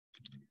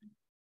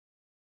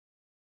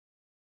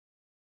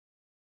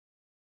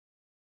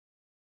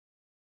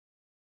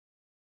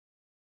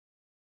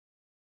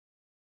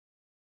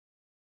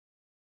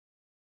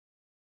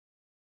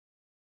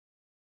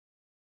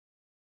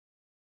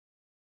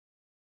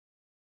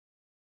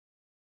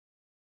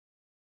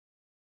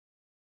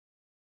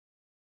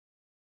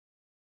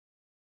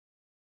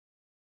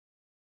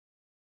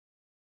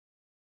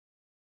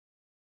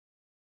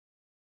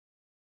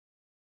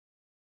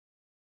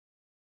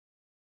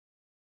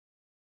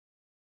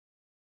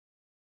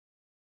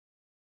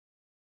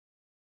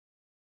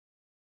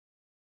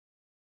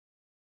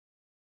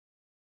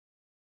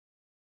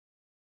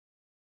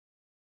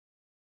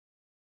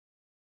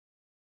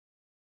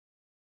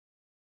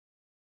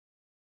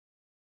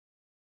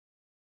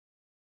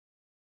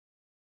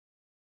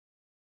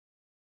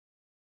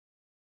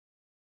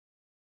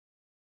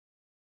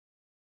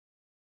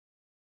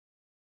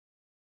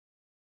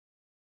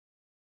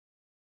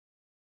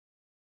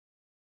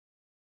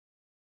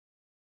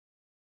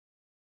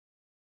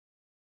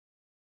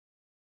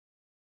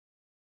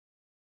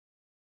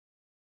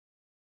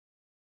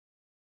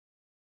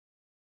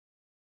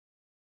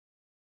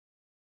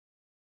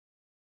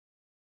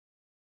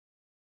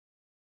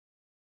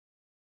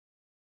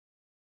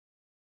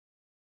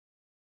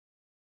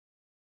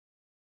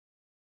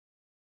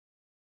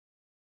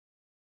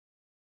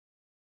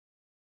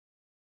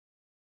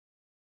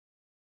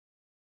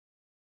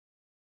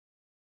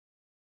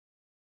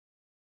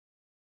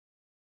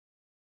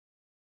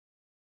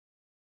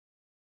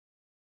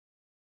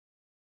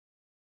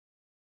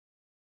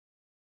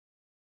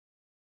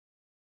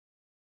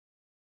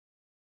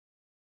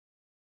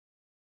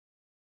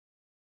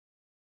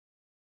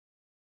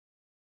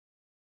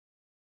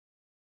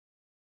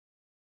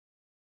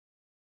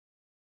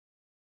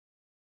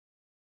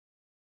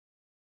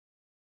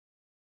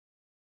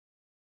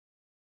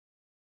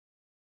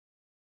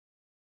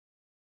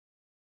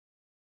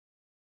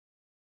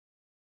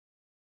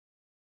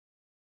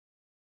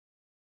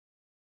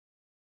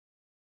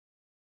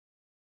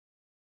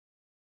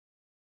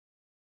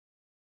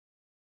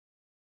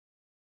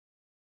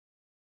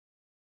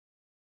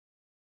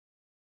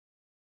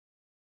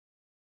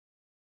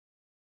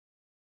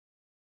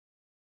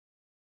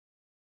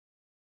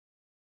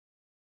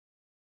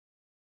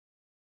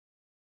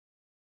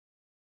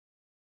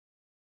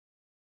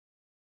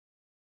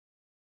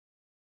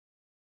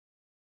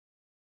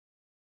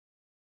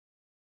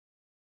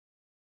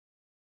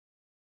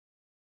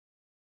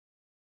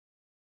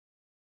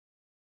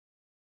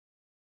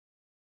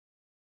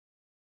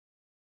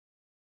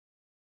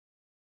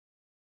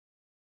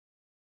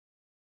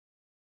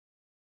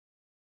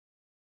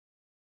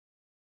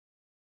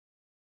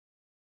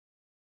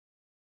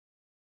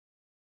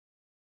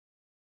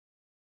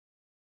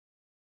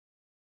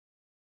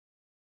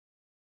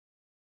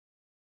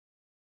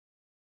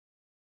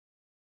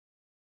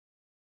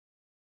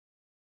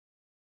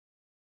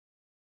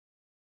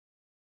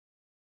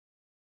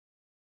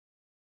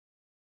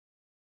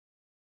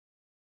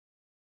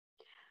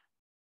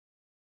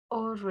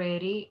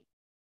 Already,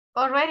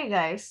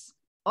 guys.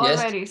 Yes.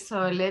 Already,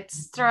 so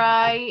let's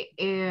try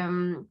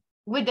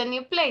with the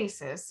new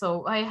places.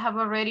 So I have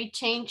already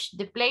changed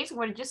the place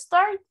where you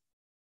start.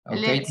 Okay,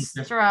 Let's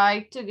teacher.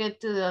 try to get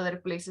to the other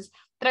places.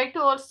 Try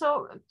to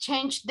also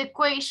change the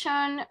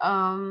question.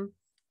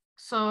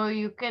 So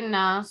you can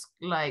ask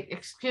like,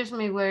 excuse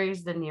me, where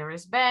is the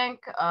nearest bank?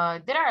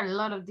 There are a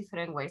lot of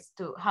different ways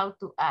to how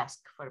to ask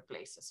for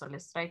places. So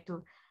let's try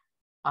to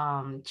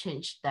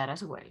change that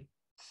as well.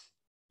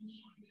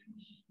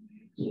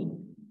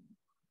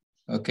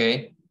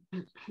 Okay.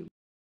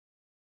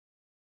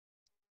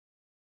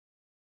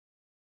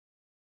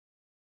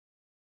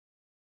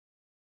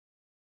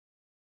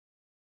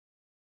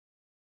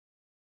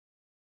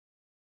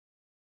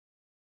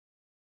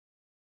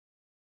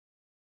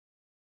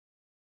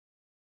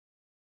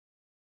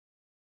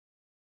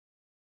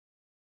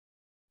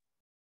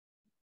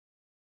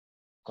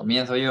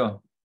 Comienzo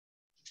yo.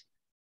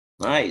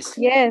 Nice.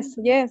 Yes,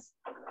 yes.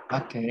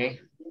 Okay.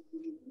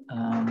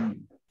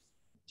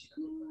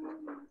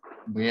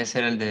 Voy a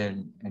hacer el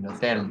del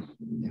hotel,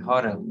 el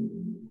hotel.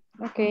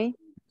 Okay.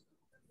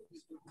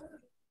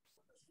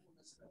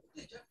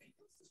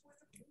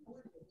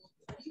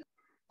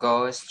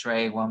 Go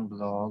straight one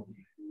block,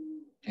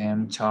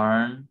 then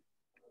turn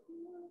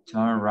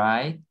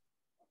right,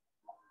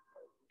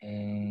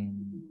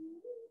 and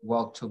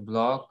walk to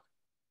block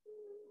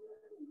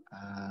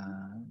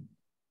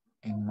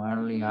in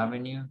Marley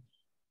Avenue.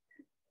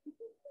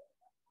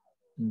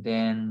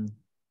 Then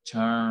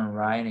turn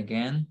right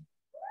again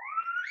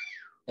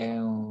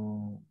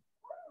and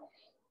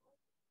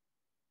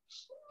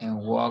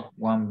walk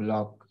one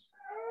block.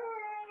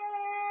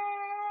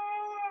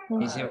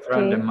 It's in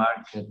front of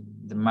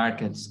the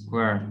market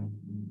square.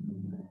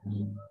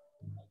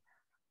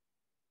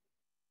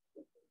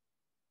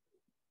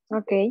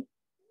 Okay.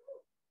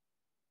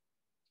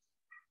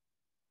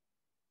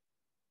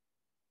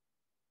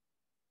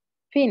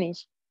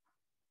 Finish.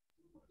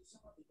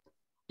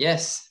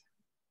 Yes.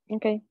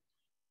 Okay.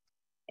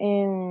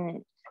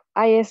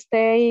 I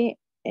stay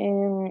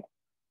in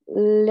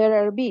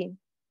letter B.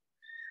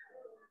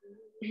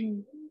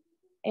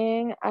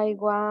 And I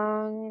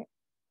want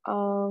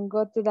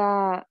go to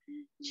the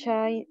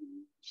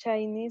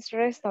Chinese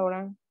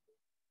restaurant.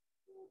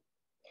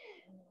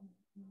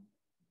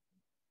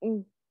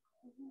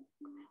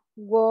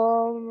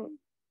 Go.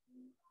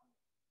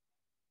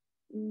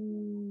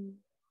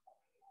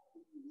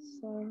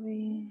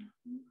 Sorry.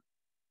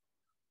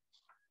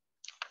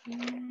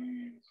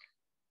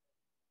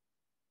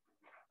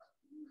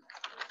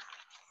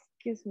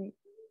 Excuse me.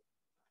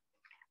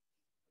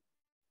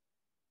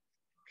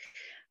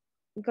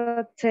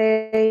 Go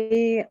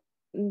take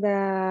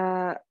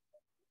the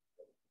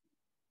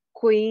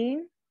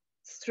Queen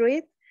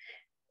Street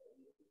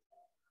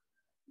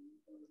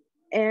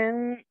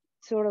and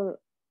to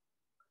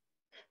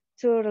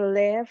the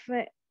left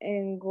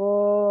and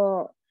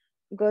go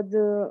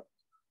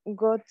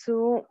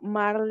to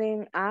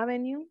Marlin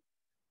Avenue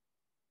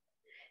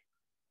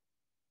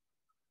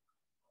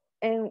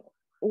and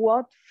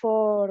walk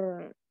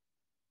for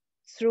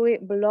 3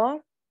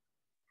 blocks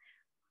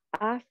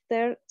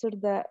after to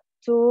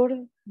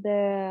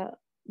the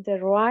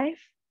right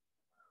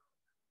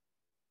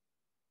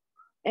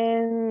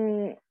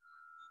and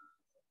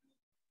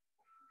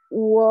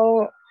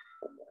walk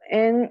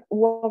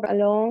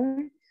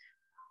along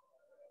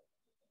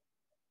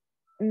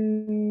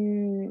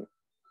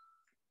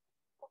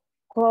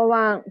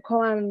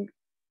Cowan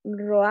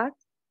Road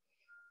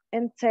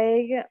and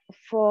take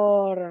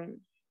for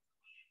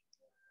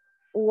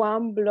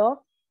 2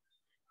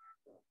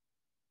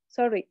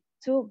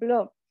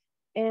 blocks.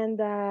 And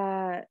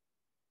the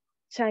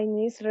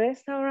Chinese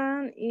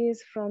restaurant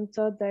is front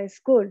of the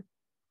school.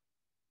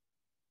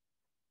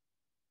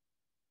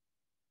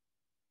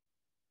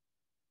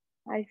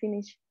 I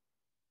finish.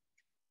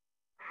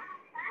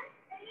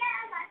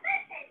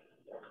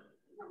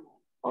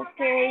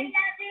 Okay.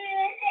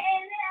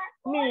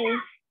 Me.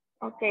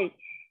 Okay.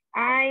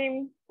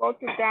 I go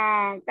to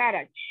the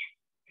garage.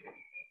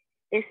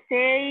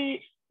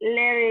 Stay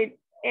letter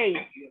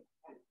A.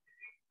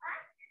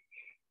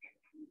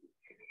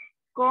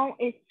 Go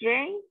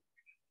straight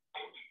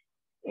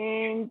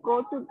and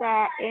go to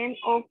the end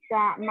of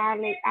the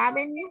Marley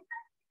Avenue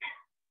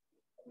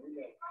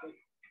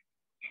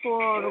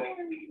for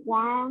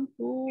 1,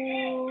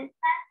 2,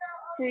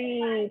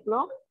 3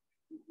 blocks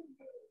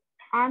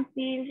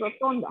until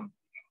Rotonda.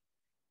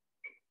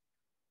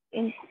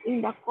 In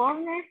the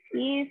corner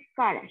is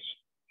garage.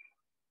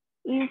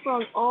 In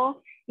front of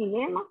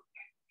cinema.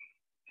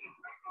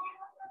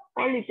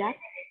 Only that.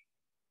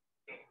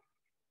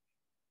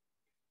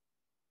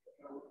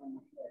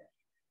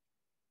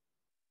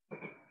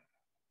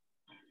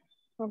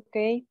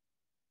 Okay.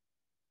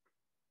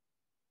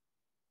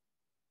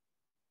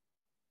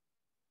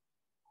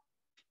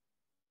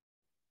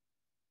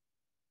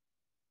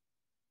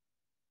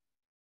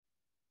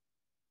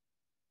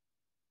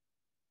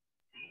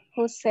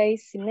 Who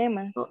says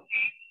cinema?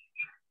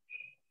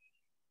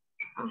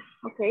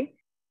 Okay.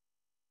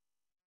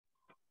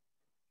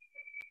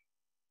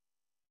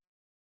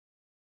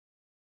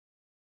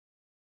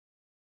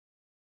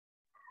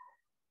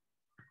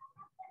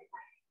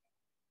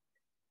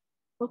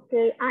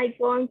 Okay, I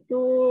go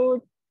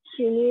to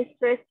Chinese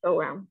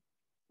restaurant.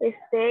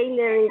 Stay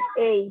letter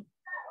A.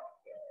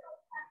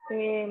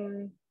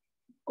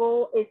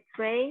 Go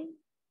straight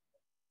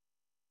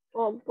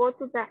or go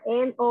to the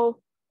end of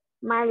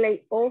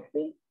Marley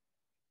office.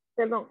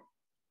 Perdón.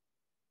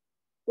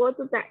 Go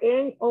to the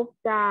end of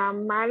the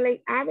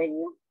Marley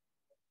Avenue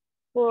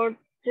for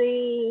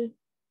 3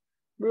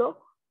 blocks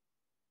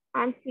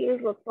until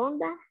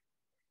Rotonda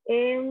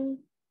and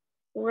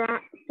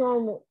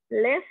some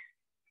left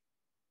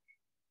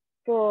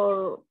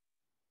for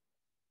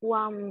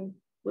 1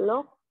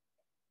 block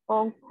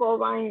on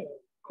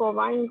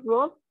Covine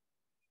Road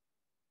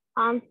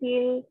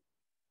until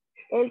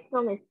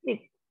Elton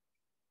Street.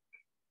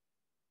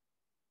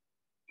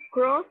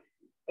 Cross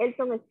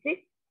Elton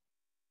Street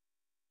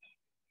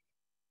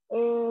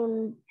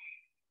and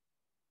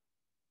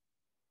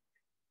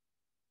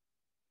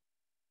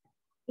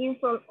in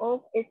front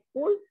of a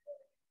school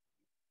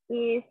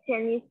is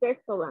Chinese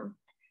restaurant.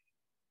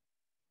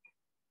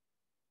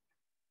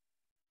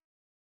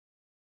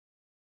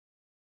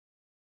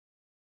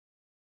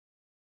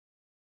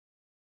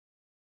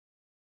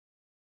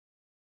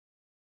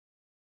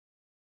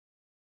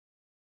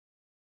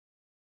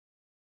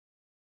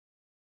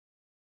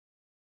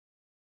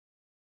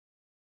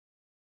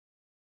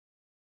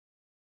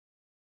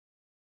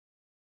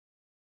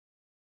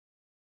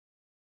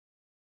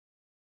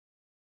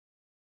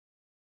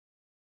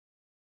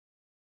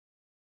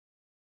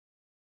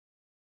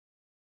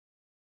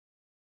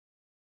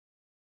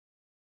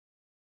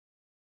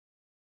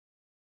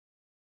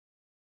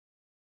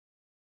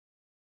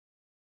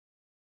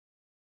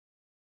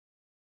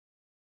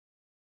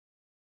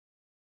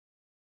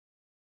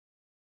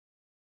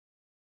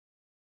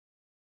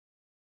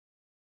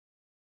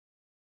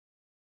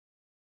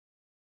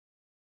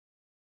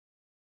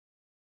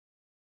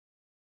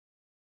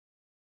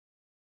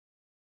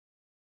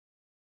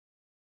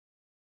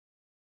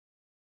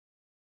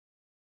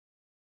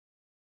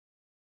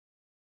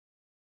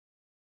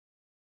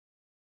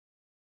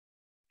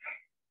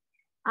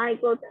 I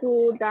go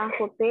to the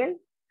hotel,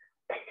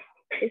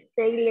 stay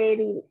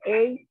lady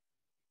A,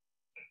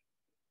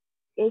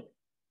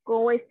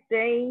 go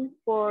straight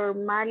for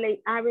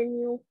Marley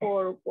Avenue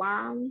for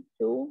 1,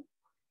 2,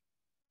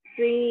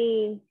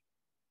 3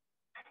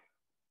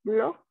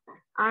 blocks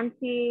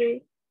until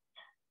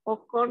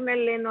O'Connell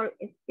Leonard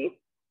Street,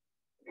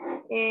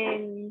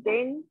 and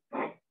then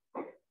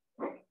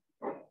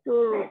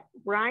to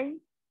right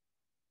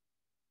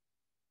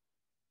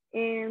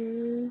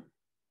and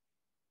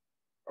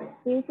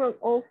in front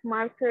of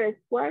Market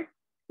Square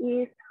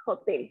is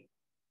hotel.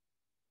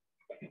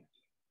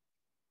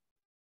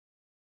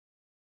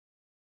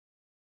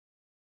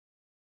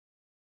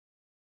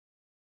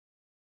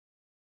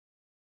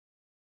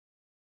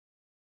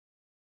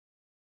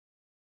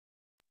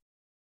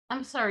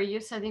 I'm sorry, you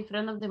said in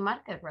front of the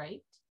market,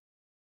 right?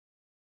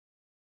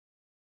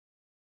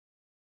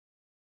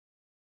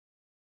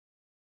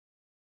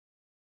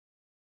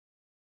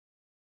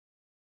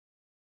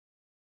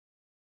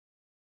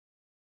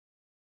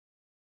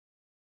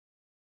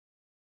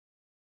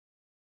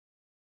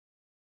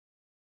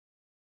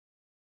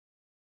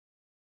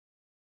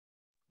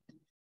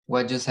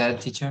 What you said,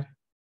 teacher?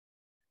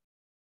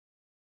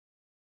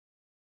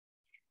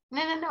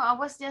 No, I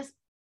was just,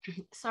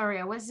 sorry,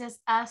 I was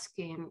just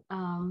asking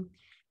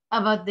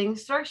about the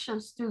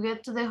instructions to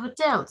get to the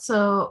hotel.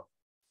 So,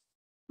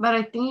 but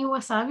I think it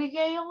was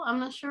Abigail, I'm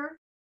not sure.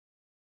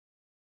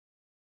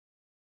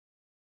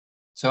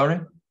 Sorry?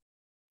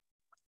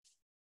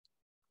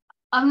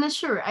 I'm not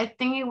sure. I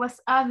think it was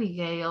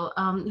Abigail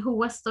who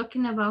was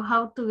talking about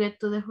how to get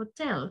to the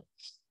hotel.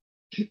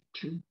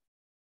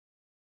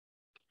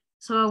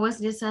 So I was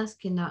just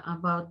asking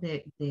about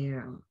the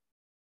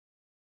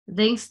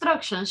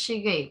instructions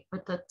she gave,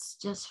 but that's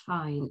just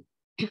fine.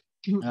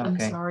 I'm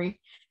Okay. sorry.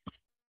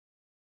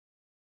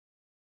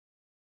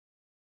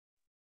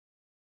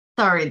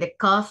 Sorry, the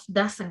cough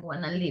doesn't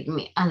want to leave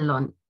me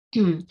alone.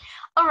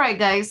 All right,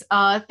 guys.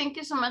 Thank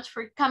you so much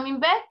for coming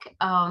back.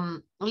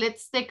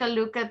 Let's take a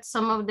look at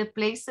some of the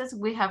places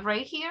we have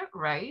right here,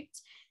 right?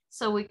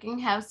 So we can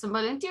have some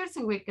volunteers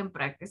and we can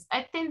practice.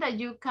 I think that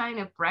you kind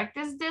of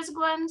practice these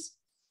ones.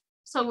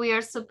 So we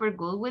are super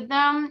good with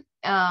them.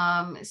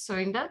 So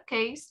in that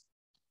case,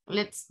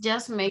 let's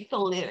just make a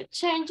little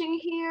change in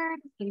here.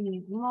 Give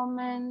me a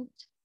moment.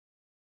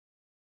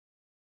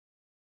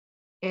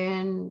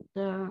 And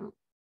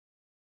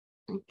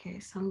okay,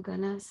 so I'm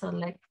gonna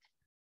select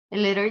a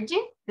letter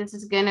G. This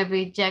is gonna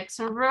be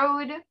Jackson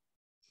Road.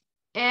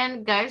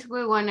 And guys,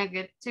 we wanna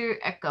get to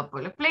a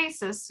couple of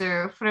places.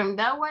 So from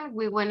that one,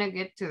 we wanna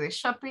get to the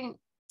shopping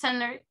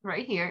center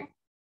right here.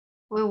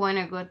 We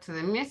wanna go to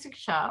the music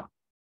shop.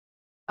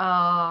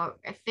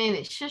 I think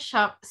the shoe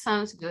shop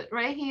sounds good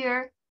right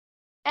here.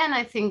 And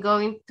I think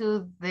going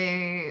to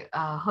the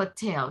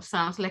hotel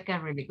sounds like a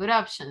really good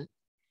option.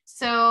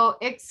 So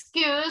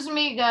excuse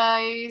me,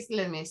 guys.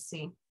 Let me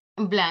see.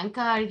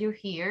 Blanca, are you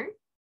here?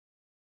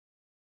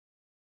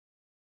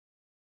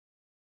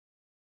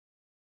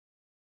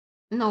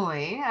 Noe,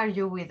 are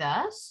you with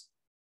us?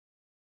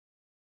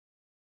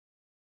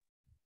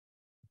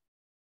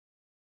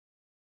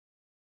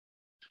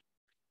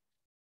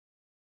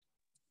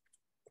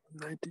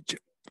 Night, teacher.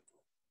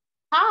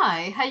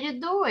 Hi, how you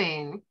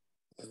doing?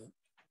 Un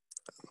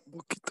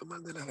poquito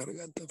más de la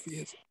garganta,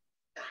 fíjese.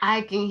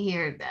 I can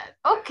hear that.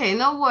 Okay,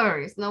 no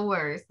worries, no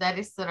worries. That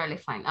is totally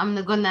fine. I'm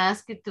not gonna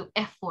ask you to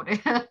effort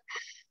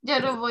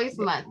your voice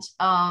much.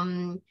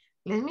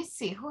 Let me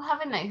see, who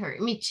haven't I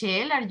heard?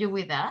 Michelle, are you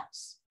with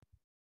us?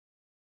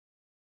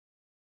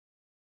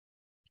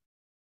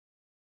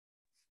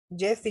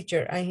 Yes,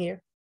 teacher, I'm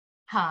here.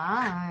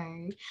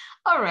 Hi.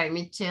 All right,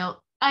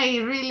 Michelle, I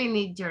really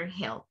need your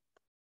help.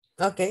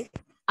 Okay.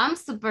 I'm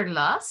super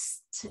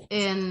lost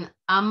and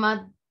I'm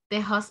at the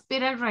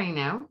hospital right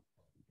now.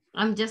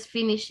 I'm just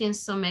finishing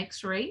some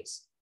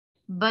x-rays.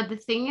 But the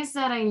thing is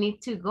that I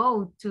need to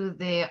go to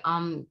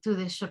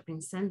the shopping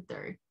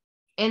center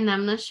and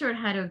I'm not sure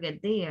how to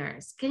get there.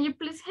 Can you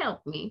please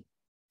help me?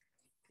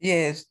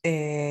 Yes,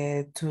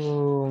 to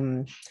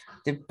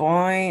the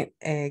point,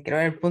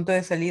 creo el punto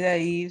de salida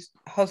is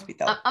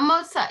hospital. I'm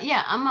outside.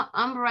 Yeah,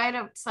 I'm right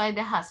outside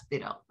the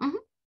hospital.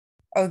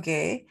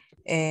 Okay.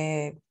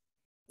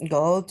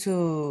 Go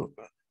to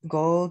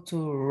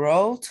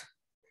road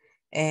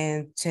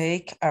and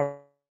take a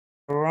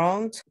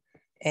round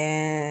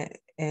and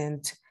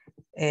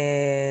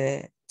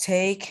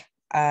take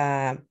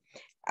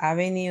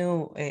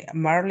avenue,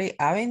 Marley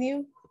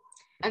Avenue.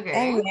 Okay.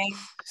 And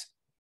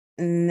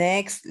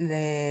next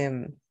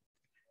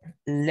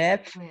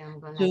left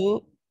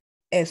to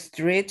a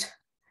street,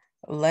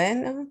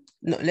 Lennon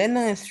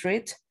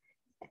Street.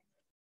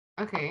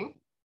 Okay.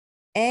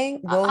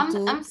 And go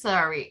I'm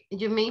sorry.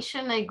 You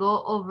mentioned I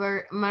go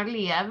over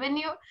Marley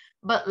Avenue,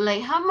 but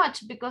like how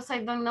much? Because I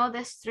don't know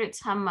the streets,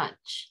 how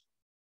much?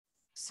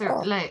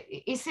 So like,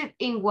 is it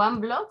in one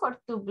block or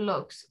 2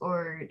 blocks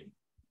or?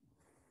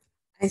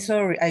 I'm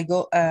sorry,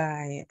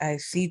 I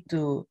see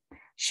to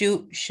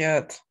shoe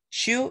shot,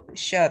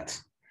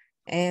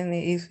 and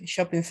it's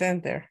shopping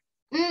center.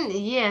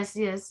 Yes.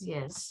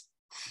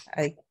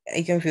 I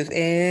confused.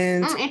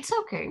 And it's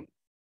okay.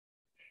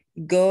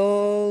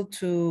 Go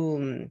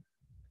to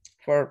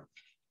for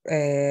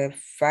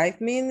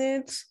 5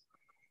 minutes.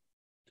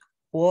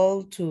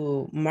 Walk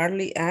to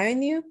Marley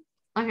Avenue.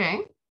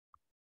 Okay.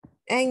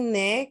 And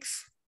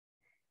next,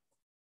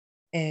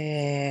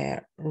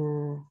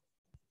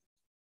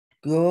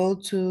 go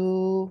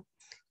to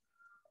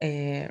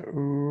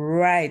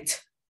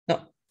right.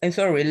 No, I'm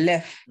sorry,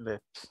 left.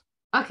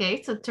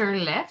 Okay, so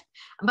turn left.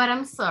 But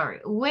I'm sorry,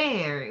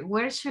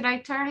 where should I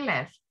turn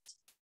left?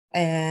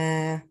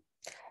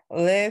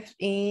 Left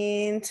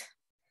in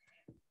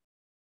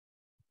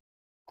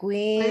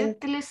Queen. Puede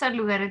utilizar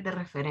lugares de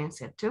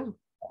referencia too.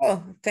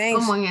 Oh, thanks.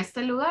 Como en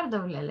este lugar,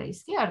 doble a la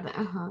izquierda.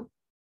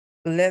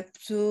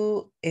 Left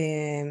to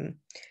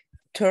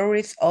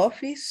tourist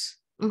office.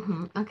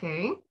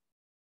 Okay.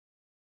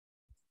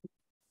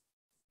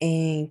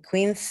 In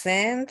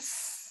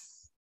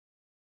Queenssense.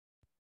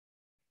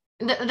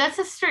 That's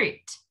a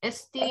street.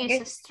 ST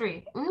is a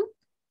street.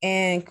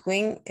 And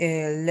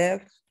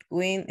left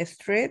Queen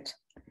Street.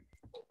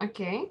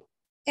 Okay.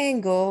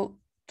 And go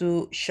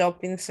to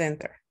shopping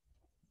center.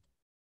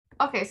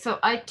 Okay, so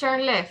I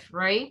turn left,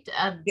 right?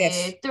 At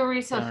the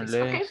tourist office.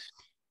 Okay.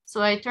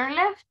 So I turn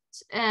left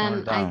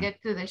and I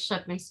get to the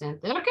shopping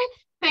center. Okay.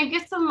 Thank you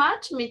so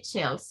much,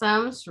 Michelle.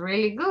 Sounds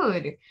really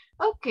good.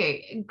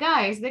 Okay,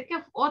 guys, ¿de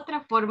qué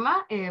otra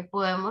forma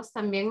podemos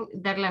también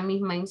dar la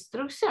misma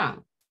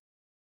instrucción?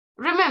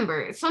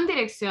 Remember, son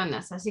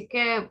direcciones, así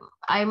que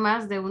hay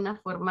más de una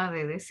forma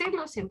de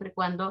decirlo siempre y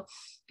cuando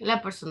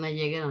la persona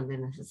llegue donde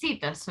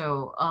necesita.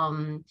 So,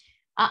 I'm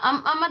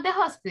at the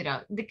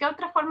hospital. ¿De qué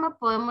otra forma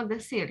podemos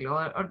decirlo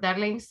o dar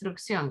la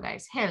instrucción,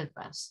 guys? Help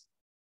us.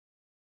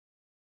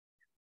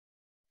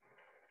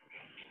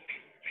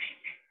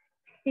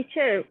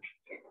 Teacher.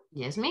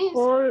 Yes, miss.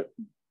 Or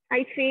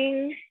I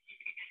think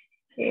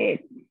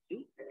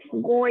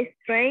go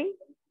straight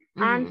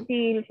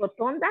until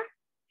rotonda.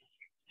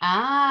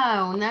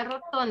 Una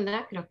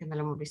rotonda, creo que no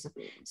lo hemos visto.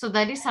 So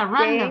that is a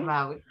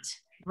roundabout.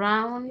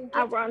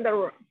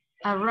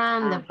 A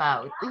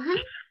roundabout.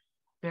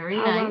 Very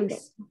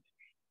nice.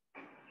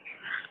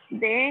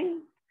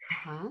 Then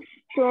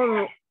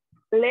turn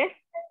left.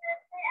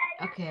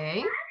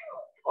 Okay.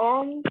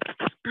 On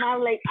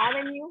Marley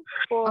Avenue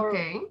for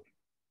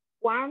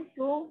 1,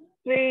 2,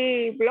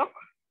 3 blocks.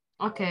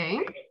 Okay.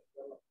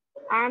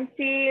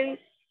 Until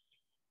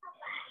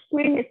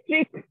Queen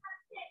Street.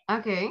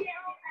 Okay.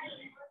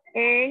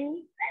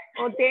 And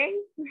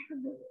then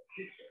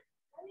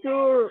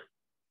to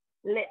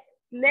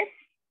left.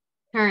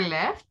 Turn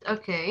left.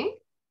 Okay.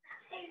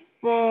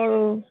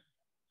 For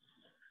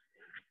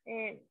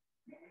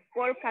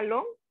work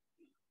along.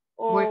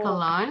 Work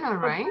along. All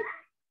right.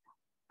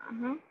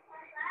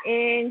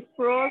 And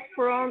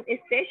from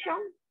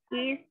station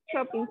is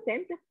shopping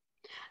center.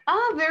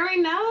 Very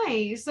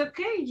nice.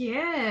 Okay,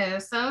 yeah,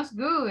 sounds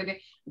good.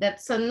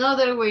 That's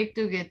another way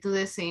to get to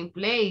the same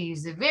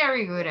place.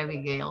 Very good,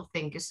 Abigail.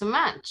 Thank you so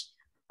much.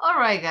 All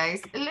right,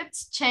 guys,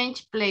 let's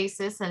change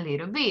places a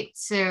little bit.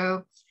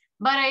 So,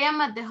 but I am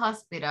at the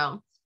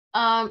hospital.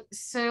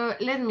 So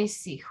let me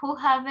see. Who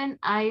haven't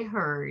I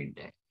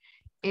heard?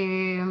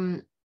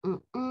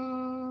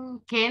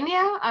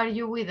 Kenya, are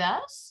you with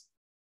us?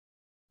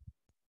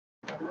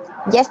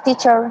 Yes,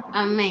 teacher.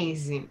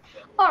 Amazing.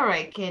 All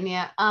right,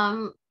 Kenya.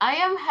 I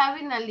am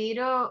having a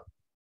little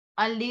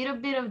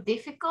bit of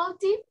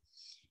difficulty.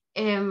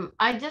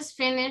 I just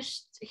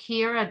finished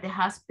here at the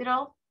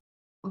hospital,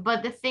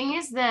 but the thing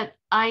is that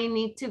I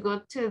need to go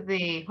to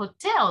the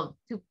hotel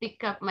to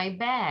pick up my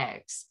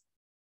bags.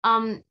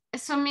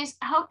 So Miss,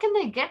 how can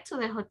I get to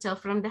the hotel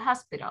from the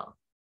hospital?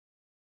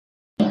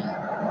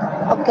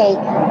 Okay,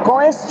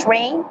 go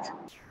straight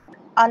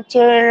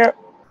until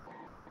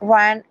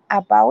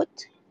roundabout.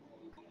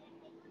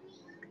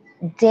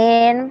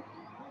 Then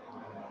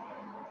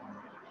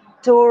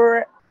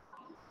turn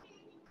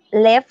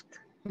left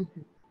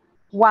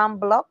 1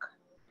 block.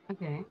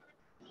 Okay.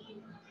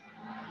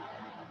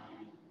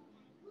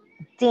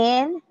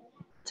 Then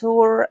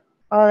turn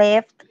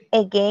left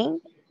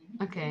again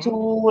Okay. to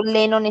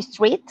Lennon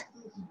Street.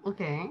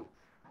 Okay.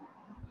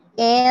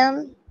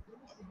 And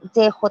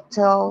the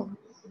hotel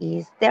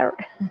is there.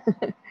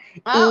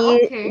 Oh,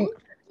 okay.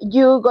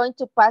 You're going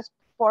to pass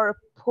for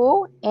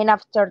pool, and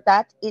after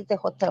that is the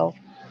hotel.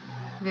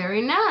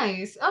 Very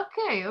nice.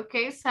 Okay,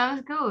 okay,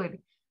 sounds good.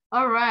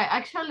 All right,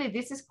 actually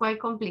this is quite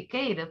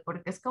complicated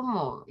porque es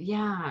como,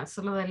 yeah,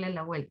 solo darle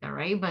la vuelta,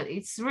 right? But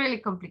it's really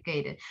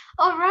complicated.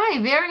 All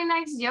right, very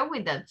nice job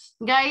with that.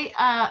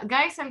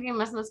 Guys, ¿alguien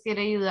más nos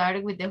quiere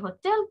ayudar with the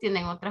hotel?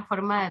 ¿Tienen otra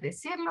forma de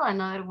decirlo?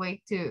 Another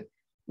way to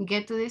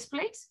get to this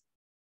place?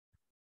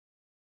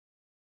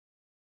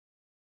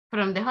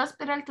 From the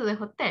hospital to the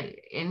hotel,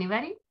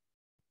 anybody?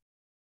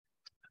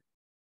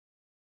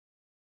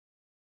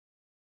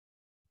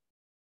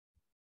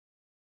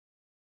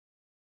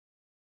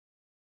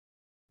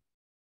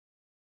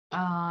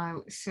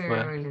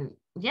 Sir,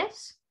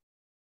 yes?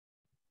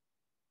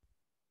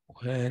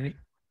 Where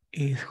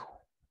is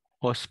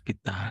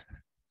hospital?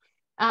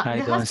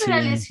 The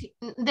hospital is,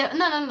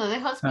 no, the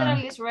hospital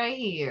is right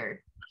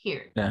here.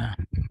 Here. Yeah.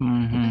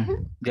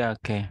 Yeah,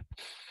 okay.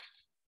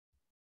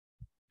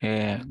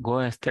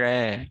 Go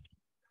straight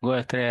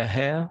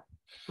ahead.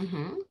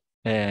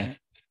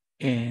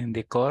 In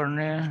the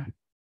corner,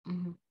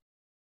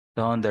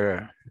 down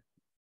the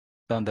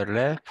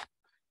left,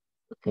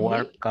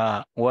 walk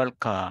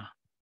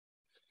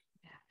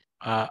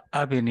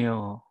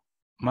Avenue,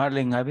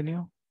 Marlin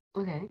Avenue.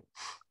 Okay.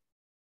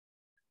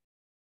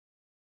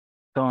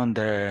 On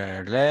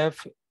the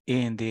left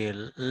in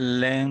the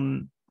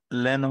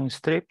Lennon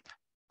Strip.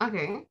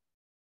 Okay.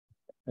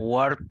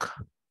 Walk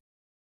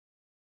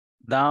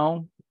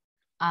down.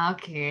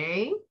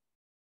 Okay.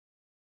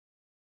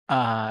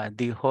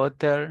 The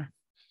hotel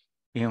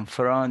in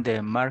front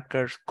the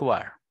Marker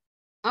Square.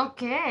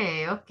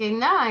 Okay, okay,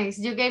 nice.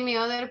 You gave me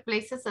other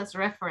places as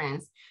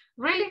reference.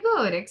 Really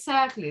good,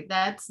 exactly.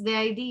 That's the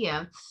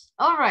idea.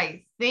 All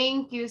right,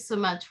 thank you so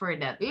much for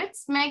that.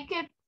 Let's make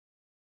it,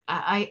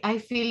 I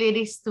feel it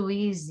is too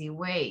easy,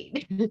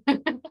 wait.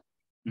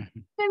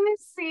 Let me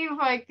see if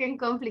I can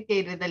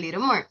complicate it a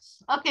little more.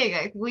 Okay,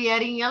 guys, we are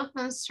in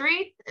Elton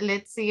Street.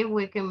 Let's see if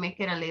we can make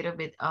it a little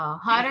bit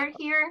harder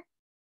here.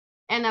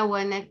 And I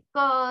want to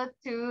go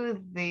to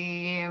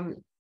the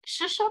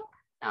shoe shop.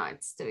 No,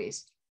 it's too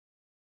easy.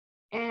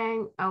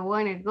 And I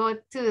want to go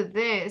to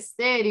the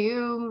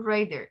stadium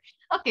right there.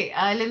 Okay,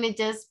 let me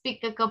just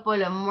pick a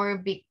couple of more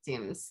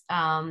victims.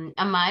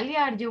 Amalia,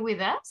 are you with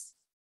us?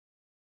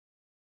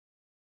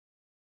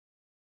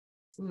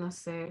 No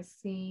sé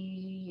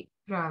si,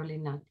 probably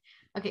not.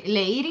 Okay,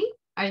 Lady,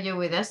 are you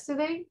with us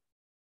today?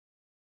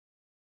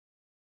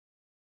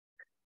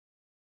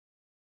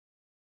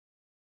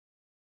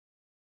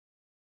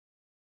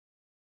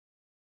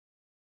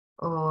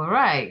 All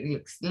right,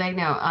 looks like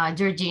now,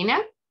 Georgina?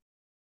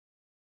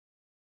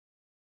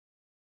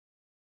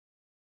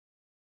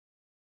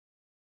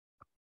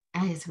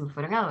 Ay, se me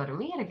fueron a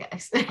dormir,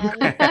 guys. They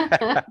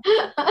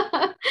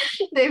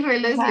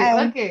fell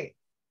asleep. Okay.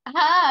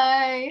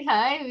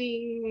 Hi,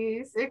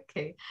 Miss.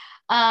 Okay.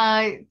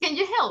 Can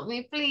you help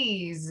me,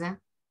 please?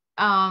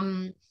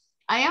 I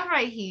am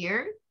right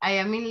here. I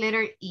am in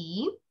letter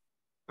E,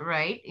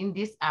 right, in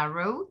this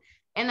arrow,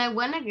 and I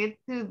want to get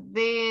to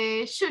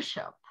the shoe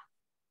shop.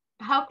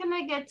 How can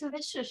I get to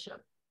the shoe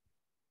shop?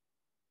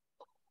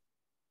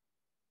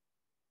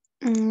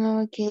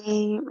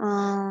 Okay.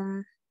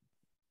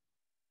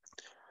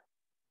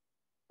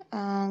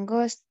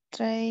 Go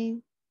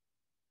straight.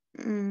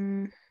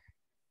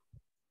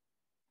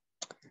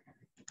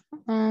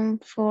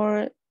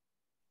 For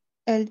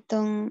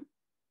Elton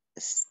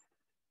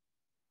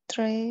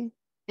Street.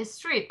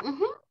 Street.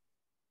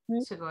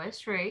 So go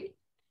straight.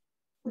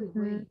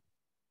 Wait.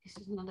 This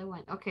is another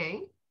one.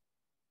 Okay.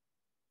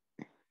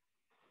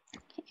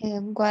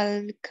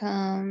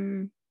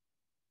 Welcome.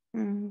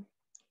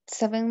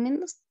 7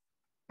 minutes.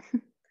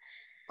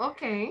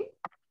 Okay.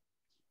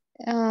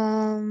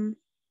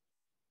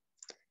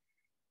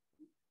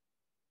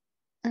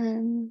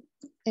 And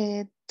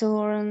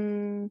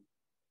turn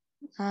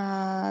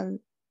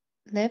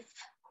left.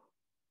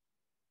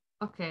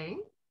 Okay.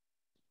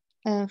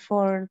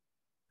 For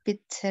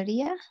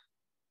pizzeria.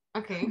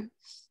 Okay.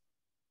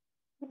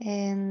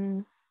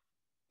 And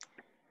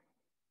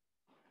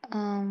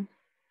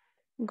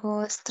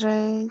Go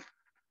straight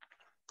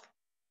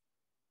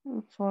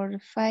for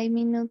 5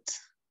 minutes.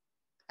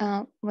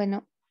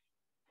 Bueno.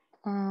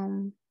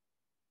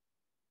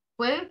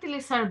 Puede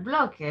utilizar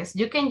bloques.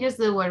 You can use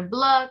the word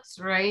blocks,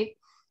 right?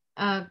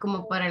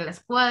 Como para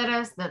las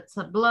cuadras, that's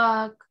a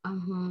block.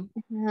 And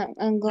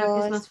Creo que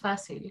es go más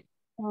fácil.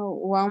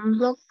 1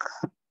 block.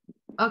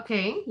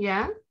 Okay,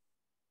 yeah.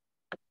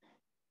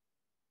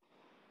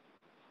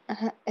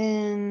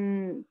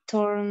 And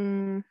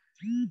turn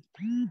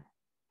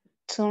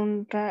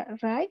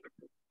right.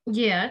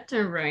 Yeah,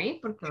 turn right,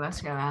 porque va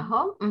hacia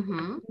abajo.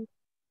 Turn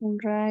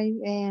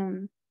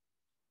right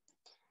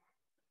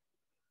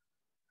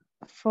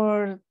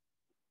for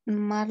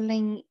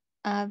Marlene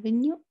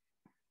Avenue.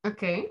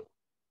 Okay.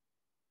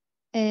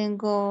 And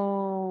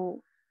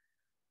go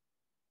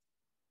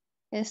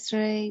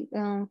straight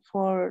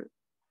for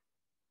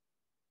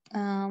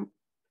 10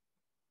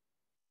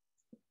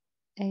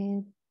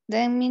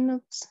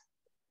 minutes.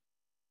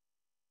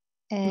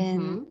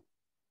 And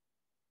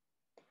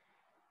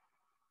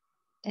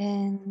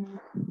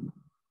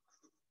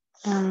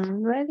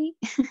I'm ready.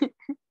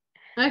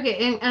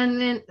 Okay, and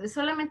then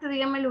solamente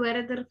dígame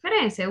lugares de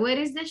referencia. Where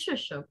is the shoe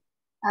shop?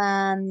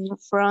 And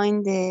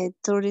from the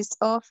tourist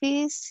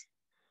office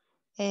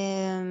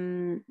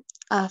after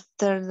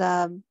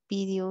the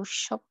video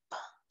shop.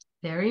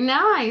 Very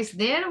nice.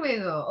 There we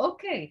go.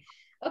 Okay.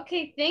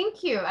 Okay,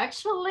 thank you.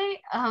 Actually,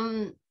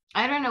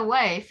 I don't know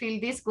why. I feel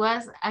this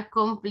was a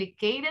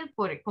complicated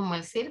por como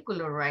el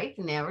círculo, right?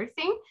 And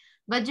everything.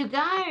 But you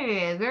got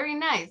it. Very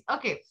nice.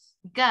 Okay,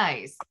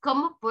 guys,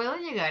 ¿cómo puedo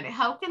llegar?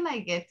 How can I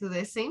get to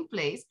the same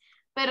place?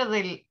 Pero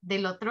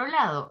del otro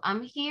lado.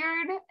 I'm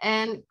here.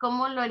 And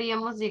 ¿cómo lo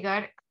haríamos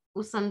llegar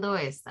usando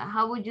esta?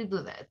 How would you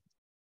do that?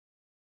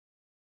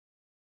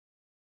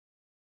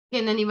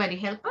 Can anybody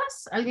help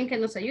us? ¿Alguien que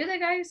nos ayude,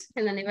 guys?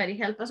 Can anybody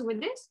help us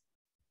with this?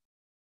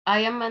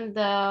 I am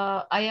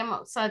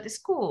outside the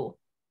school.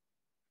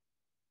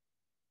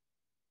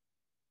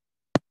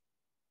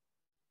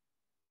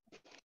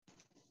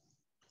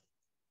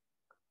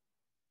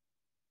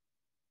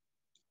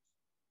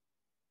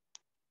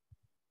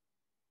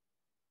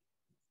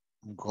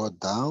 Go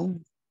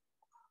down.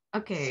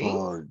 Okay.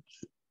 For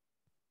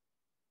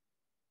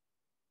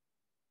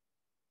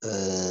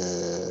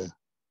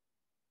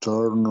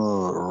turn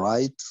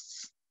right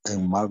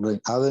in Marlene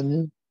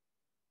Avenue.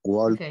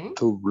 Walk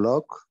 2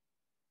 blocks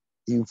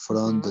in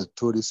front the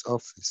tourist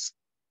office.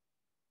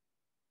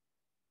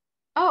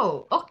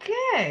 Oh,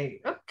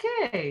 okay.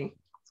 Okay.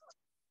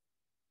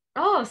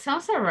 Oh,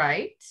 sounds all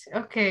right.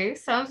 Okay,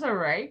 sounds all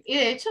right. Y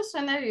de hecho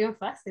suena bien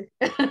fácil.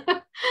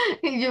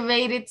 You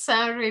made it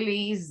sound really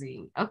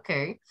easy.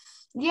 Okay.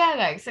 Yeah,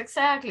 guys,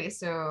 exactly.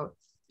 So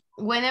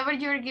whenever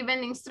you're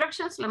given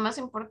instructions, lo más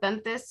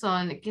importante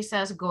son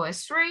quizás go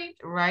straight,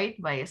 right,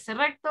 váyase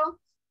recto.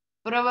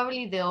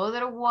 Probably the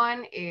other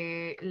one,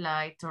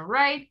 like turn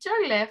right,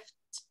 turn left,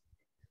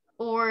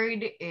 or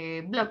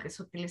bloques.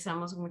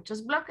 Utilizamos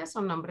muchos bloques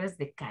o nombres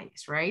de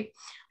calles, right?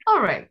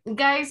 All right,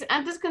 guys,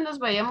 antes que nos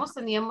vayamos,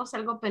 teníamos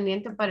algo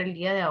pendiente para el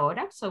día de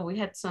ahora. So we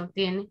had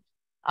something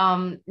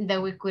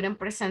that we couldn't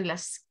present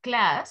last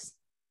class.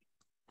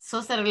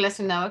 So se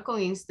relacionaba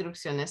con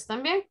instrucciones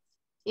también.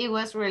 It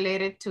was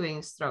related to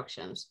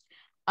instructions.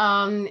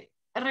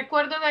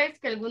 Recuerdo, guys,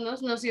 que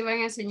algunos nos iban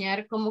a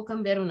enseñar cómo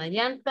cambiar una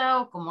llanta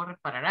o cómo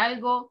reparar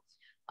algo.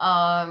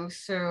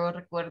 So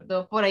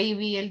recuerdo, por ahí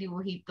vi el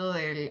dibujito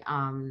del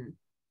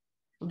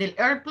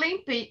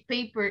airplane,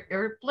 paper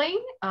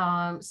airplane.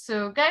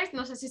 So guys,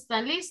 no sé si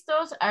están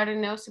listos. I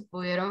don't know si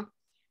pudieron,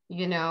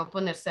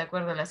 ponerse de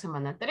acuerdo la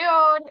semana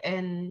anterior.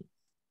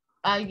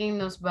 Alguien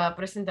nos va a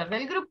presentar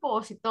del grupo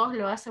o si todos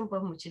lo hacen,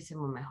 pues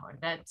muchísimo mejor.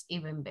 That's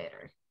even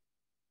better.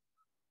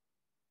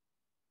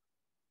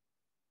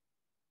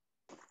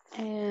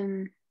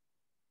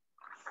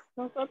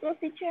 Nosotros,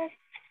 teacher.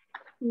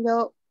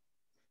 No.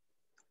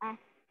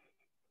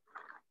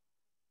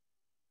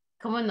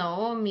 ¿Cómo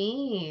no,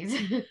 Miss?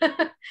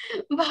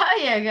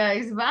 Vaya,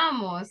 guys,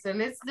 vamos. So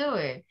let's do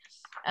it.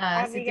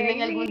 Si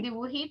tienen algún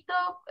dibujito,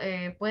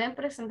 pueden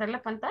presentar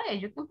la pantalla.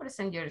 You can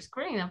present your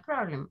screen, no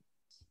problem.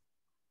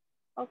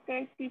 Ok,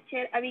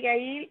 teacher.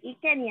 Abigail y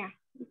Kenia.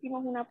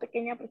 Hicimos una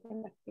pequeña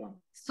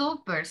presentación.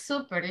 Super,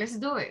 super. Let's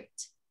do it.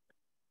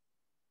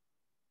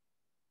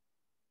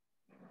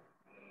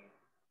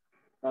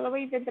 Solo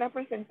voy a intentar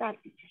presentar,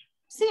 teacher.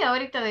 Sí,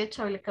 ahorita de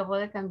hecho le acabo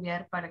de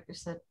cambiar para que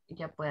usted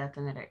ya pueda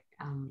tener,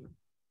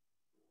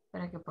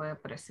 para que pueda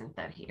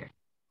presentar here.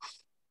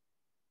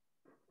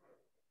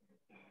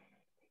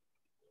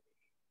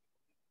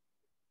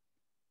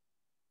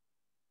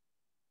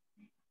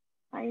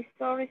 Ahí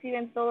esto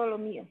reciben todo lo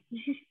mío.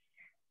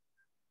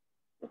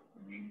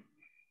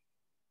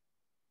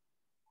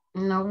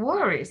 No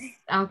worries,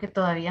 aunque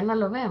todavía no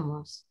lo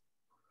vemos.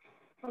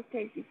 Ok,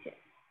 teacher.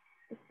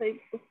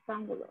 Estoy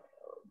buscándolo.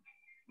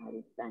 Ahí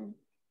están.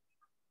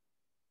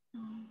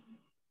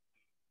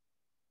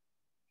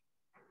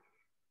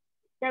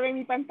 ¿Ya ven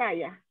mi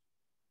pantalla?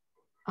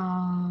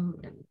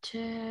 Let me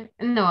check.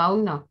 No,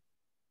 aún no.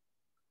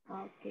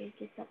 Ok,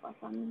 ¿qué está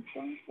pasando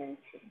entonces?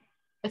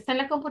 ¿Está en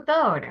la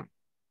computadora?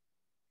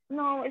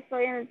 No,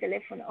 estoy en el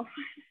teléfono.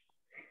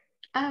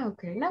 Ah,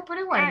 ok. No,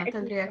 pero igual no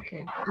tendría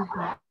que.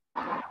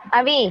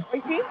 A mí.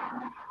 ¿Hoy sí?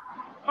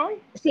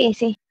 ¿Hoy? Sí,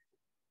 sí.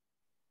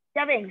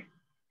 Ya ven.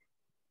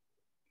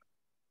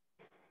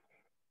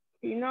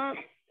 Si no,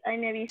 ahí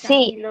me avisan.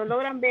 Sí. Si lo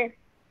logran ver.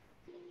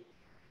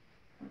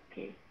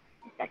 Ok,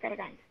 está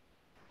cargando.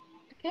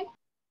 Ok.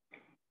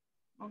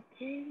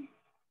 Ok.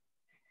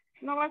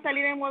 No va a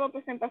salir en modo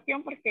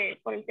presentación porque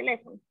por el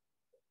teléfono.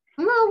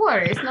 No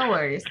worries, no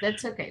worries.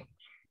 That's okay.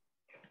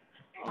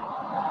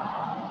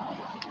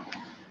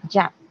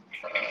 Ya.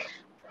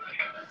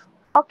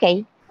 Ok.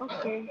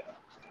 Ok.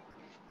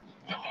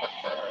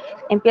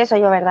 Empiezo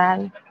yo,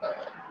 ¿verdad?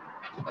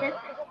 Yes.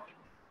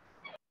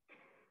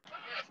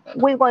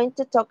 We're going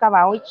to talk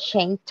about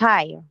change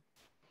tire.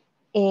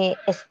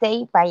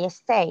 Step by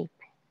step.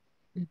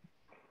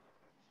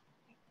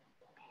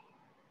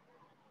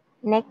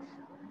 Next.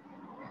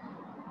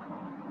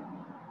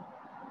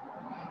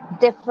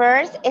 The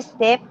first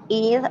step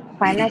is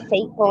find a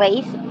safe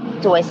place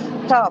to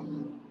stop.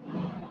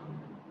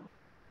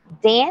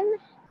 Then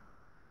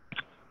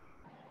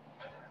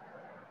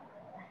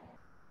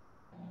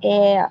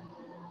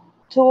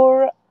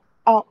turn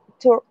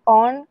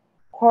on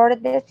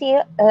courtesy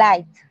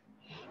light.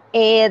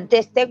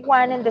 The step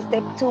 1 and the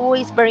step 2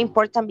 is very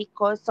important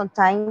because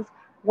sometimes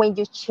when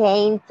you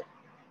change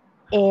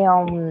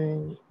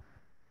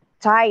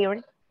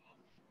tire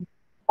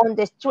on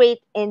the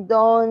street and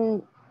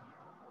don't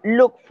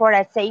look for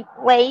a safe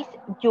place,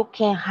 you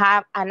can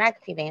have an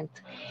accident.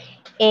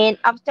 And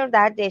after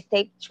that, the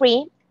step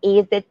 3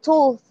 is the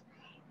tools.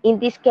 In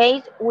this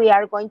case, we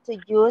are going to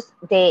use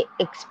the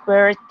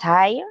expert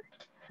tire,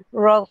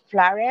 road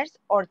flares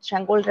or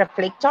triangle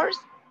reflectors,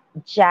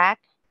 jack,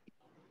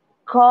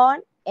 cone,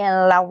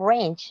 and long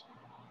range.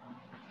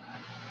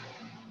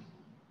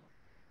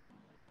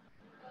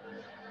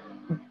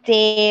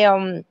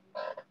 The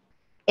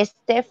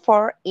step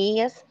 4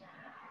 is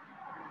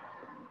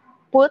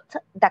put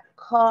the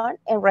cone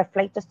and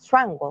reflector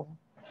triangle.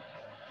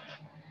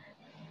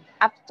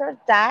 After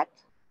that,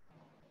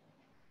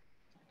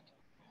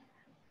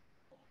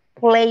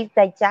 place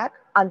the jack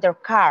under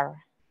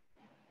car.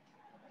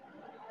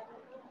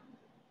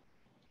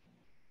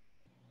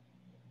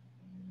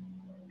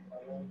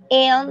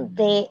 And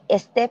the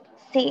step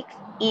 6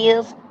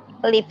 is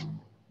lift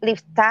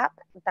up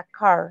the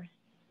car.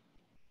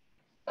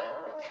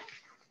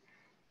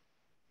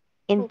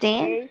 And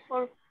then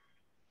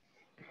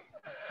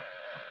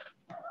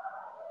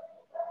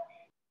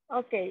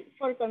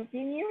For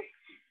continue,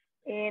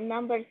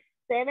 number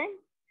 7,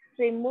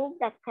 remove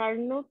the car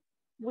nut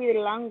with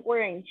long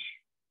range.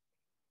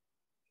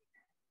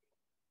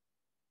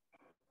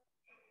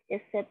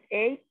 Step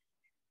 8,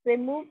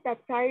 remove the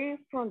tire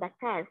from the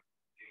car.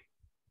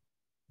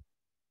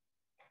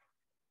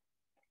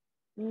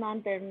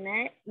 Number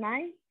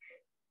 9,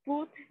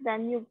 put the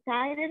new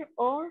tire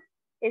or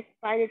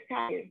expired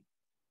tire.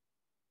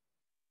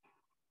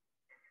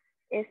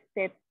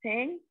 Step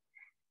 10,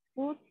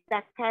 put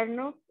the car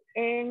nut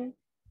and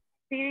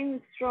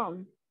steering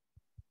drum.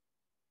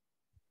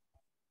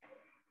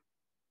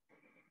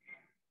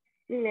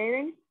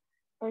 11,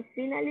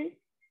 finally,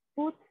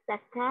 put the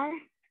car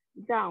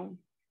down.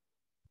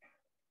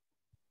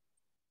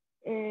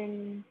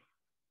 And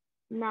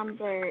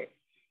number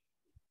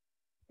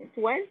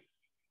 12,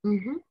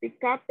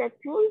 pick up the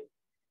tool,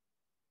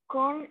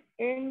 call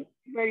and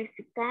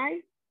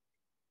verify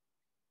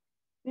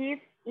if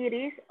it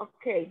is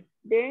okay.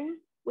 Then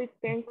we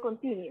can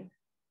continue.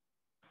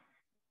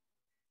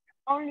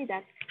 Only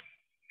that.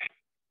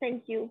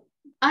 Thank you.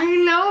 I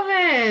love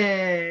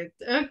it.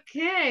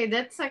 Okay,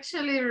 that's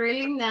actually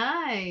really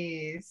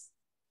nice.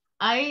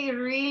 I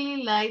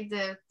really like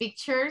the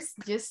pictures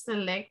just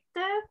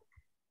selected.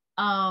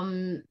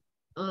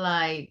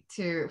 Like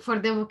for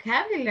the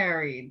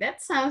vocabulary.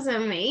 That sounds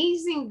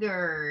amazing,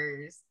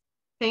 girls.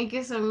 Thank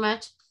you so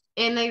much.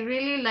 And I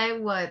really like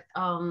what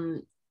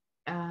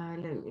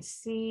let me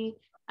see.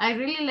 I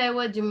really like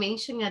what you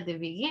mentioned at the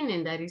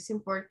beginning, that it's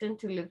important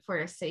to look for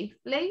a safe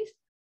place.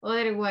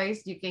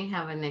 Otherwise, you can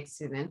have an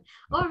accident.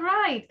 All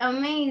right,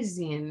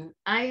 amazing.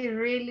 I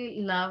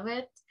really love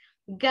it.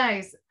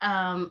 Guys,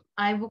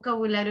 hay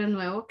vocabulario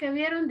nuevo que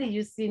vieron. Did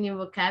you see new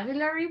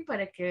vocabulary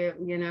para que,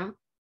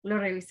 lo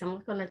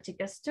revisamos con las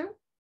chicas too?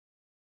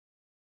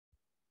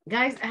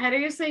 Guys, how do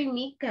you say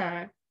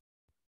Mika?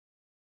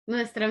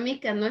 Nuestra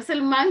Mika, no es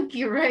el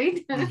monkey,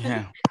 right?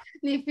 Yeah.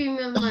 Ni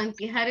female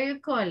monkey. How do you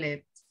call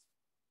it?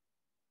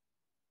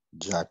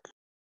 Jack.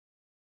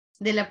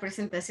 De la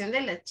presentación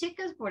de las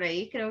chicas, por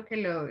ahí creo que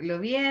lo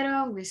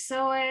vieron. We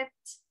saw it.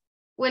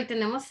 Well,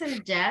 tenemos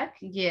el jack,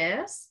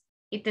 yes.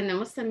 Y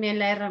tenemos también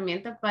la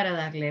herramienta para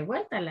darle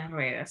vuelta a las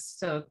ruedas.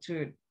 So,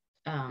 to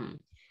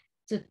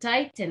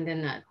tighten the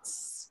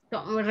nuts.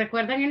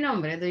 ¿Recuerdan el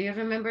nombre? Do you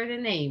remember the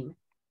name?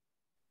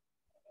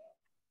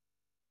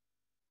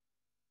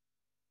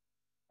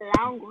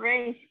 Long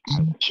range.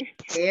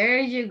 There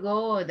you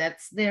go.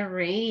 That's the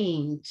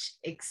range.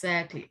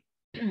 Exactly.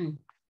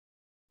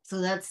 So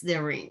that's the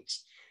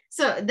range.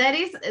 So that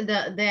is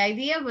the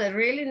idea, but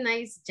really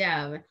nice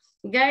job.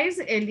 Guys,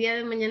 el día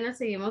de mañana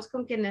seguimos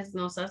con quienes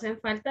nos hacen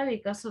falta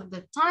because of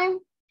the time.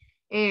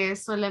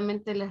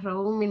 Solamente les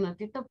robo un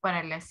minutito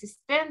para la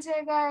asistencia,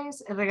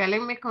 guys.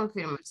 Regálenme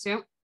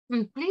confirmación,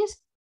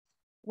 please.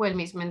 Well,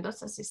 Miss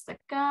Mendoza sí está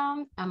acá.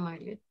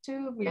 Amalia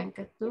tú,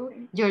 Blanca tú.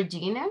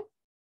 Georgina.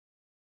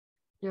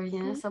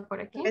 Georgina está por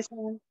aquí.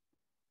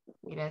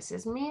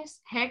 Gracias, Miss.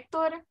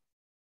 Héctor.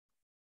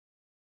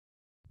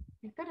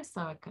 Héctor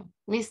estaba acá.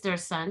 Mr.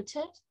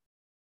 Sánchez.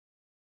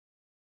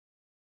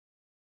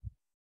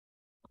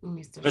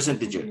 Mr. Present, Sánchez,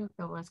 teacher. lo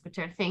acabo de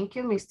escuchar. Thank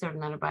you. Mr.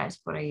 Narváez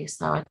por ahí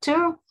estaba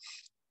tú.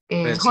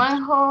 Present.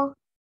 Juanjo.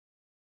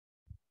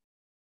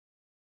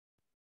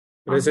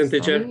 Present, Está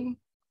teacher. ahí.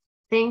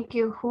 Thank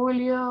you,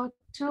 Julio,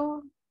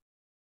 tú.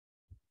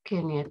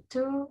 Kenia,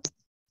 tú.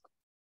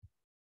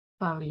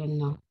 Pablo,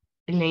 no.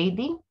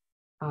 Lady,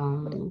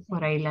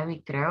 por ahí la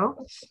vi,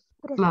 creo.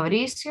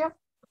 Mauricio,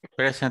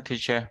 Present,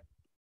 teacher.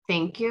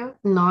 thank you.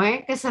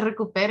 Noé, que se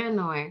recupere,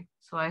 Noé.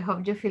 So I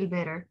hope you feel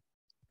better.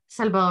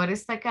 Salvador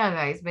está acá,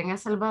 guys. Ven a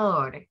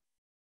Salvador.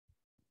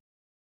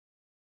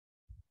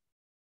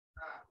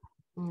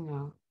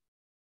 No.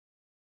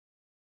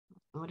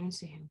 I wouldn't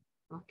see him.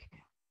 Okay.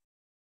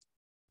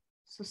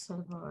 So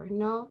Salvador,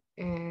 no.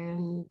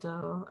 And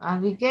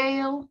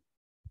Abigail,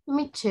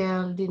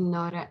 Michelle,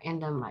 Dinora,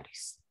 and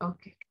Amaris.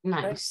 Okay,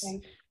 nice.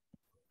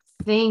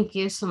 Thank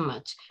you so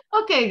much.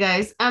 Okay,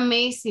 guys,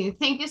 amazing.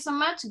 Thank you so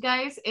much,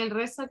 guys. El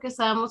resto que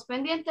estábamos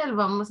pendientes, lo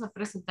vamos a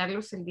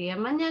presentarlos el día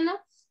de mañana.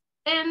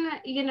 And,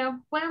 you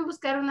know, pueden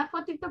buscar una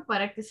fotito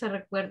para que se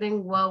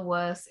recuerden what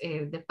was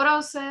the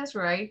process,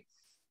 right?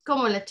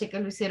 Como las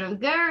chicas lo hicieron.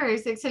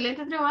 Girls,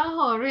 excelente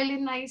trabajo.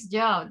 Really nice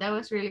job. That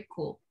was really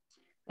cool.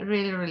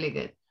 Really, really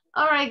good.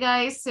 All right,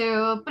 guys.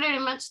 So pretty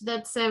much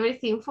that's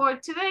everything for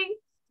today.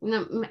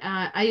 No,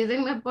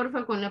 ayúdenme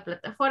porfa con la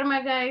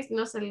plataforma, guys.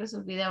 No se les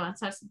olvide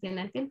avanzar si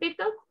tienen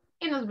tiempito.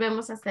 Y nos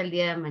vemos hasta el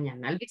día de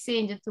mañana. I'll be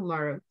seeing you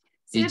tomorrow.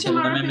 See you Teacher,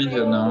 no tomorrow, me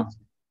people. mencionó.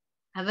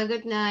 Have a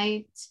good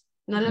night.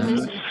 No lo No.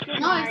 mencioné.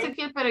 No,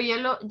 Ezequiel, pero ya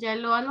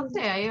lo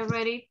anoté. I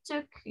already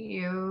took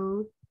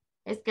you.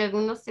 Es que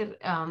algunos,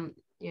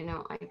 you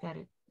know, I got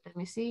it. Let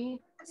me see.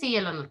 Sí,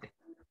 ya lo anoté.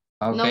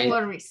 Okay. No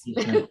worries.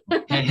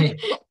 Okay.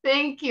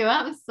 Thank you.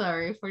 I'm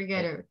sorry.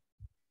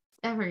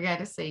 I forgot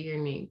to say your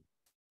name.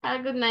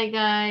 Have a good night,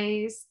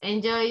 guys.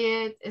 Enjoy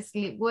it.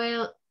 Sleep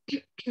well.